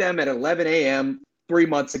 Tennessee beat them at 11 a.m. 3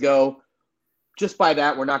 months ago. Just by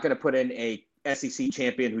that, we're not going to put in a SEC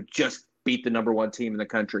champion who just beat the number 1 team in the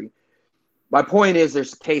country. My point is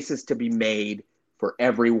there's cases to be made for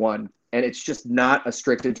everyone, and it's just not a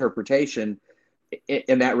strict interpretation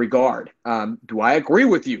in that regard. Do I agree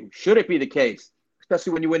with you? Should it be the case,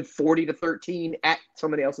 especially when you win 40-13 at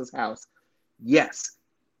somebody else's house. Yes.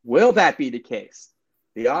 Will that be the case?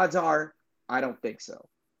 The odds are, I don't think so.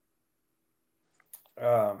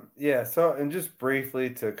 Yeah. So, and just briefly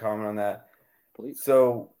to comment on that. Please.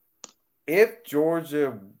 So, if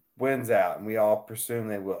Georgia wins out, and we all presume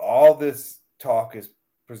they will, all this talk is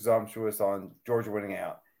presumptuous on Georgia winning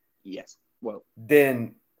out. Yes. Well,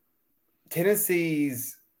 then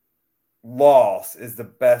Tennessee's loss is the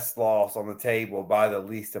best loss on the table by the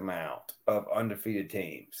least amount of undefeated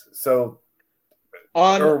teams. So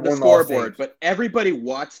on the scoreboard, but everybody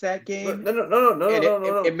watched that game.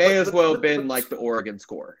 No. It may as well have been like the Oregon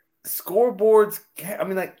score. Scoreboards, I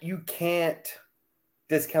mean, like, you can't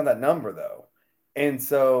discount that number though. And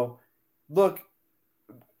so, look,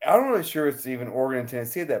 I'm not really sure it's even Oregon and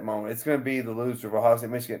Tennessee at that moment. It's going to be the loser of Ohio State,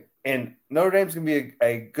 Michigan. And Notre Dame's going to be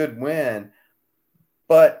a good win,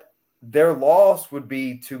 but their loss would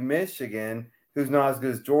be to Michigan, who's not as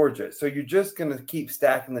good as Georgia. So you're just going to keep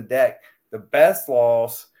stacking the deck. The best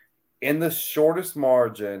loss in the shortest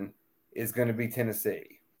margin is going to be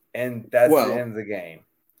Tennessee. And that's the end of the game.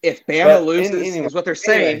 If Bama loses, is what they're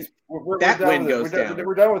saying, that win goes down.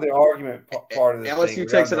 We're done with the argument part of this. LSU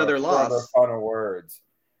takes another loss. Final words.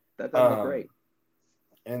 That doesn't look great.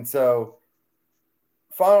 And so,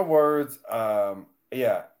 final words. I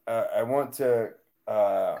want to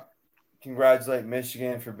congratulate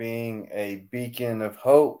Michigan for being a beacon of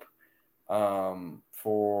hope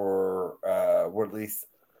for what at least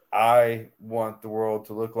I want the world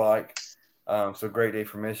to look like. So, great day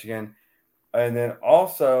for Michigan. And then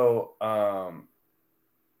also,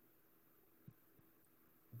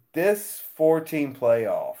 this 4-team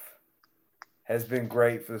playoff has been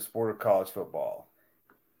great for the sport of college football.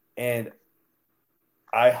 And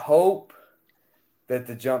I hope that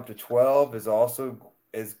the jump to 12 is also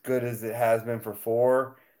as good as it has been for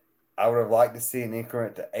 4. I would have liked to see an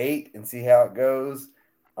increment to 8 and see how it goes.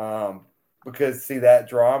 Because see that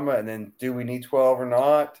drama, and then do we need 12 or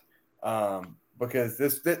not? Because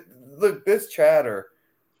this chatter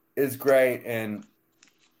is great, and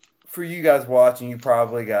for you guys watching, you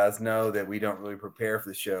probably guys know that we don't really prepare for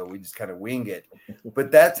the show. We just kind of wing it.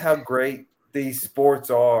 But that's how great these sports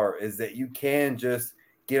are, is that you can just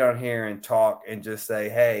get on here and talk and just say,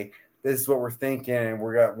 hey, this is what we're thinking, and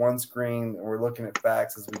we got one screen, and we're looking at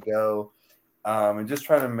facts as we go, and just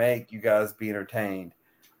trying to make you guys be entertained.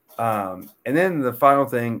 And then the final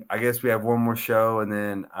thing, I guess we have one more show, and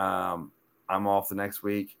then I'm off the next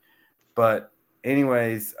week. But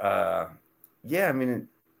anyways, I mean,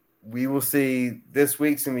 we will see. This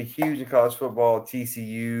week's going to be huge in college football,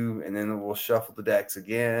 TCU, and then we'll shuffle the decks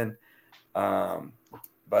again.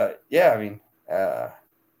 But, yeah, I mean, other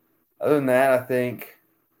than that, I think,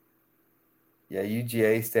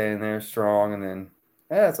 UGA standing there strong, and then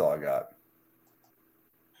that's all I got.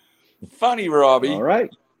 Funny, Robbie. All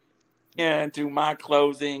right. And to my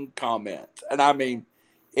closing comments. And I mean,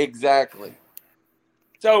 exactly.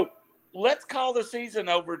 So let's call the season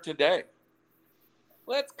over today.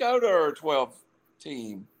 Let's go to our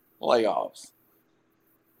 12-team playoffs.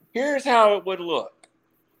 Here's how it would look.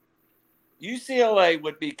 UCLA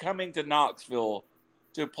would be coming to Knoxville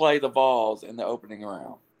to play the Vols in the opening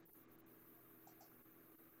round.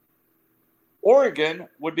 Oregon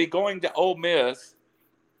would be going to Ole Miss.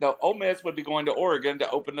 No, Ole Miss would be going to Oregon to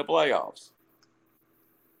open the playoffs.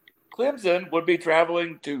 Clemson would be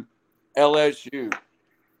traveling to LSU.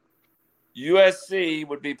 USC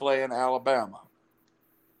would be playing Alabama.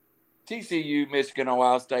 TCU, Michigan,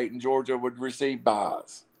 Ohio State, and Georgia would receive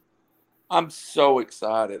byes. I'm so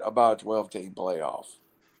excited about a 12-team playoff.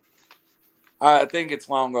 I think it's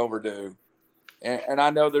long overdue. And I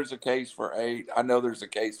know there's a case for 8. I know there's a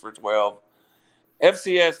case for 12.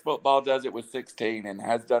 FCS football does it with 16 and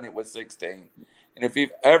has done it with 16. And if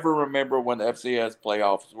you've ever remember when the FCS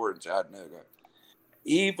playoffs were in Chattanooga,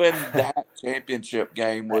 even that championship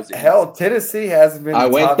game was hell. Tennessee hasn't been. I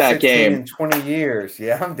went top that game in 20 years.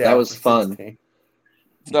 Yeah, I'm down. That was fun. 16.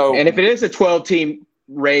 So, and if it is a 12-team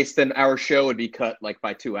race, then our show would be cut like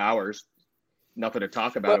by 2 hours. Nothing to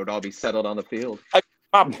talk about. It would all be settled on the field.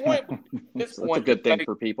 My point. That's a good thing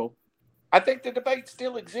for people. I think the debate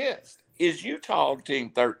still exists. Is Utah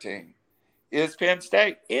team 13? Is Penn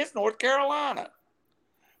State? Is North Carolina?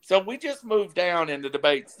 So we just moved down and the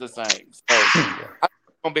debate's the same. So it's going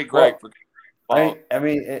to be great for football. I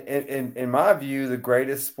mean, in my view, the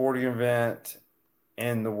greatest sporting event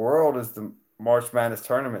in the world is the March Madness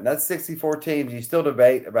tournament. That's 64 teams. You still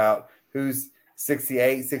debate about who's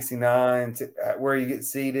 68, 69, where you get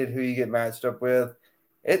seeded, who you get matched up with.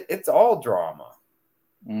 It's all drama.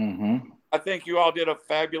 Mm-hmm. I think you all did a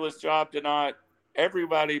fabulous job tonight.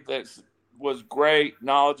 Everybody that's was great,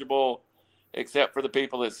 knowledgeable, except for the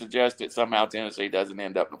people that suggest that somehow Tennessee doesn't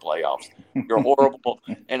end up in the playoffs. You're horrible,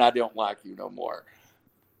 and I don't like you no more.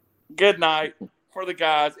 Good night for the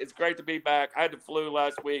guys. It's great to be back. I had the flu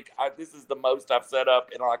last week. This is the most I've set up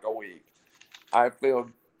in like a week. I feel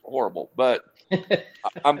horrible, but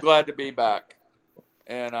I'm glad to be back,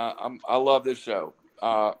 and I love this show.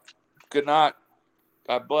 Good night.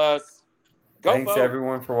 God bless. Thanks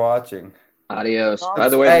everyone for watching. Adios. By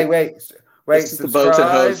the way, wait. This is the Boats and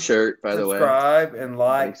Hoes shirt, by the way. Subscribe and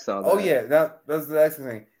like. Oh yeah, that's the next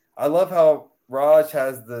thing. I love how Raj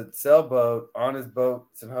has the sailboat on his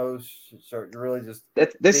Boats and Hoes shirt. You're really just.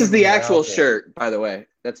 This is the actual shirt, by the way.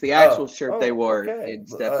 That's the actual shirt they wore in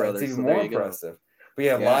Step Brothers. It's even more impressive. But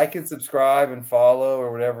yeah, like and subscribe and follow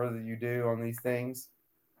or whatever that you do on these things.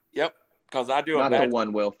 Yep, because I do. Not the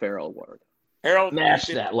one Will Ferrell word. Harold, smash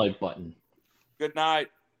that like button. Good night.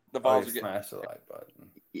 The balls are getting. Smash the like button.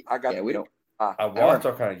 I got. Yeah, we don't. I watch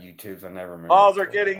all kind of YouTubes. I never remember. Balls are getting.